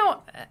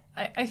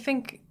I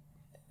think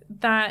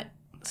that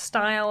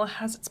style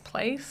has its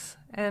place,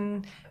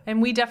 and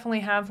we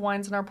definitely have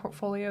wines in our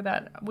portfolio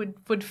that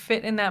would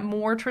fit in that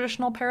more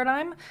traditional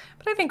paradigm.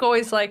 But I think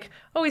always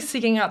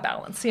seeking out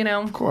balance,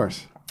 Of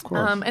course.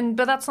 But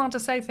that's not to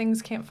say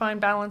things can't find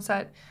balance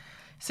at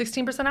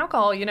 16%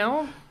 alcohol,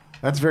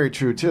 That's very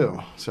true too.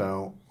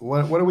 So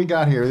what do we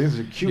got here? This is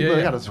a cute.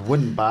 I got this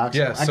wooden box.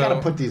 Yeah, I gotta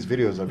put these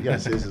videos up. You gotta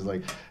see this is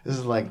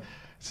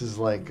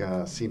like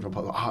a scene from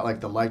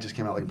like the light just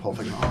came out like Pulp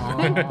Fiction.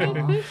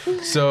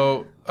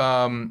 So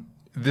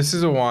this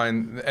is a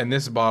wine, and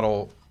this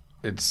bottle,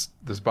 this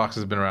box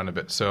has been around a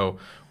bit. So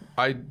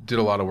I did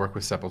a lot of work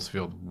with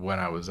Seppelsfield when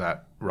I was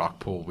at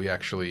Rockpool. We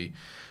actually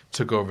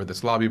took over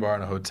this lobby bar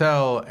in a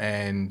hotel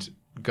and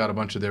got a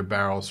bunch of their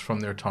barrels from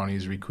their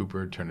tawnies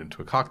recoopered, turned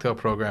into a cocktail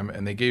program,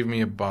 and they gave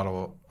me a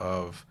bottle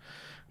of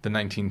the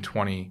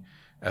 1920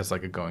 as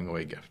like a going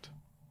away gift.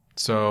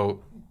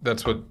 So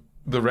that's what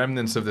the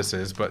remnants of this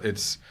is, but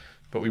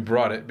we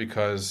brought it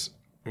because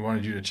we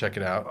wanted you to check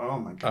it out. Oh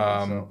my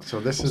god! So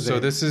this is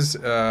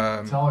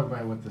tell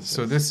everybody what this is.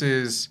 So this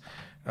is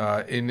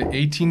in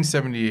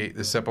 1878,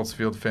 the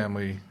Seppelsfield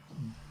family.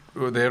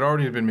 They had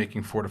already been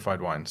making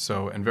fortified wines,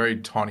 and very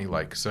tawny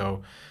like.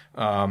 So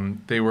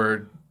they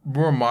were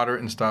more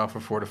moderate in style for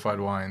fortified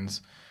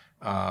wines,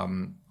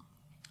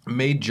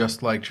 made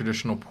just like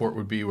traditional port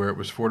would be, where it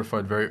was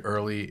fortified very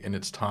early in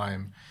its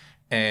time,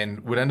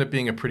 and would end up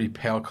being a pretty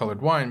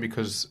pale-colored wine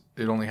because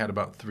it only had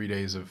about 3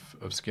 days of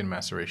skin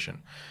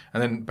maceration,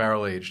 and then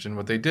barrel-aged. And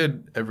what they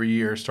did every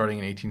year, starting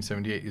in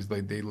 1878, is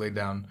they laid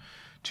down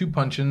 2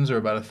 puncheons, or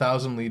about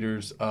 1,000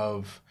 liters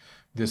of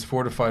this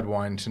fortified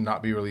wine, to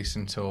not be released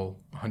until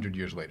 100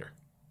 years later.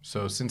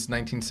 So since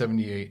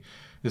 1978,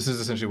 this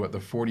is essentially the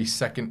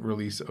 42nd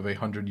release of a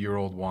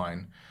 100-year-old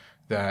wine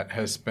that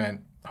has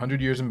spent 100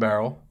 years in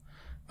barrel,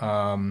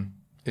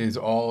 is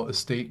all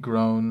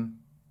estate-grown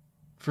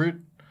fruit.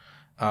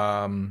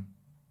 And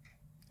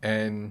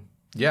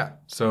yeah,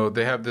 so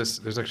they have this,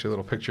 there's actually a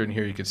little picture in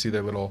here. You can see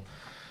their little,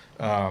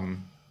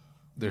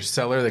 their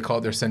cellar, they call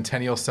it their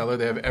centennial cellar.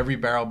 They have every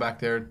barrel back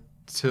there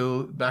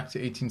back to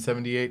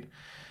 1878.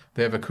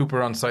 They have a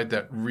cooper on site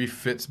that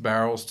refits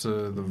barrels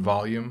to the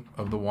volume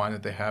of the wine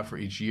that they have for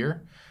each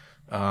year.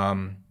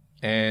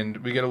 And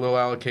we get a little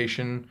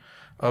allocation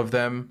of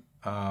them.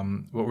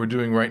 What we're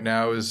doing right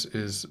now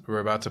is we're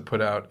about to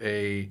put out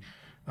a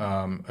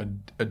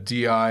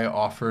DI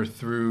offer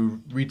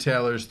through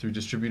retailers, through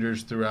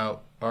distributors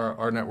throughout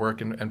our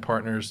network and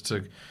partners,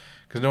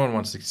 because no one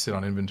wants to sit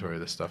on inventory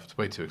of this stuff. It's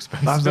way too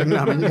expensive. I was like,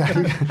 no,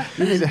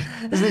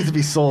 this needs to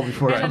be sold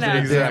before it comes to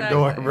the damn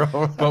door,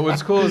 bro. But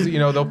what's cool is,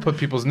 they'll put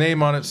people's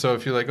name on it. So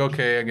if you're like,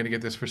 okay, I'm going to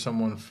get this for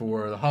someone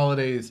for the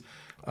holidays,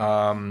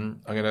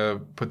 I'm going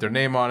to put their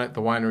name on it.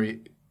 The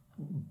winery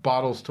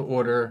bottles to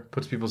order,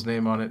 puts people's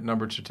name on it,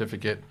 numbered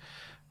certificate.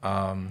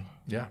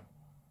 Yeah.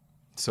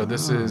 So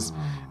this is,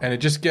 and it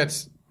just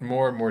gets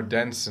more and more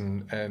dense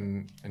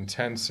and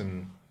intense,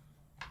 and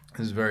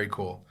is very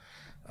cool.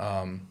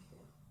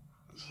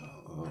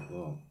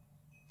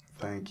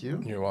 Thank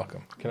you. You're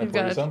welcome. Can I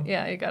pour you some?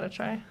 Yeah, you got to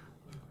try.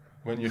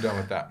 When you're done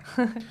with that.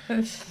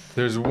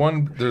 There's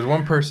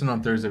one person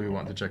on Thursday we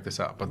want to check this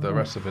out, but the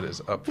rest of it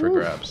is up for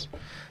grabs.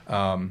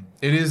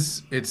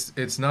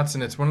 It's nuts,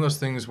 and it's one of those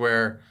things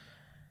where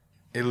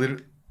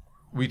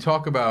we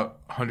talk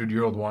about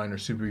 100-year-old wine or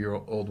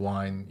super-year-old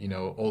wine,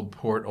 old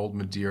port, old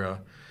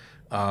Madeira.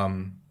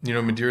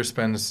 Madeira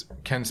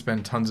can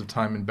spend tons of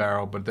time in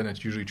barrel, but then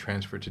it's usually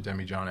transferred to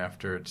demijohn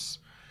after it's,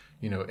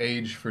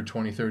 aged for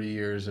 20, 30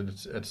 years at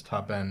its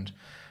top end.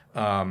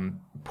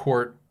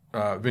 Port,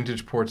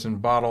 vintage ports in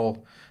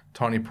bottle,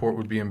 tawny port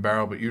would be in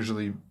barrel, but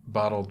usually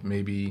bottled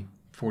maybe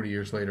 40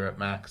 years later at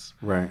max.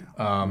 Right.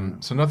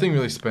 So nothing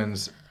really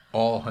spends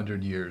all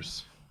 100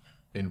 years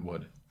in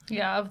wood.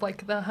 Yeah, of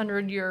like the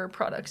 100-year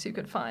products you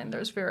could find,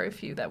 there's very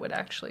few that would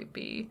actually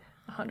be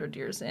 100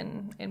 years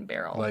in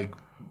barrel. Like,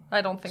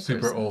 I don't think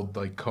super old,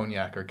 like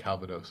cognac or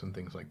Calvados and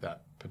things like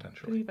that,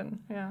 potentially. Even,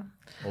 yeah.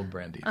 Old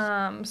brandies.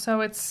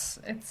 So it's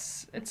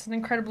an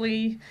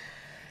incredibly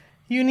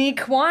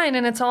unique wine,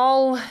 and it's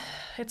all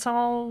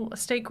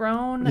estate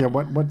grown. Yeah.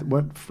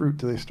 What fruit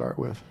do they start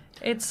with?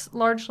 It's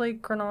largely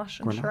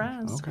Grenache and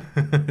Shiraz.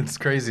 Okay. It's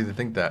crazy to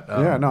think that.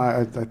 Yeah, no,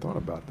 I thought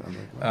about that.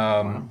 Like,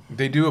 wow.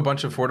 They do a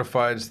bunch of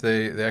fortifieds.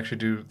 They actually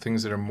do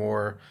things that are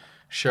more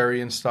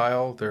sherry in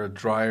style. They're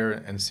drier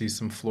and see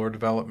some floor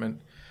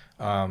development.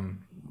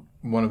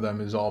 One of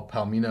them is all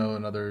Palomino,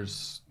 and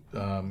others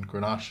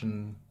Grenache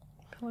and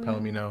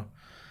Palomino.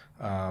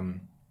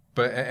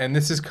 And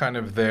this is kind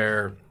of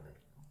their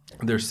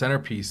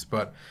centerpiece,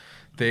 but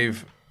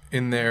they've,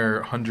 in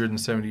their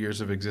 170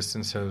 years of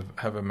existence,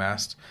 have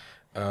amassed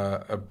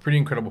a pretty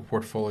incredible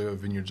portfolio of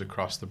vineyards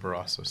across the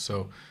Barossa.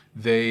 So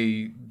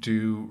they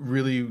do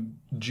really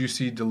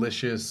juicy,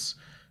 delicious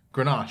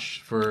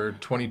Grenache for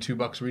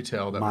 $22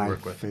 retail that we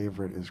work with. My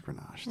favorite is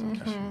Grenache.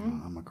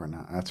 I'm a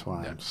Grenache. That's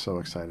why I'm so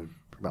excited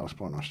about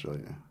exploring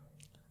Australia.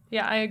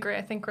 Yeah, I agree.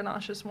 I think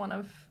Grenache is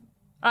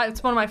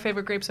it's one of my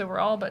favorite grapes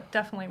overall, but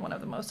definitely one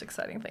of the most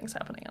exciting things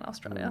happening in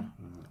Australia,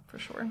 for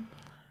sure.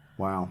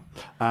 Wow.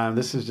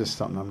 This is just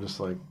something I'm just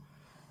like,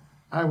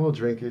 I will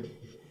drink it.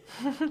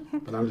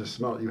 But I'm just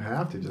smelling. You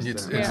have to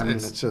just.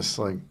 It's just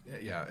like.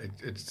 Yeah,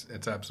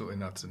 it's absolutely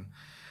nuts, and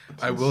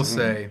I will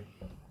say,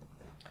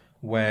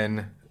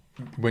 when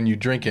you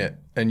drink it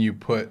and you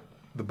put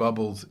the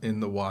bubbles in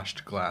the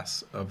washed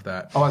glass of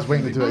that. Oh, I was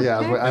waiting to do it. Yeah,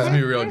 it's gonna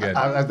be real good.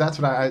 That's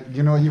what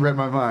you read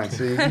my mind.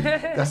 See,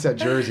 that's that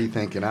Jersey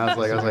thinking. I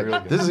was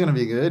like, this is gonna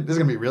be good. This is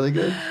gonna be really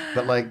good.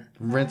 But like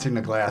rinsing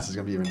the glass is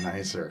gonna be even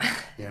nicer.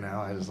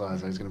 I just thought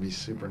it was gonna be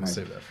super nice.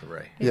 Save that for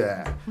Ray.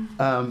 Yeah.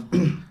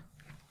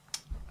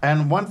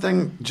 And one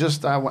thing,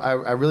 just I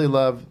really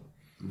love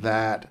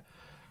that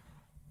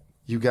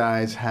you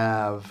guys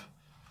have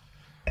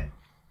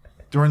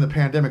during the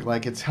pandemic,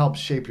 like it's helped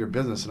shape your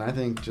business, and I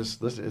think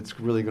it's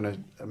really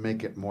going to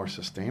make it more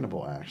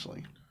sustainable,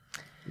 actually.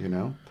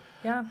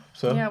 Yeah.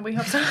 So yeah, we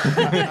hope so.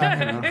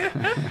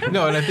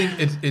 No, and I think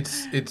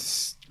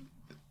it's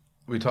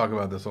we talk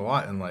about this a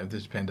lot in life.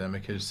 This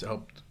pandemic has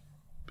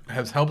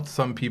helped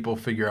some people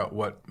figure out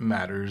what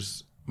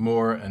matters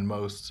more and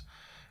most,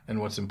 and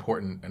what's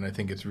important. And I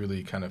think it's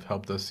really kind of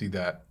helped us see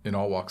that in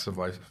all walks of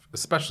life,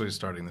 especially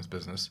starting this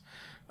business.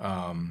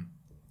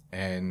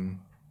 And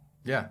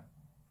yeah.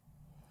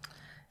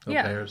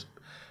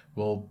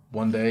 Well,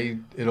 one day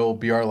it'll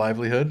be our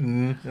livelihood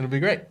and it'll be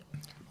great.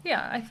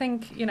 Yeah, I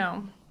think,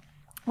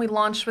 we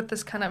launched with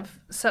this kind of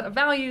set of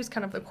values,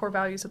 kind of the core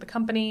values of the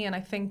company. And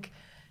I think,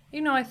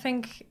 I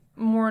think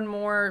more and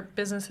more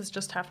businesses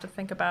just have to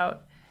think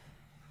about,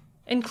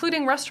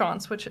 including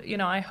restaurants, which,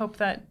 I hope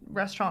that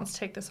restaurants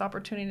take this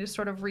opportunity to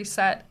sort of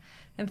reset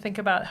and think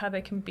about how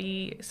they can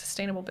be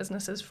sustainable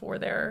businesses for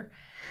their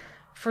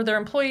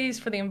employees,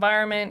 for the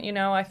environment.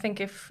 I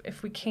think if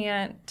we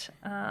can't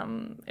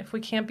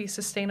be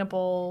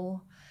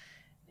sustainable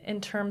in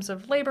terms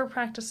of labor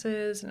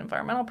practices and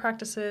environmental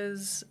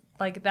practices,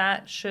 like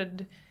that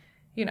should,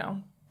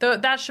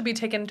 that should be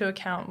taken into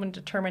account when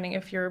determining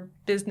if your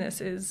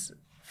business is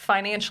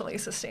financially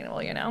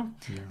sustainable. Yeah.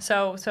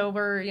 So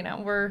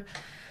we're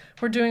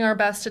doing our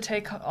best to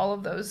take all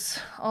of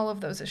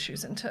those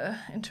issues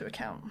into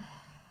account.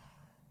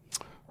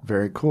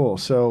 Very cool.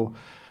 So,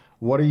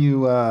 what are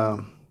you?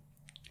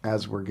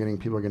 As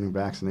people are getting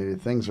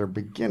vaccinated, things are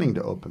beginning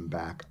to open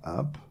back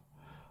up.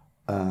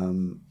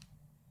 And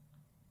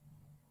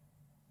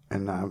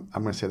I'm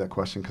going to say that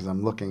question because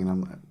I'm looking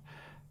and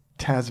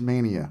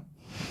Tasmania.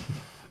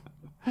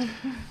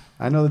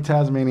 I know the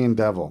Tasmanian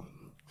devil.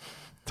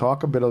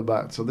 Talk a bit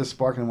about, so this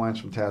sparkling wine's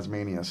from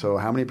Tasmania. So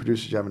how many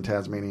producers do you have in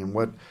Tasmania, and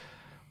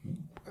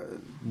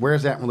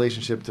where's that in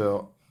relationship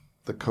to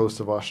the coast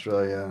of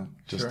Australia?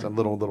 Just Sure. a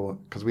little,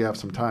 because we have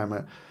some time,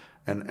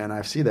 and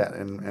I see that,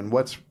 and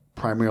what's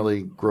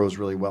primarily grows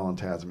really well in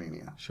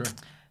Tasmania? Sure.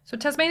 So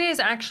Tasmania is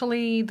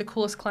actually the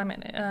coolest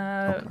climate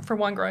for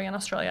wine growing in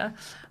Australia.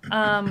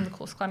 The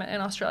coolest climate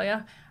in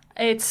Australia.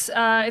 It's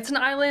an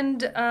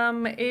island.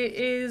 It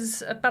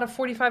is about a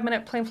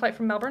 45-minute plane flight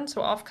from Melbourne,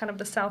 so off kind of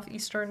the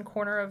southeastern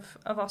corner of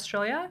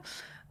Australia.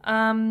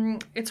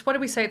 It's, what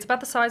did we say? It's about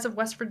the size of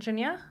West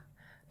Virginia,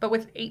 but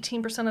with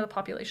 18% of the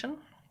population.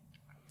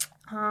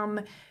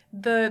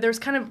 There's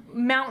kind of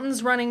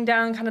mountains running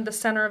down kind of the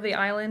center of the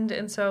island,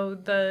 and so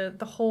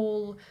the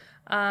whole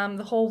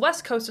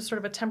west coast is sort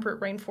of a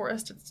temperate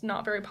rainforest. It's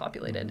not very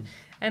populated. Mm-hmm.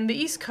 And the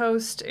east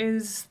coast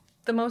is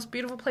the most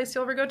beautiful place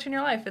you'll ever go to in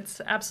your life.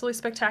 It's absolutely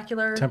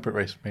spectacular.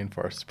 Temperate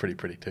rainforest is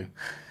pretty too.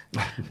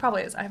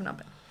 Probably is. I have not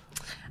been.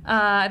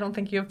 I don't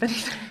think you have been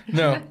either.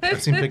 No,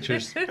 I've seen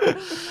pictures.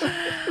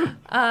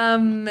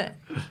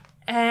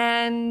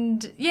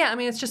 And yeah, I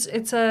mean,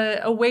 it's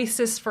a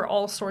oasis for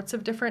all sorts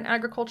of different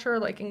agriculture,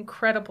 like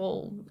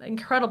incredible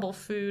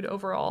food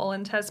overall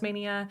in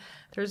Tasmania.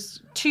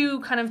 There's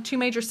two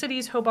major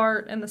cities,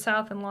 Hobart in the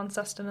south and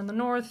Launceston in the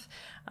north.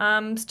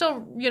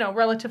 Still,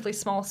 relatively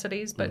small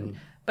cities, but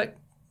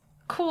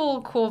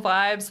cool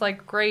vibes,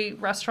 like great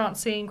restaurant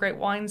scene, great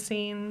wine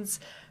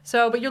scenes.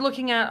 So, but you're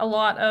looking at a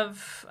lot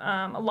of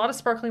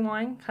sparkling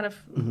wine. Kind of,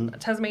 mm-hmm.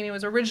 Tasmania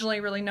was originally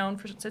really known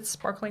for its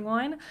sparkling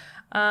wine.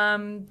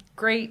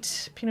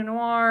 Great Pinot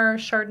Noir,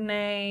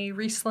 Chardonnay,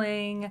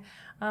 Riesling,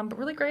 but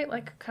really great,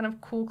 like kind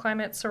of cool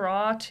climate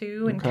Syrah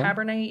too, and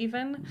Cabernet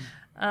even.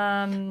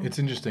 It's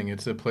interesting.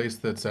 It's a place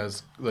that's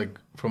as like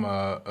from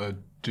a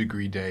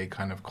degree day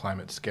kind of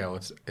climate scale.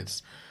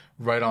 It's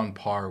right on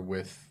par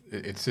with.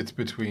 It sits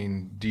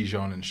between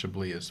Dijon and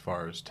Chablis as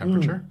far as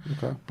temperature,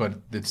 but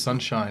its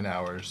sunshine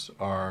hours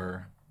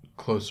are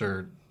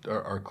closer,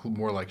 are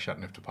more like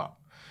Châteauneuf-du-Pape.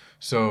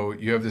 So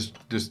you have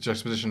this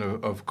juxtaposition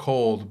of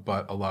cold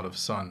but a lot of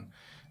sun.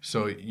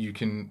 So you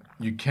can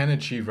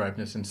achieve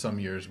ripeness in some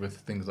years with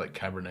things like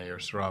Cabernet or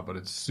Syrah, but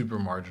it's super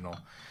marginal,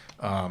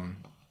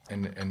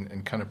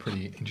 and kind of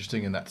pretty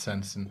interesting in that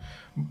sense. And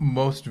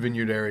most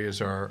vineyard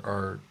areas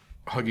are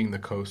hugging the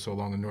coast, so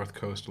along the north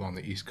coast, along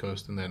the east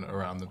coast, and then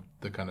around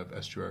the kind of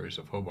estuaries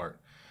of Hobart.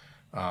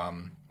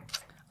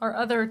 Our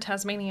other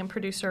Tasmanian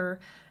producer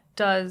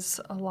does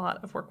a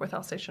lot of work with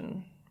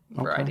Alsatian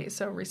varieties,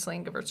 so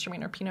Riesling,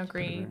 Gewürztraminer, Pinot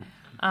Gris,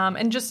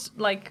 and just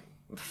like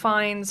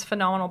finds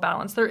phenomenal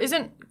balance. There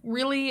isn't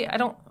really, I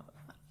don't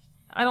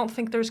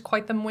think there's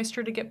quite the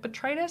moisture to get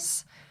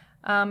botrytis.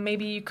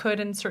 Maybe you could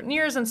in certain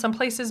years in some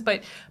places,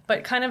 but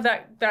kind of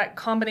that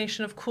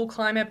combination of cool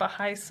climate but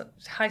high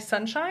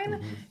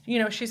sunshine. You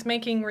know, she's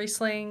making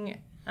Riesling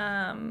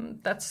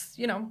that's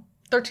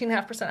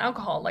 13.5%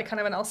 alcohol, like kind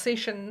of an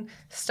Alsatian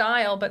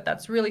style, but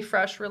that's really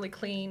fresh, really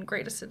clean,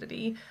 great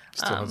acidity.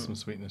 Still has some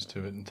sweetness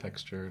to it and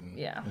texture, and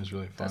it's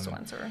really fun. Those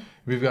ones are.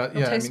 We've got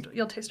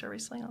you'll taste our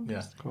Riesling on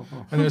this. Cool.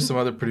 And there's some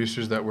other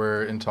producers that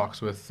we're in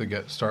talks with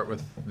to start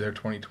with their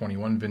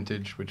 2021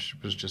 vintage, which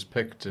was just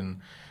picked,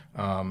 and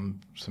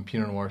some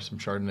Pinot Noir, some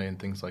Chardonnay, and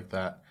things like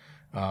that.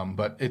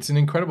 But it's an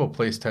incredible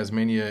place.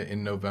 Tasmania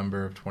in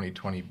November of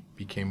 2020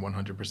 became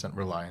 100%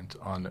 reliant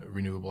on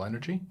renewable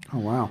energy. Oh,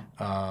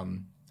 wow.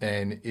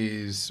 And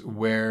is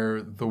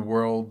where the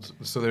world.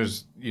 So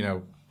there's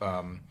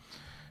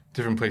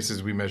different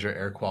places we measure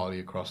air quality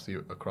across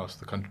the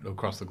country,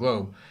 across the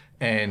globe,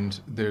 and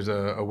there's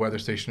a weather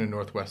station in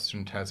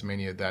northwestern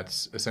Tasmania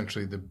that's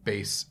essentially the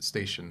base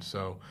station.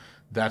 So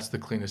that's the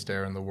cleanest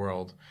air in the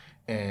world,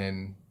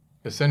 and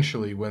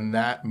essentially when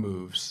that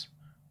moves,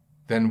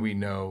 then we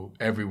know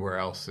everywhere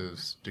else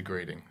is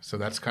degrading. So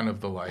that's kind of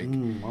the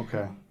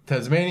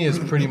Tasmania is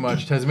pretty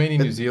much Tasmania,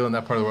 New Zealand,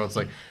 that part of the world. It's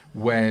like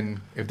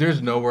if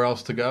there's nowhere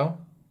else to go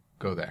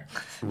there.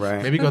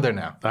 Right. Maybe go there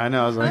now. I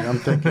know. I'm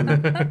thinking,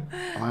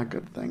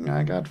 good thing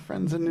I got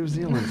friends in New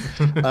Zealand.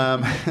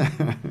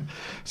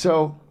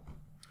 So,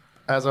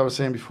 as I was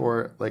saying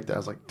before, like that, I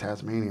was like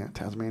Tasmania.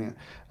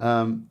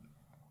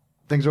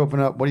 Things are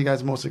opening up. What are you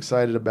guys most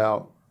excited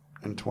about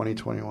in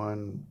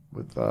 2021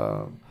 with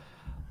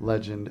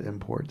Legend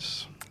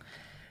Imports?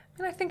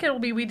 And I think it'll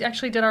be, we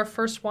actually did our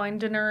first wine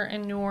dinner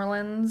in New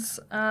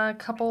Orleans a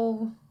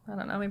couple, I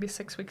don't know, maybe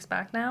 6 weeks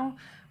back now,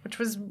 which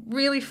was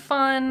really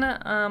fun.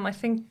 I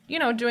think,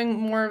 doing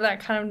more of that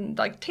kind of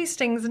like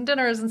tastings and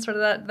dinners and sort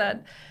of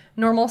that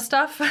normal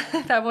stuff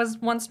that was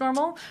once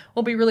normal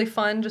will be really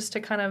fun, just to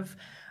kind of,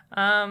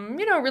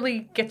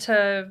 really get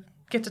to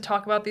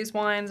talk about these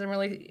wines and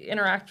really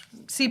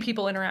see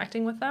people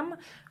interacting with them.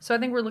 So I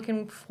think we're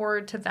looking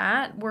forward to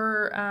that.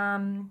 We're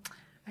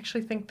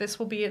actually think this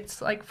will be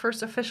its like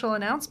first official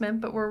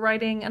announcement, but we're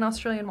writing an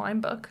Australian wine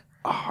book.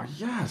 Oh,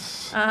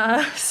 yes.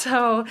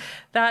 So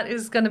that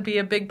is going to be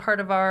a big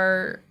part of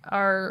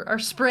our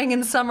spring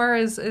and summer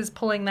is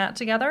pulling that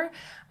together.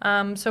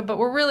 But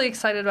we're really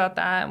excited about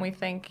that, and we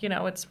think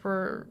it's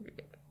for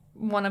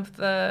one of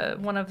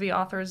the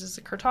authors is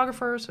a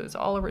cartographer, so it's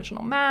all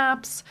original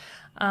maps.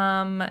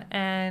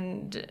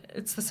 And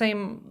it's the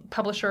same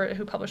publisher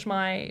who published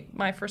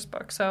my first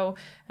book. So,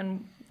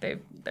 and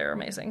they're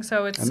amazing.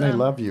 So it's, and they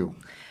love you.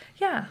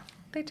 Yeah,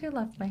 they do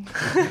love me.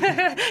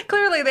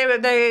 Clearly,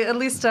 they at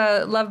least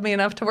love me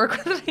enough to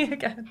work with me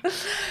again.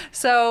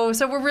 So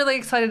we're really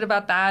excited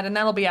about that, and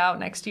that'll be out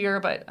next year.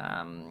 But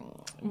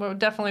will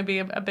definitely be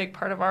a big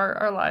part of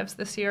our lives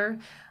this year.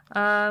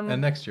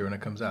 And next year when it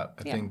comes out,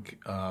 I think.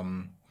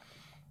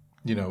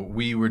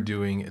 We were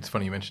doing, it's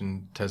funny you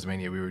mentioned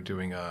Tasmania, we were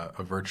doing a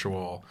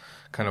virtual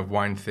kind of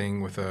wine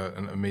thing with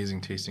an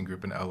amazing tasting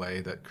group in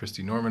LA that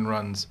Christy Norman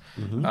runs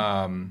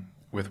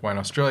with Wine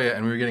Australia.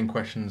 And we were getting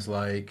questions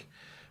like,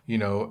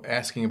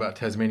 asking about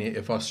Tasmania,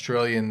 if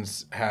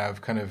Australians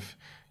have kind of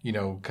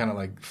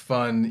like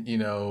fun,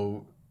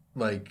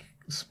 like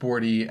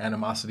sporty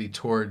animosity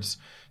towards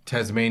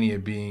Tasmania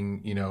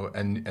being,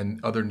 and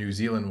other New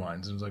Zealand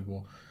wines. And it was like,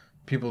 well,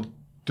 people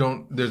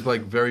don't, there's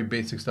like very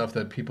basic stuff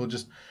that people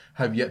just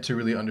have yet to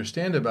really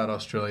understand about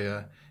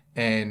Australia,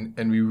 and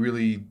we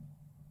really,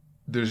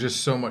 there's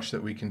just so much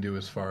that we can do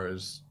as far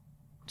as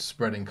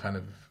spreading kind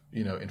of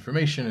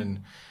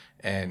information,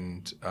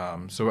 and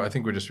so I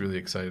think we're just really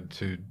excited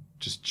to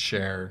just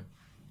share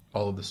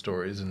all of the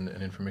stories and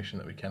information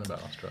that we can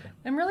about Australia.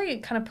 And really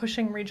kind of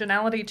pushing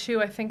regionality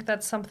too. I think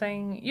that's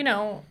something,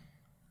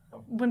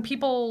 when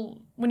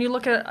you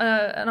look at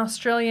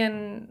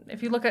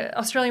if you look at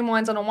Australian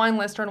wines on a wine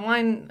list or in a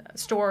wine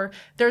store,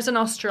 there's an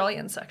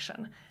Australian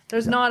section.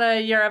 There's not a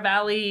Yarra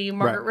Valley,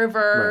 Margaret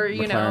River,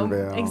 you know.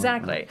 McLaren Vale.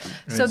 exactly.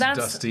 And So it's that's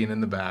dusting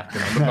in the back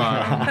and on the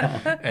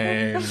bottom,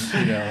 and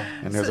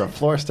And there's a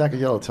floor stack of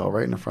yellowtail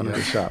right in the front of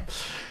the shop.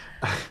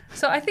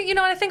 So I think,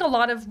 I think a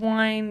lot of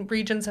wine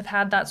regions have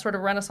had that sort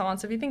of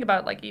renaissance. If you think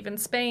about like even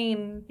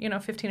Spain,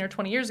 15 or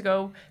 20 years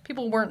ago,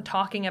 people weren't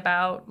talking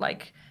about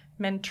like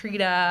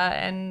Mentrida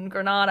and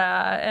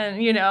Granada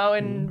and,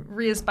 and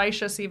Rias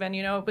Baixas even,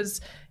 it was,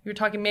 you were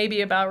talking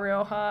maybe about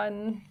Rioja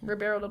and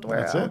Ribera del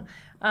Duero. That's it.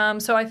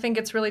 So I think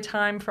it's really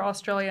time for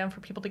Australia and for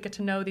people to get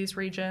to know these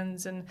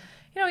regions. And,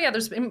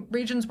 there's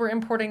regions we're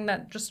importing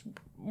that just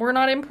were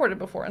not imported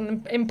before,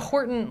 and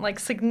important, like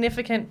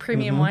significant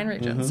premium wine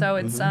regions. So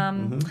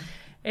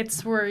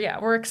it's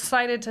we're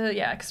excited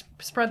to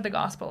spread the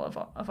gospel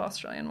of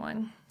Australian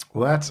wine.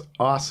 Well, that's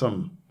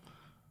awesome.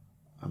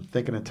 I'm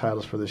thinking of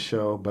titles for this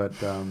show, but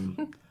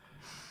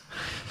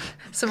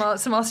some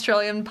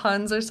Australian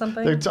puns or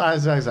something. I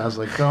was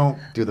like, don't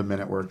do the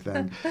minute work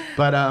thing.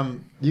 But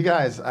you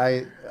guys,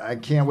 I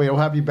can't wait. We'll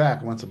have you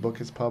back once the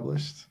book is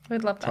published.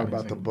 We'd love that. Talk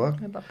about the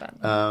book. We'd love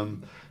that.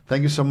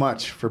 Thank you so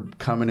much for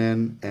coming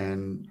in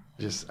and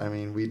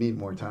we need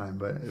more time,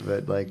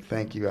 but like,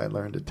 thank you. I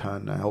learned a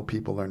ton. I hope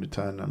people learned a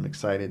ton. I'm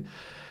excited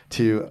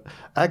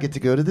I get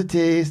to go to the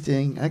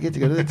tasting.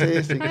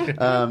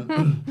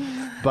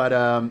 But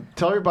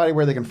tell everybody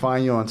where they can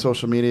find you on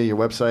social media, your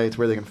websites,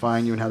 where they can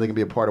find you and how they can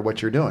be a part of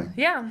what you're doing.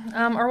 Yeah.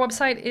 Our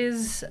website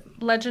is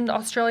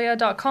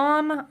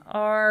legendaustralia.com.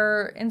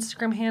 Our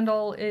Instagram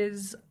handle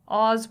is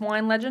Oz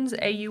Wine Legends,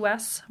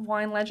 AUS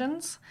Wine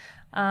Legends.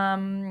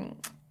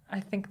 I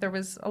think there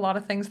was a lot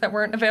of things that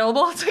weren't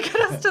available to get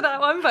us to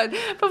that one, but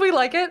we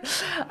like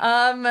it.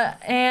 And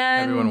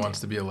everyone wants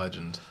to be a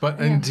legend.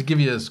 And to give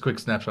you a quick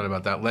snapshot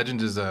about that,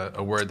 legend is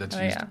a word that's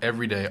used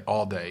every day,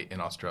 all day in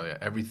Australia.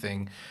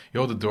 Everything. You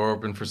hold the door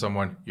open for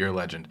someone, you're a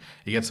legend.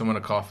 You get someone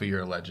a coffee,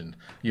 you're a legend.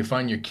 You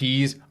find your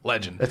keys,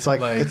 legend. It's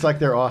like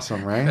they're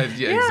awesome, right?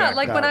 Yeah, exactly.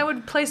 Like when I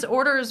would place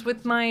orders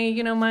with my,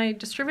 my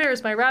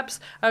distributors, my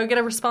reps, I would get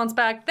a response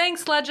back,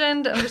 "Thanks,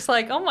 legend." I'm just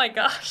like, oh my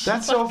gosh.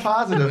 That's so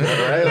positive,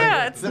 right?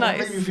 Yeah, it's nice.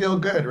 Make me feel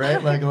good,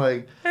 right?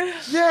 Like,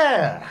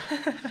 yeah.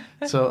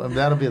 So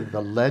that'll be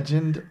the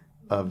legend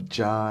of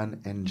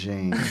John and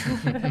Jane.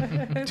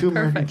 Two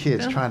American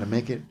kids trying to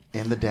make it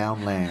in the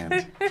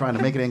downland, trying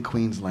to make it in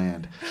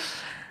Queensland.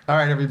 All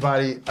right,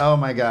 everybody. Oh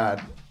my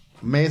God.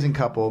 Amazing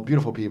couple,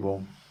 beautiful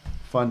people,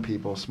 fun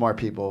people, smart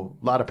people,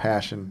 a lot of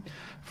passion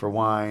for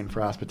wine,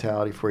 for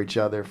hospitality, for each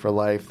other, for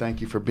life.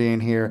 Thank you for being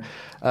here.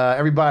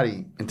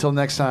 Everybody, until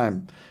next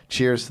time,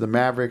 cheers to the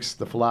Mavericks,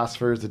 the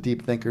philosophers, the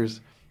deep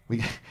thinkers,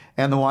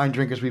 and the wine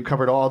drinkers. We've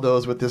covered all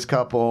those with this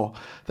couple.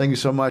 Thank you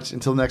so much.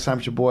 Until next time,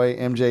 it's your boy,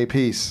 MJ.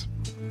 Peace.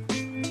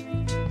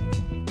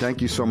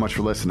 Thank you so much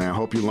for listening. I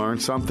hope you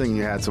learned something.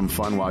 You had some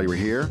fun while you were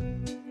here.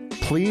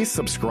 Please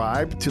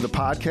subscribe to the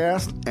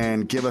podcast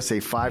and give us a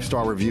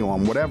 5-star review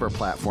on whatever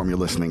platform you're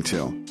listening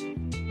to.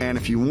 And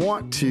if you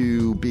want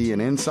to be an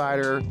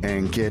insider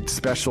and get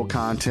special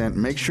content,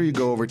 make sure you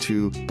go over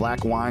to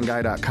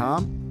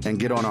blackwineguy.com and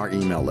get on our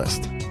email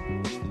list.